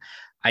game.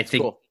 I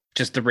think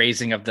just the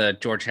raising of the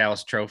George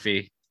Halas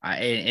Trophy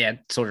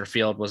at Soldier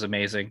Field was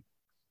amazing.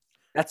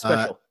 That's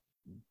special.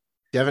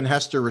 Devin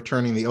Hester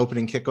returning the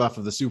opening kickoff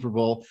of the Super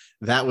Bowl.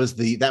 That was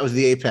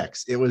the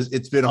apex.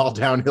 It's been all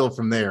downhill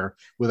from there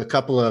with a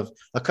couple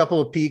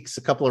of peaks,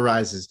 a couple of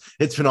rises.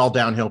 It's been all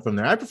downhill from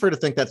there. I prefer to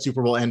think that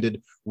Super Bowl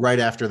ended right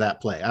after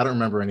that play. I don't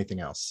remember anything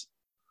else.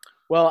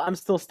 Well, I'm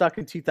still stuck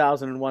in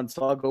 2001,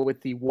 so I'll go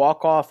with the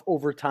walk-off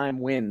overtime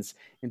wins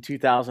in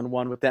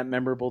 2001 with that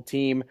memorable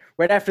team.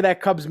 Right after that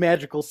Cubs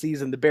magical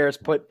season, the Bears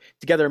put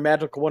together a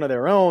magical one of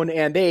their own,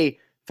 and they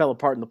fell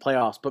apart in the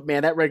playoffs. But,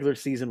 man, that regular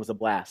season was a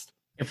blast.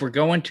 If we're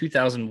going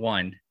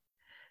 2001,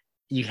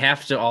 you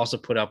have to also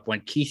put up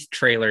when Keith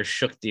Traylor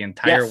shook the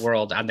entire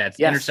world on that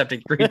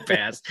intercepted green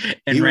pass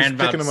and ran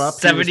about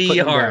 70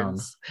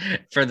 yards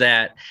for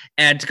that.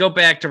 And to go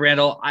back to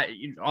Randall,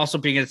 also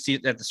being at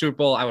the Super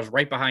Bowl, I was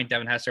right behind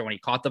Devin Hester when he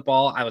caught the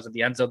ball. I was at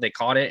the end zone. They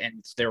caught it,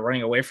 and they were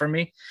running away from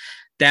me.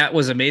 That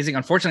was amazing.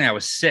 Unfortunately, I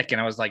was sick, and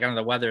I was like under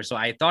the weather, so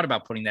I thought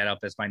about putting that up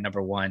as my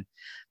number one.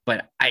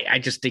 But I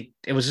just think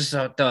it was just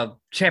the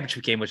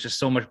championship game was just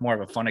so much more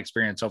of a fun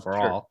experience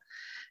overall.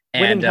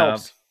 Sure. Winning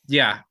helps.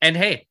 Yeah. And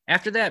hey,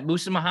 after that,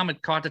 Musa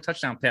Muhammad caught the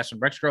touchdown pass from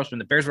Rex Grossman.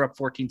 The Bears were up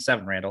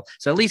 14-7, Randall.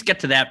 So at least get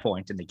to that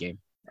point in the game.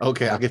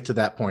 Okay, I'll get to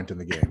that point in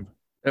the game.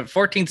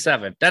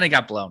 14-7. Then it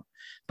got blown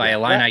by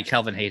Illini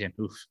Kelvin Hayden,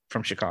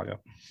 from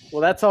Chicago.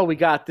 Well, that's all we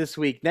got this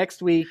week.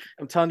 Next week,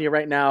 I'm telling you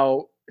right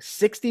now,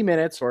 60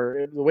 minutes,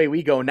 or the way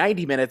we go,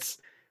 90 minutes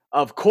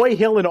of Coy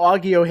Hill and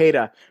Augie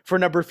Ojeda for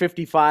number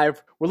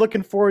 55. We're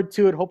looking forward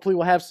to it. Hopefully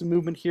we'll have some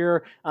movement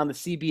here on the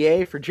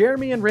CBA. For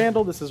Jeremy and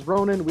Randall, this is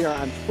Ronan. We are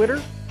on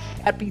Twitter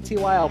at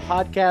BTYL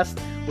Podcast.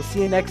 We'll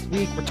see you next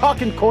week. We're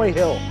talking Coy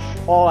Hill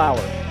all hour.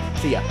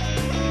 See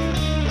ya.